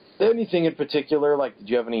anything in particular? Like, did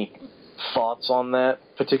you have any thoughts on that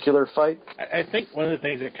particular fight? I think one of the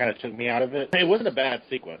things that kind of took me out of it wasn't a bad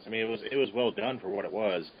sequence. I mean, it was well done for what it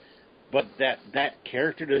was, but that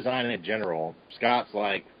character design in general, Scott's,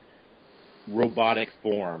 like, robotic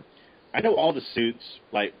form. I know all the suits,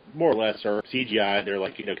 like, more or less are CGI, they're,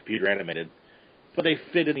 like, computer animated, but they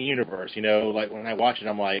fit in the universe, like, when I watch it,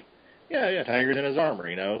 I'm like, yeah, Tiger's in his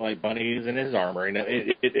armor, like, Bunny's in his armor,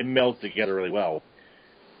 it melds together really well.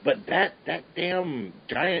 But that damn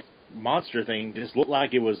giant monster thing just looked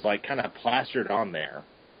like it was, like, kind of plastered on there.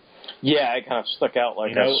 Yeah, it kind of stuck out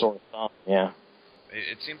like a sore thumb, yeah.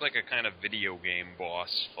 It seemed like a kind of video game boss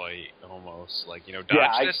fight, almost. Like,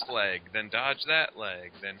 dodge this leg, then dodge that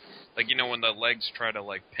leg, then, like, when the legs try to,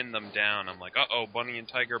 like, pin them down, I'm like, uh-oh, Bunny and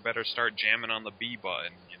Tiger better start jamming on the B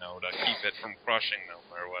button, to keep it from crushing them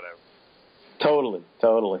or whatever.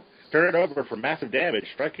 Totally. Turn it over for massive damage.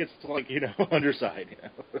 Strike its, like, underside,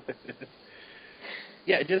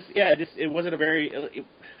 It wasn't a very...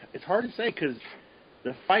 it's hard to say, because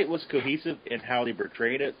the fight was cohesive in how they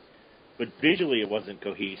portrayed it, but visually it wasn't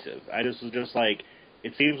cohesive. I just was just like,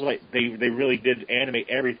 it seems like they really did animate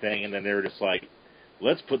everything, and then they were just like,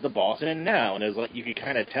 let's put the boss in now. And it was like, you could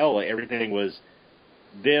kind of tell that everything was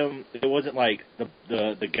them. It wasn't like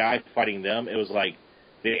the guy fighting them. It was like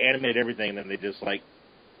they animated everything, and then they just, like,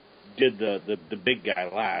 did the big guy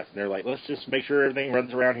last. And they're like, let's just make sure everything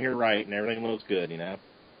runs around here right and everything looks good,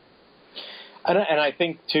 And I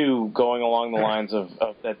think, too, going along the lines of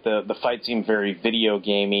that the fight seemed very video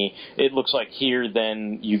gamey, it looks like here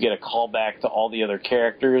then you get a callback to all the other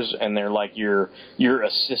characters, and they're like your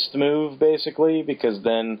assist move, basically, because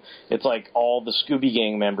then it's like all the Scooby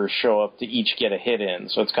Gang members show up to each get a hit in.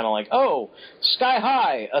 So it's kind of like, oh, Sky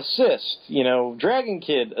High, assist, Dragon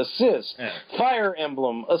Kid, assist, Fire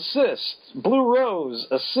Emblem, assist, Blue Rose,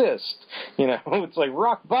 assist, it's like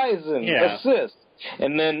Rock Bison, assist.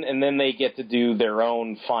 And then they get to do their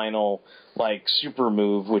own final, like, super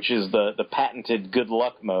move, which is the patented good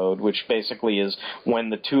luck mode, which basically is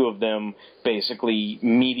when the two of them basically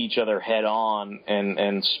meet each other head on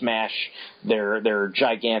and smash their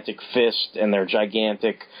gigantic fist and their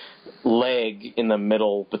gigantic leg in the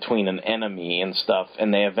middle between an enemy and stuff.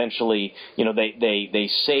 And they eventually, they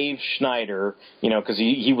save Schneider, because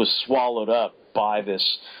he was swallowed up by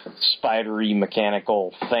this spidery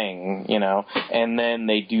mechanical thing, and then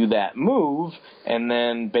they do that move, and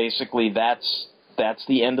then basically that's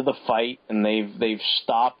the end of the fight, and they've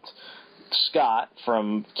stopped Scott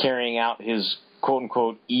from carrying out his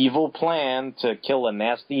quote-unquote evil plan to kill a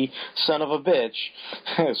nasty son of a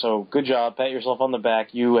bitch. So good job, pat yourself on the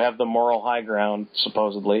back. You have the moral high ground,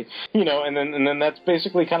 supposedly. You know, and then that's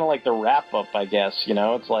basically kind of like the wrap-up, I guess. You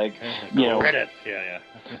know, it's like, you know... Credits, yeah.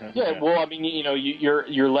 Yeah, well, I mean, you know,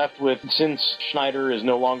 you're left with, since Schneider is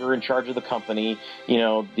no longer in charge of the company, you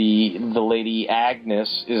know, the lady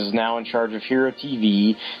Agnes is now in charge of Hero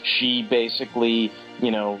TV. She basically,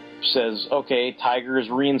 you know, says, okay, Tiger is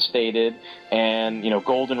reinstated, and, you know,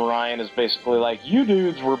 Golden Ryan is basically like, you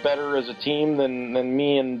dudes were better as a team than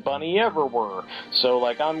me and Bunny ever were, so,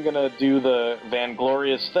 like, I'm gonna do the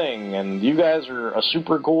Vanglorious thing, and you guys are a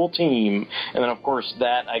super cool team. And then, of course,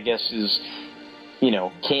 that, I guess, is, you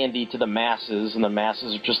know, candy to the masses, and the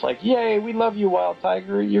masses are just like, yay, we love you, Wild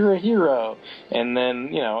Tiger, you're a hero. And then,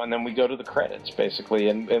 you know, and then we go to the credits, basically,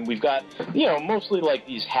 and we've got, you know, mostly like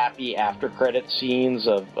these happy after-credit scenes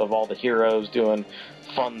of all the heroes doing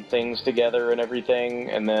fun things together and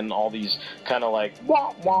everything, and then all these kind of like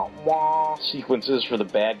wah sequences for the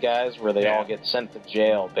bad guys where they all get sent to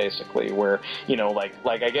jail, basically, where, you know, like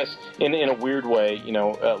I guess in a weird way, you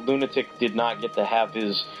know, Lunatic did not get to have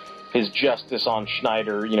his justice on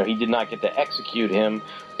Schneider. You know, he did not get to execute him,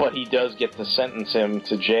 but he does get to sentence him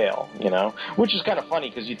to jail, you know, which is kind of funny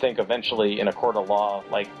because you think eventually in a court of law,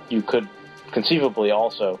 like, you could conceivably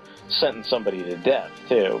also sentence somebody to death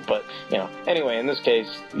too. But, you know, anyway, in this case,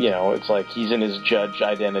 you know, it's like he's in his judge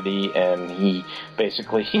identity, and he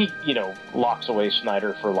basically, you know, locks away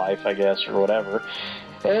Schneider for life, I guess, or whatever.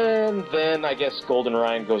 And then I guess Golden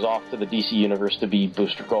Ryan goes off to the DC universe to be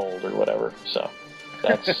Booster Gold or whatever. So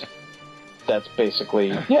that's basically,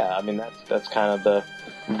 yeah, I mean, that's kind of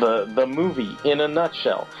the movie in a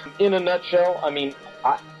nutshell. In a nutshell, I mean,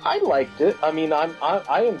 I liked it. I mean,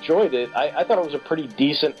 I enjoyed it. I thought it was a pretty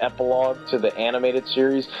decent epilogue to the animated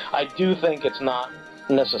series. I do think it's not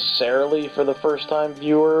necessarily for the first-time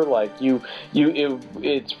viewer. Like,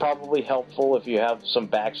 it's probably helpful if you have some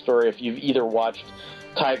backstory, if you've either watched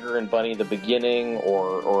Tiger and Bunny the beginning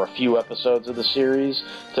or a few episodes of the series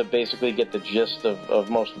to basically get the gist of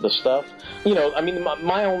most of the stuff. You know, I mean,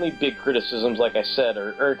 my only big criticisms, like I said,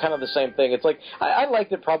 are kind of the same thing. It's like, I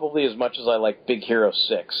liked it probably as much as I liked Big Hero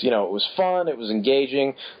 6. You know, it was fun, it was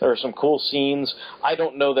engaging, there were some cool scenes. I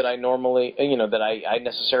don't know that I normally, you know, that I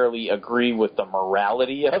necessarily agree with the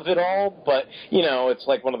morality of it all, but, you know, it's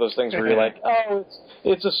like one of those things where you're like, oh,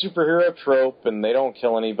 it's a superhero trope, and they don't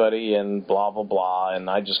kill anybody, and blah, blah, blah, and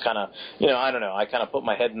I just kind of, you know, I don't know, I kind of put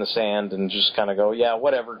my head in the sand and just kind of go, yeah,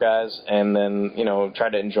 whatever, guys, and then, you know, try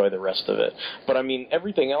to enjoy the rest of it. But, I mean,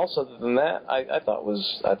 everything else other than that, I thought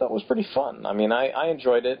was pretty fun. I mean, I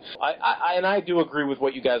enjoyed it. And I do agree with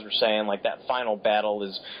what you guys were saying, like, that final battle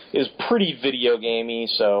is pretty video gamey,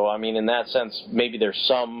 so, I mean, in that sense, maybe there's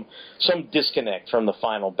some disconnect from the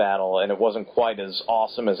final battle, and it wasn't quite as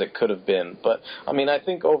awesome as it could have been. But, I mean, I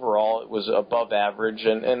think overall it was above average,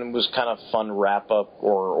 and it was kind of fun wrap-up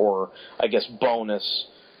or I guess bonus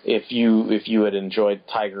if you had enjoyed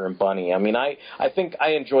Tiger and Bunny. I mean, I think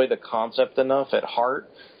I enjoy the concept enough at heart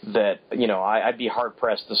that, you know, I'd be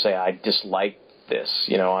hard-pressed to say I disliked this.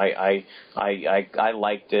 You know, I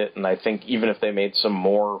liked it, and I think even if they made some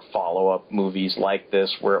more follow-up movies like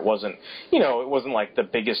this where it wasn't, you know, it wasn't like the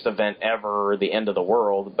biggest event ever or the end of the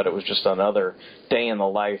world, but it was just another day in the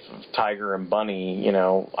life of Tiger and Bunny, you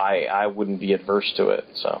know, I wouldn't be adverse to it.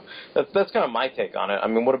 So that's kind of my take on it. I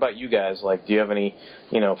mean, what about you guys? Like, do you have any,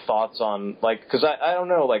 you know, thoughts on, like, because I don't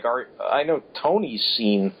know, like, I know Tony's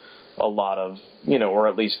seen a lot of, you know, or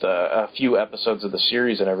at least a few episodes of the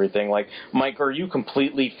series and everything. Like, Mike, are you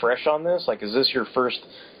completely fresh on this? Like, is this your first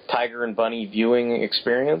Tiger and Bunny viewing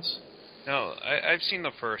experience? No, I've seen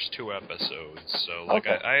the first 2 episodes, so, like,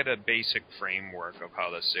 okay. I had a basic framework of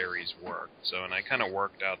how the series worked, so, and I kind of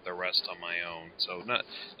worked out the rest on my own, so, not,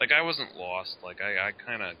 like, I wasn't lost, like, I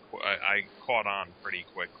caught on pretty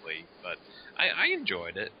quickly, but I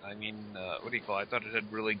enjoyed it. I mean, what do you call it? I thought it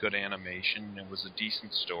had really good animation, it was a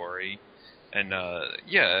decent story, and,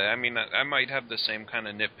 yeah, I mean, I might have the same kind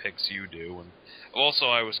of nitpicks you do, and also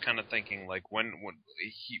I was kind of thinking, like, when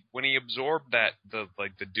he absorbed the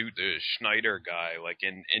Schneider guy, like,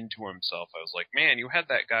 into himself, I was like, man, you had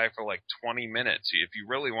that guy for, like, 20 minutes. If you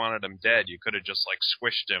really wanted him dead, you could have just, like,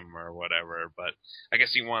 squished him or whatever, but I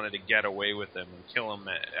guess he wanted to get away with him and kill him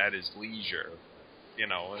at his leisure, you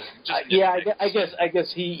know. Yeah, I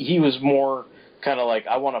guess he was more kind of like,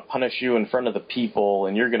 I want to punish you in front of the people,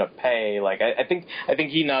 and you're gonna pay. Like, I think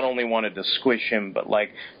he not only wanted to squish him, but, like,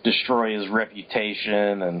 destroy his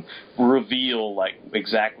reputation and reveal, like,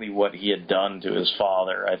 exactly what he had done to his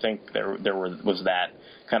father. I think there was that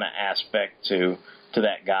kind of aspect to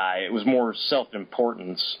that guy. It was more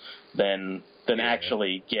self-importance than than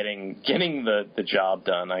actually getting the job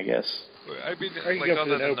done, I guess. I mean, like,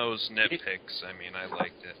 other than those nitpicks, I mean, I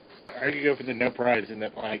liked it. I could go for the no prize in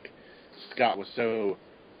that, like, Scott was so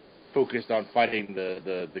focused on fighting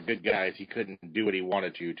the good guys, he couldn't do what he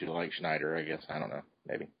wanted to like Schneider, I guess. I don't know.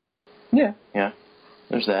 Maybe. Yeah.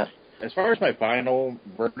 There's that. As far as my final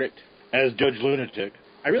verdict as Judge Lunatic,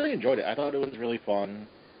 I really enjoyed it. I thought it was really fun.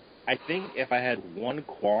 I think if I had one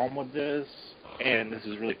qualm with this, and this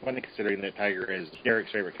is really funny considering that Tiger is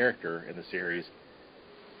Derek's favorite character in the series,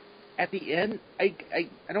 at the end, I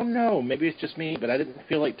don't know, maybe it's just me, but I didn't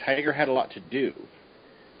feel like Tiger had a lot to do.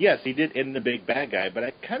 Yes, he did end the big bad guy, but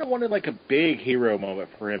I kind of wanted like a big hero moment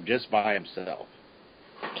for him just by himself.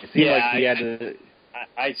 It seemed like he had to...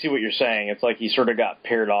 I see what you're saying. It's like he sort of got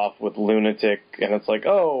paired off with Lunatic, and it's like,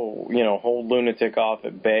 oh, hold Lunatic off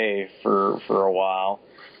at bay for a while,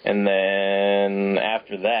 and then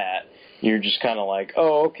after that, you're just kind of like,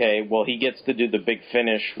 oh, okay, well, he gets to do the big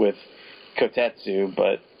finish with Kotetsu,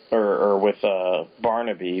 or with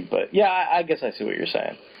Barnaby, but yeah, I guess I see what you're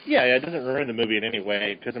saying. Yeah, it doesn't ruin the movie in any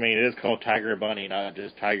way, because, I mean, it is called Tiger and Bunny, not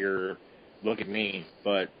just Tiger, look at me,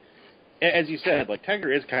 but as you said, like,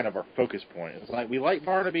 Tiger is kind of our focus point. It's like, we like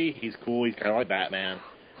Barnaby, he's cool, he's kind of like Batman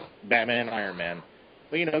and Iron Man,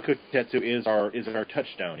 but, Kotetsu is our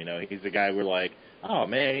touchstone, he's the guy we're like, oh,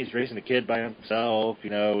 man, he's raising a kid by himself,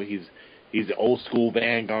 he's the old school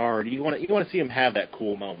vanguard, you want to see him have that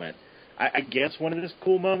cool moment. I guess one of his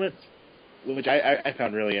cool moments, which I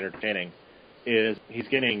found really entertaining, is he's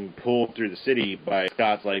getting pulled through the city by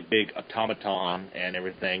Scott's, like, big automaton and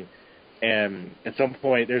everything, and at some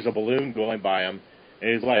point there's a balloon going by him,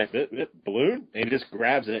 and he's like, balloon? And he just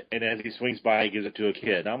grabs it, and as he swings by, he gives it to a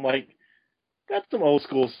kid. And I'm like, that's some old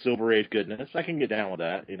school Silver Age goodness. I can get down with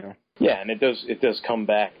that, Yeah, and it does come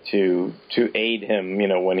back to aid him,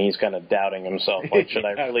 when he's kind of doubting himself. Like,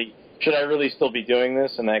 should I really still be doing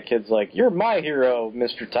this? And that kid's like, you're my hero,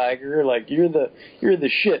 Mr. Tiger. Like, you're the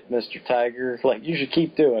shit, Mr. Tiger. Like, you should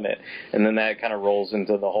keep doing it. And then that kind of rolls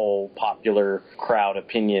into the whole popular crowd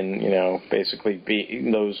opinion, basically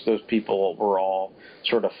those people were all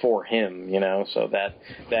sort of for him, So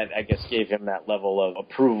that I guess gave him that level of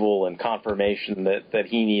approval and confirmation that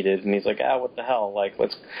he needed. And he's like, what the hell? Like,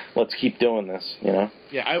 let's keep doing this, Yeah,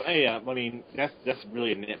 I mean, that's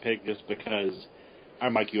really a nitpick just because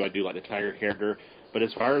I'm like you, I do like the Tiger character, but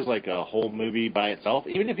as far as like a whole movie by itself,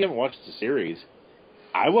 even if you haven't watched the series,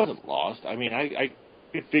 I wasn't lost. I mean, I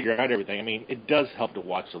could figure out everything. I mean, it does help to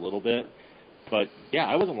watch a little bit, but yeah,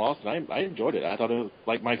 I wasn't lost, and I enjoyed it. I thought it was,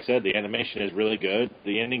 like Mike said, the animation is really good.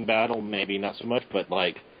 The ending battle, maybe not so much, but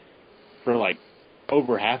like, for like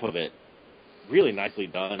over half of it, really nicely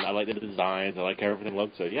done. I like the designs. I like how everything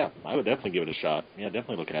looks. So yeah, I would definitely give it a shot. Yeah,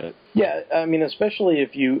 definitely look at it. Yeah, I mean, especially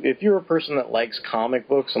if you're a person that likes comic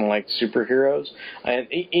books and likes superheroes, and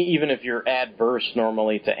even if you're adverse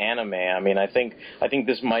normally to anime, I mean, I think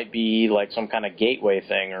this might be like some kind of gateway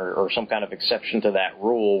thing or some kind of exception to that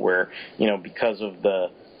rule where because of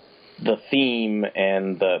the theme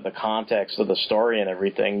and the context of the story and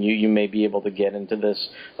everything, you may be able to get into this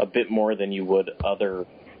a bit more than you would other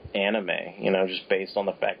anime, just based on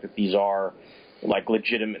the fact that these are like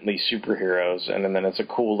legitimately superheroes, and then it's a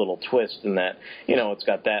cool little twist in that it's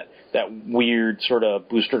got that weird sort of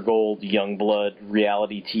Booster Gold Youngblood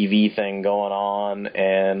reality TV thing going on,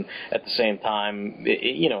 and at the same time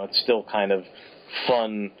it's still kind of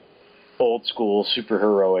fun old school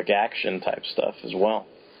superheroic action type stuff as well.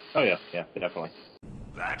 Oh yeah, definitely.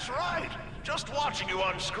 That's right. Just watching you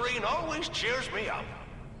on screen always cheers me up.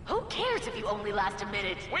 Who cares if you only last a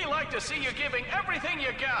minute? We like to see you giving everything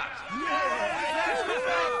you got.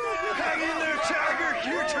 Hang in there, Tiger.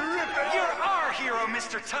 You're terrific. You're our hero,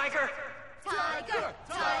 Mr. Tiger. Tiger,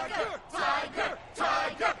 Tiger, Tiger,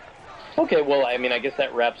 Tiger. Okay, well, I mean, I guess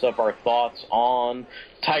that wraps up our thoughts on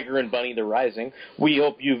Tiger and Bunny the Rising. We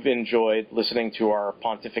hope you've enjoyed listening to our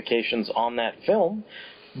pontifications on that film,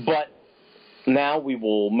 but now we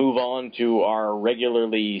will move on to our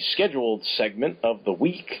regularly scheduled segment of the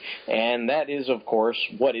week, and that is, of course,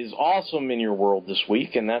 what is awesome in your world this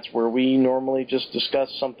week, and that's where we normally just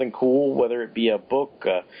discuss something cool, whether it be a book,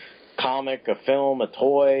 a comic, a film, a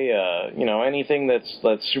toy, anything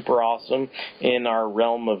that's super awesome in our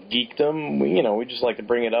realm of geekdom. We just like to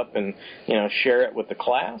bring it up and share it with the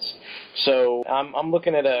class. So I'm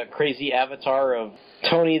looking at a crazy avatar of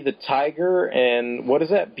Tony the Tiger and what is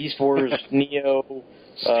that? Beast Wars Neo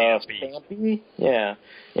Stampy?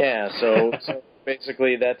 Yeah. So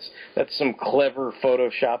Basically, that's some clever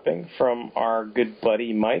photoshopping from our good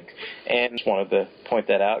buddy Mike, and just wanted to point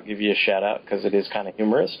that out, give you a shout out because it is kind of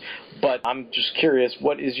humorous. But I'm just curious,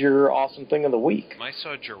 what is your awesome thing of the week? I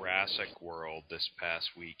saw Jurassic World this past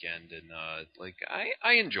weekend, and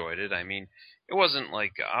I enjoyed it. I mean, it wasn't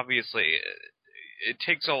like obviously. It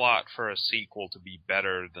takes a lot for a sequel to be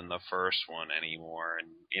better than the first one anymore. And,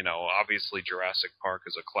 you know, obviously Jurassic Park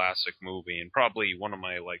is a classic movie and probably one of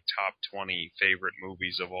my, like, top 20 favorite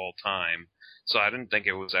movies of all time. So I didn't think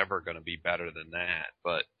it was ever going to be better than that.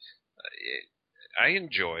 But I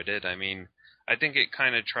enjoyed it. I mean, I think it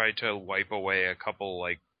kind of tried to wipe away a couple,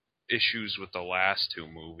 like, issues with the last two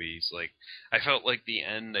movies. Like, I felt like the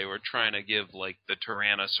end they were trying to give like the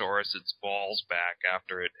Tyrannosaurus its balls back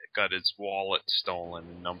after it got its wallet stolen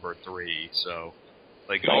in number 3. So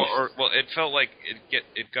like well it felt like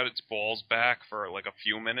it got its balls back for like a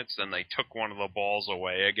few minutes, then they took one of the balls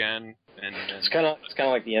away again, and it's kind of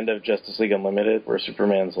like the end of Justice League Unlimited where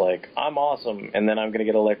Superman's like, I'm awesome, and then I'm going to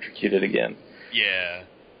get electrocuted again. Yeah.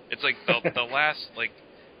 It's like the last like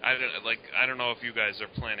I don't know if you guys are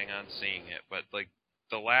planning on seeing it, but like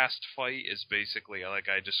the last fight is basically like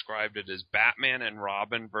I described it as Batman and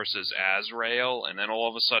Robin versus Azrael, and then all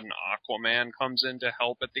of a sudden Aquaman comes in to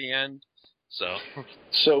help at the end. So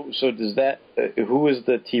does that? Who is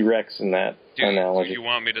the T-Rex in that analogy? Do you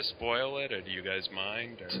want me to spoil it, or do you guys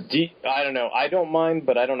mind? I don't know. I don't mind,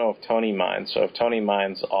 but I don't know if Tony minds. So if Tony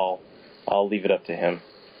minds, I'll leave it up to him.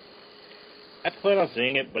 I plan on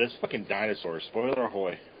seeing it, but it's fucking dinosaurs. Spoiler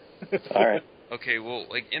ahoy. All right. Okay, well,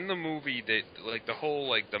 like in the movie, like the whole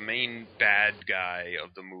like the main bad guy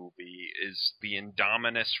of the movie is the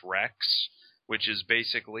Indominus Rex, which is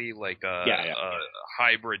basically like a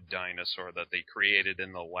hybrid dinosaur that they created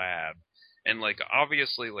in the lab. And, like,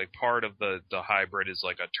 obviously, like, part of the hybrid is,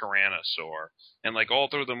 like, a tyrannosaur. And, like, all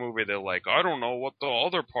through the movie, they're like, I don't know what the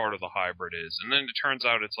other part of the hybrid is. And then it turns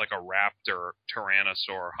out it's, like, a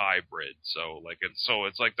raptor-tyrannosaur hybrid. So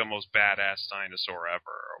it's like the most badass dinosaur ever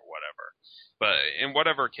or whatever. But in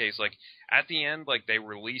whatever case, like, at the end, like, they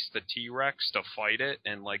release the T-Rex to fight it,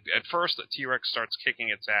 and, like, at first the T-Rex starts kicking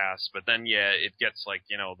its ass, but then, yeah, it gets, like,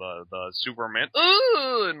 you know, the Superman,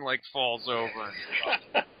 and, like, falls over and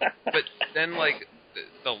stuff. But then, like,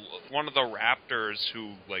 one of the raptors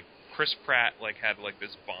who, like, Chris Pratt, like, had, like,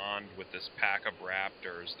 this bond with this pack of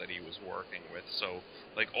raptors that he was working with, so,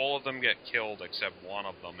 like, all of them get killed except one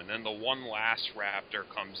of them, and then the one last raptor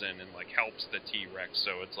comes in and, like, helps the T-Rex,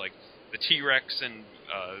 so it's, like, the T-Rex and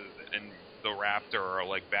the Raptor are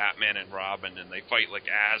like Batman and Robin, and they fight like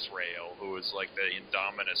Azrael, who is like the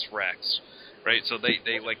Indominus Rex, right? So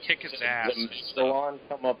they like kick its ass. Does the Mastodon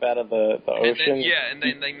come up out of the ocean? And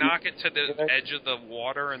then they knock it to the edge of the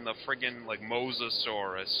water, and the friggin' like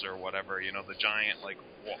Mosasaurus or whatever, you know, the giant like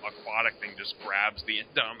aquatic thing just grabs the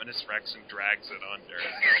Indominus Rex and drags it under.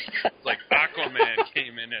 So, like Aquaman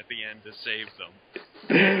came in at the end to save them.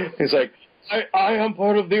 He's like, I am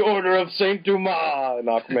part of the Order of Saint Dumas. And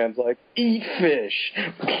Aquaman's like, eat fish.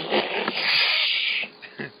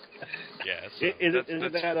 Yeah, so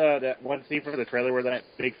isn't that one scene from the trailer where that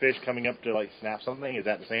big fish coming up to like snap something? Is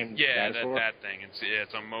that the same? dinosaur? that thing.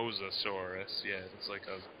 It's a Mosasaurus. Yeah, it's like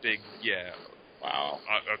a big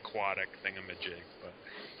aquatic thingamajig. But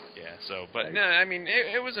yeah, so but no, I mean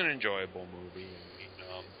it was an enjoyable movie.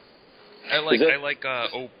 I mean, I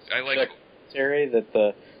like Terry, that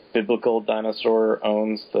the biblical dinosaur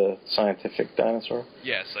owns the scientific dinosaur?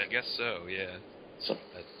 Yes, I guess so, yeah. So,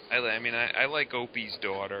 I like Opie's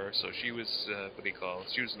daughter, so she was,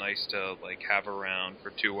 she was nice to, like, have around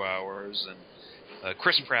for 2 hours, and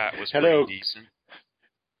Chris Pratt was pretty decent.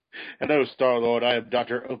 Hello, Star-Lord, I am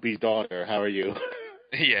Dr. Opie's daughter, how are you?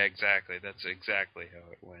 Yeah, exactly, that's exactly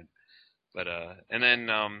how it went. But, and then,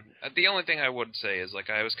 the only thing I would say is, like,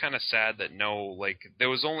 I was kind of sad that there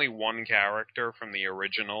was only one character from the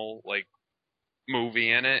original, like, movie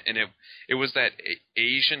in it, and it was that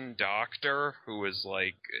Asian doctor who was,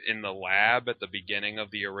 like, in the lab at the beginning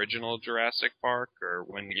of the original Jurassic Park, or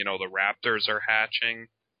when, you know, the raptors are hatching,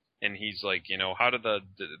 and he's like, you know, how do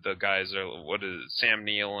the guys Sam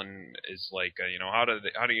Neill and is like, you know,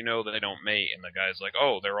 how do you know that they don't mate? And the guy's like,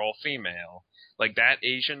 oh, they're all female. Like, that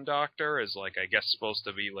Asian doctor is, like, I guess supposed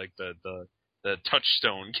to be, like, the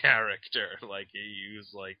touchstone character. Like, he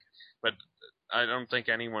was, like... But I don't think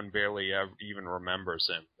anyone barely even remembers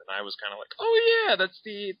him. And I was kind of like, oh, yeah, that's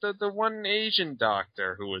the one Asian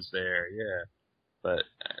doctor who was there, yeah. But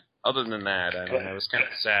other than that, I mean, I was kind of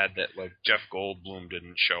sad that, like, Jeff Goldblum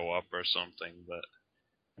didn't show up or something,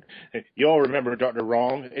 but... You all remember Dr.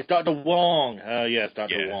 Wrong? It's Dr. Wong! Yes,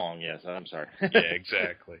 Dr. Wong, yes, I'm sorry. Yeah,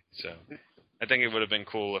 exactly, so... I think it would have been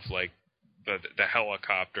cool if, like, the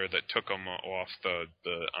helicopter that took him off the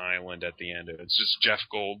island at the end. It's just Jeff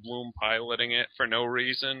Goldblum piloting it for no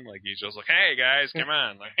reason. Like, he's just like, hey, guys, come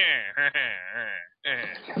on. Like,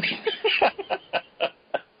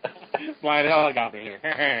 flying helicopter here.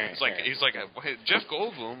 He's like, Jeff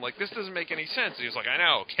Goldblum, like, this doesn't make any sense. He's like, I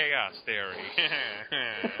know, chaos theory.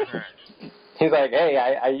 He's like, hey,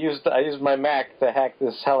 I used my Mac to hack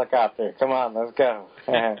this helicopter. Come on, let's go.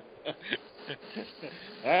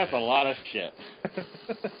 That's a lot of shit.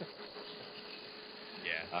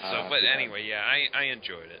 Yeah. But anyway, yeah, I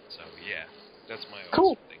enjoyed it. So yeah, that's my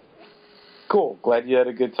cool thing. Cool. Glad you had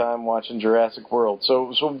a good time watching Jurassic World.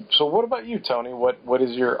 So what about you, Tony? What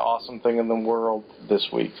is your awesome thing in the world this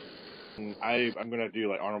week? I'm going to do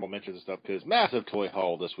like honorable mentions and stuff because massive toy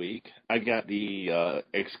haul this week. I got the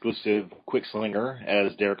exclusive Quick Slinger,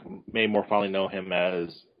 as Derek may more finally know him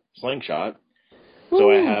as Slingshot. Woo!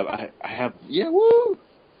 So I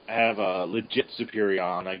have a legit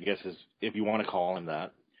Superion, I guess is if you want to call him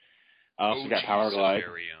that. I also got Power Glide.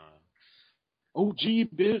 OG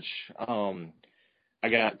bitch. I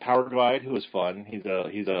got Power Glide, who is fun. He's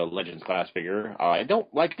a Legends class figure. I don't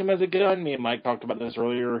like him as a gun. Me and Mike talked about this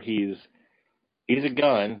earlier. He's a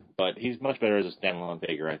gun, but he's much better as a standalone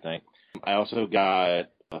figure, I think. I also got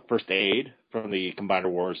First Aid from the Combiner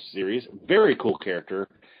Wars series. Very cool character.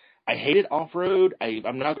 I hated Off-Road.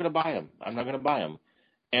 I'm not going to buy him.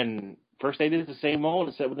 And First Aid is the same mold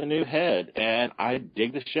except with a new head, and I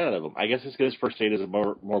dig the shit out of him. I guess it's because First Aid is a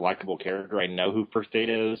more likable character. I know who First Aid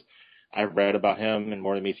is. I've read about him and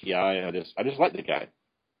more than meets the eye, and I just like the guy.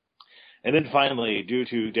 And then finally, due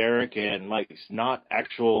to Derek and Mike's not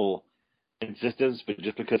actual insistence, but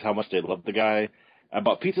just because how much they love the guy, I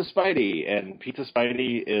bought Pizza Spidey. And Pizza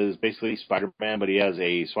Spidey is basically Spider-Man, but he has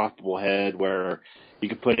a swappable head where you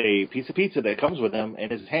can put a piece of pizza that comes with him in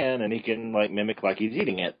his hand, and he can like mimic like he's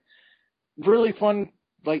eating it. Really fun,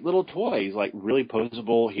 like little toy. He's like really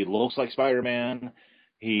posable. He looks like Spider-Man.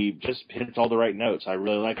 He just hits all the right notes. I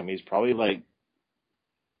really like him. He's probably like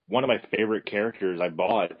one of my favorite characters I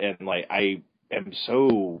bought, and like I am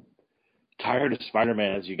so tired of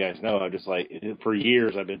Spider-Man, as you guys know. I'm just like, for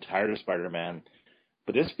years I've been tired of Spider-Man.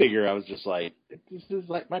 But this figure, I was just like, this is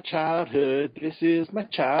like my childhood. This is my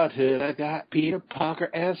childhood. I got Peter Parker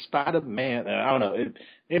and Spider-Man. And I don't know.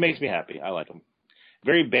 It makes me happy. I like him.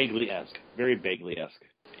 Very Bagley-esque. Very Bagley-esque.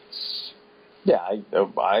 Yeah,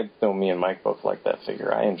 I know me and Mike both like that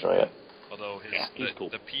figure. I enjoy it. Although cool.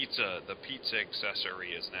 the pizza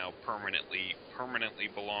accessory is now permanently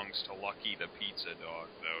belongs to Lucky the pizza dog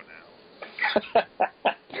though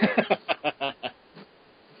now.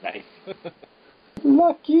 Nice.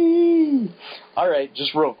 Lucky! Alright,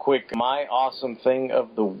 just real quick, my awesome thing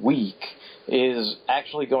of the week is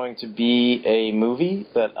actually going to be a movie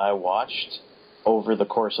that I watched over the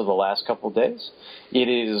course of the last couple days. It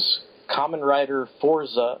is Kamen Rider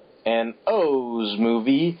Forza and O's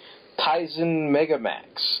movie, Tizen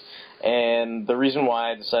Megamax. And the reason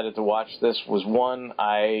why I decided to watch this was, one,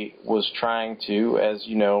 I was trying to, as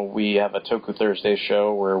you know, we have a Toku Thursday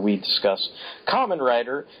show where we discuss Kamen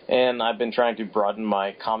Rider, and I've been trying to broaden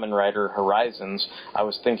my Kamen Rider horizons. I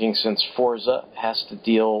was thinking, since Forza has to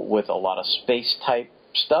deal with a lot of space-type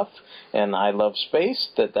stuff, and I love space,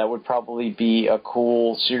 that would probably be a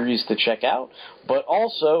cool series to check out. But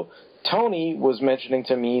also, Tony was mentioning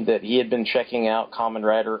to me that he had been checking out Kamen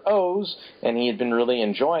Rider O's, and he had been really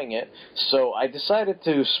enjoying it. So I decided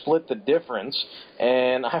to split the difference,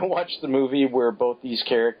 and I watched the movie where both these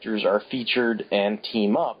characters are featured and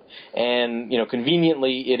team up. And, you know,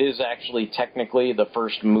 conveniently, it is actually technically the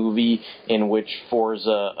first movie in which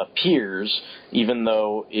Forza appears, even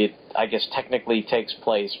though it, I guess, technically takes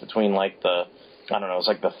place between, like, it's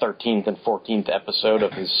like the 13th and 14th episode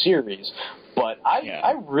of his series. But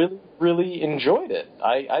I really, really enjoyed it.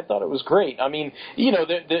 I thought it was great. I mean, you know,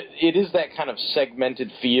 it is that kind of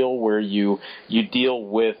segmented feel where you deal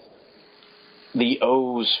with the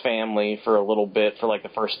O's family for a little bit, for like the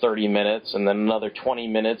first 30 minutes, and then another 20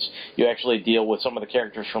 minutes you actually deal with some of the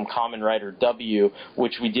characters from Kamen Rider W,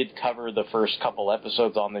 which we did cover the first couple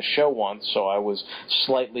episodes on this show once, so I was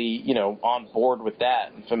slightly, you know, on board with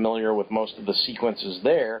that and familiar with most of the sequences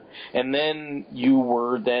there. And then you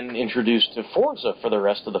were then introduced to Forza for the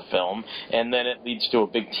rest of the film, and then it leads to a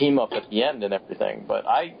big team up at the end and everything. But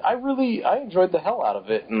I enjoyed the hell out of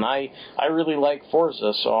it, and I really like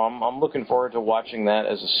Forza, so I'm looking forward to to watching that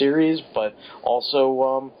as a series, but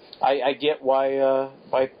also I get why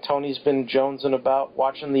Tony's been jonesing about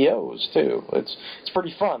watching the O's too. It's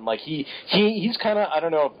pretty fun. Like he's kind of I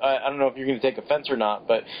don't know if you're going to take offense or not,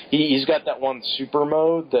 but he's got that one super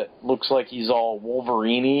mode that looks like he's all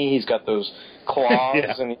Wolverine-y. He's got those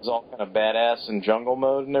claws and he's all kind of badass in jungle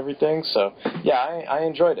mode and everything. So yeah, I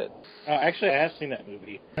enjoyed it. Actually, I have seen that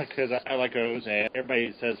movie because I like O's, and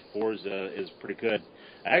everybody says Forza is pretty good.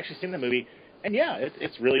 I actually seen the movie, and yeah,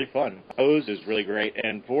 it's really fun. O's is really great,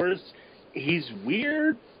 and Forza, he's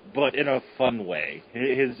weird, but in a fun way.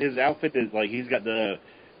 His outfit is like he's got the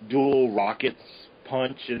dual rockets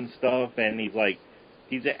punch and stuff, and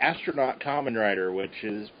he's an astronaut Kamen Rider, which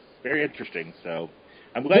is very interesting. So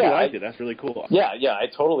I'm glad you liked it. That's really cool. Yeah, I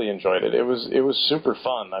totally enjoyed it. It was super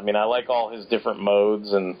fun. I mean, I like all his different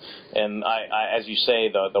modes, and I as you say,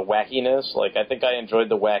 the wackiness. Like, I think I enjoyed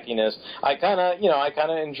the wackiness. I kind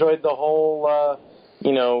of enjoyed the whole,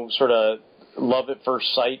 sort of love at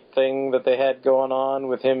first sight thing that they had going on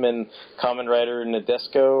with him and Kamen Rider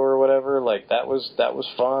Nadesco or whatever. Like, that was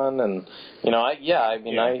fun, and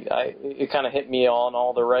it kind of hit me on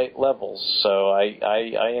all the right levels. So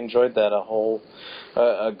I enjoyed that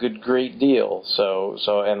a great deal. So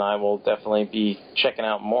and I will definitely be checking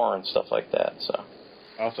out more and stuff like that. So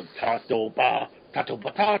awesome. Tato ba.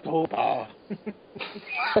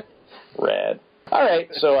 Rad. All right,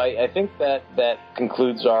 so I think that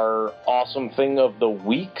concludes our Awesome Thing of the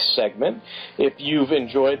Week segment. If you've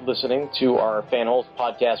enjoyed listening to our Fanholes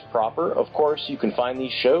podcast proper, of course, you can find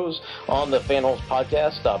these shows on the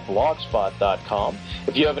fanholespodcast.blogspot.com.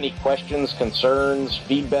 If you have any questions, concerns,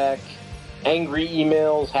 feedback, angry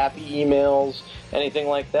emails, happy emails, anything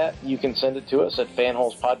like that, you can send it to us at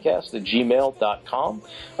fanholespodcast@gmail.com.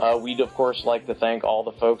 We'd, of course, like to thank all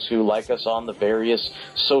the folks who like us on the various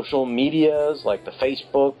social medias, like the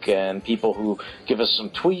Facebook, and people who give us some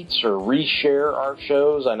tweets or reshare our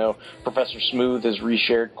shows. I know Professor Smooth has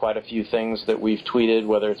reshared quite a few things that we've tweeted,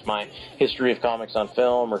 whether it's my History of Comics on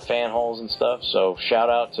Film or Fanholes and stuff, so shout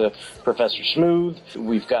out to Professor Smooth.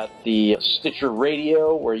 We've got the Stitcher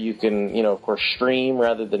Radio, where you can, of course, stream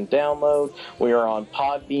rather than download. We are on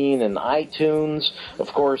Podbean and iTunes.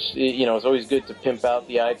 Of course, it's always good to pimp out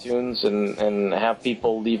the iTunes and have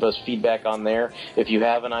people leave us feedback on there if you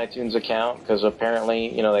have an iTunes account, because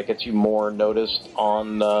apparently, that gets you more noticed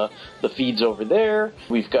on the feeds over there.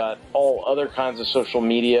 We've got all other kinds of social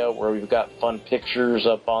media where we've got fun pictures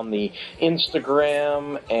up on the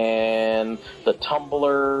Instagram and the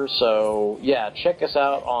Tumblr. So, yeah, check us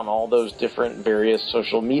out on all those different various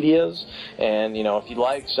social medias. And, if you'd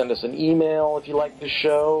like, send us an email if you like the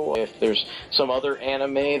show. If there's some other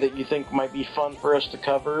anime that you think might be fun for us to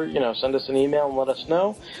cover, send us an email and let us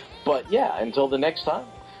know. But yeah, until the next time,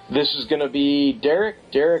 this is going to be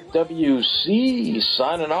Derek WC,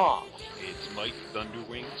 signing off. It's Mike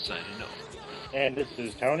Thunderwing signing off. And this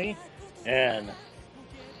is Tony, and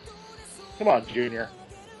come on, Junior.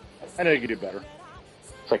 I know you can do better.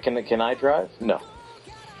 So can I drive? No.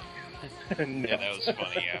 No. Yeah, that was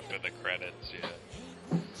funny after the credits, yeah.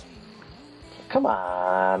 Come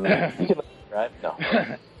on. You can right? No.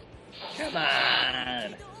 Come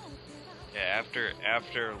on. Yeah,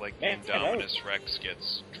 after like Indominus Rex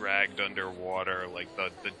gets dragged underwater, like the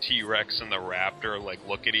T-Rex and the Raptor like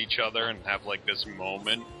look at each other and have like this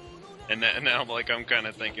moment. And now I'm kind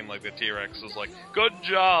of thinking like the T-Rex is like, "Good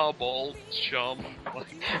job, old chum."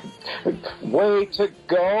 Like, way to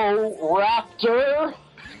go, Raptor.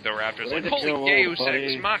 The Raptor's like, "Holy Deus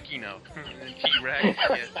Ex Machina." And T-Rex,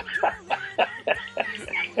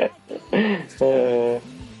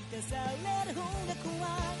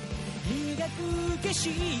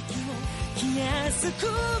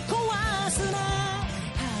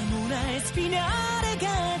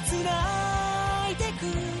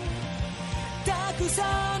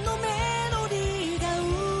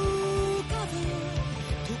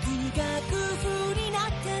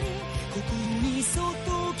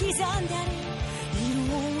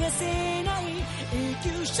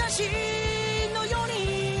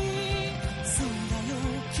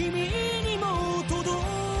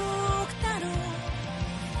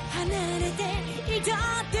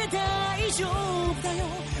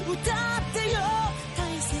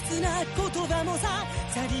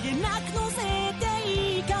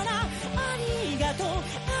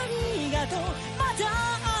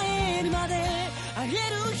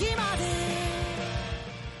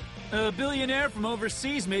 A billionaire from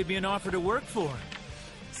overseas made me an offer to work for him.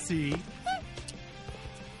 See?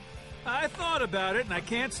 I thought about it, and I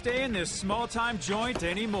can't stay in this small-time joint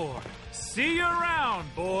anymore. See you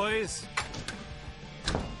around, boys!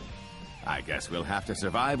 I guess we'll have to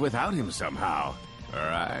survive without him somehow.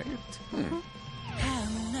 Right? ハ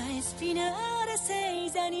ムナイスフィナーレ星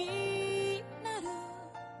座になる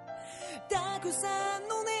たくさん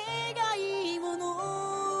の願いを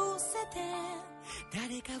乗せて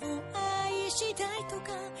誰かを愛したいと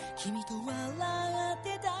か君と笑っ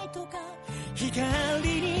てたいとか光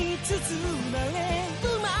に包まれる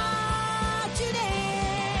街で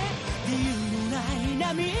理由のな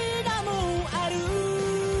い涙もある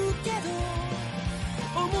けど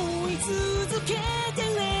思い続けて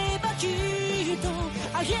ればきっと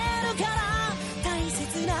あげるから大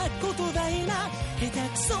切な言葉やな下手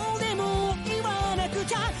くそでも言わなく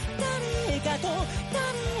ちゃ誰かと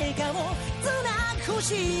誰かをつなぐ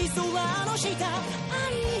星空の下あ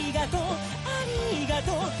りがとうありが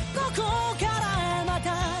とうここからまた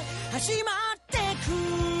始まってく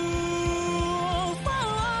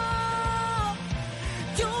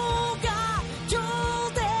今日が今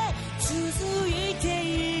日で続いて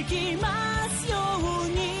いきますよう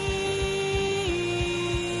に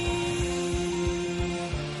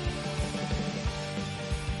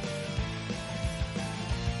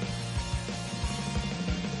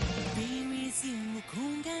Be with you を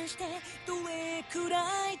懇願してどれくら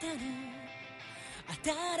いだろう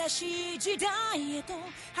新しい時代へと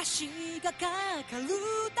橋がかかる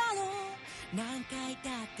だろう何回だ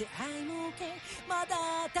って愛もけまだ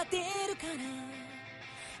立てるから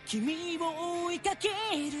君を追いかけ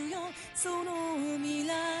るよその未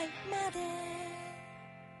来まで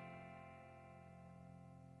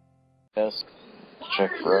Yes.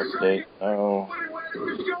 Check for update. Oh.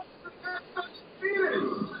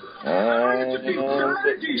 And it's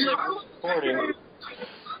recording.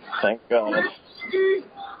 Thank God.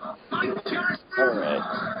 Alright.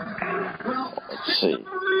 Let's see.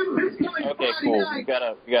 Okay, cool. We got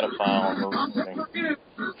a file on the recording.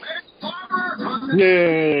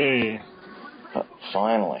 Yay!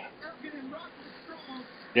 Finally.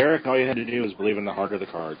 Derek, all you had to do was believe in the heart of the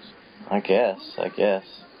cards. I guess.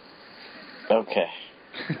 Okay.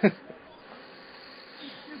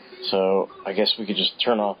 So, I guess we could just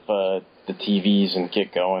turn off the TVs and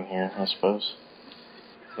get going here, I suppose.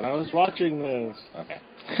 But I was watching this. Okay.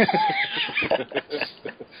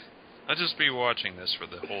 I'll just be watching this for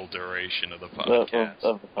the whole duration of the podcast.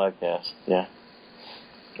 Of the podcast, yeah.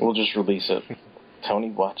 We'll just release it.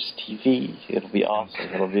 Tony watches TV. It'll be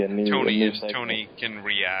awesome. It'll be a new segment. Tony can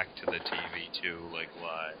react to the TV too, like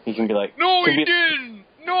live. He can be like, "No, he didn't.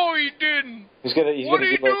 No, he didn't. What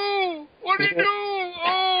did he do? What did he do?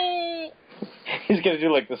 Oh!" He's gonna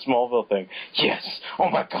do like the Smallville thing. Yes. Oh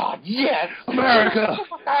my God. Yes. America. Oh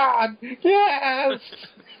my God. Yes.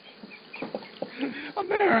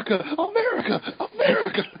 America. America.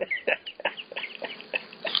 America.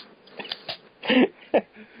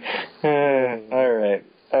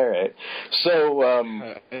 All right. So,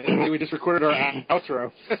 we just recorded our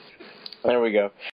outro. There we go.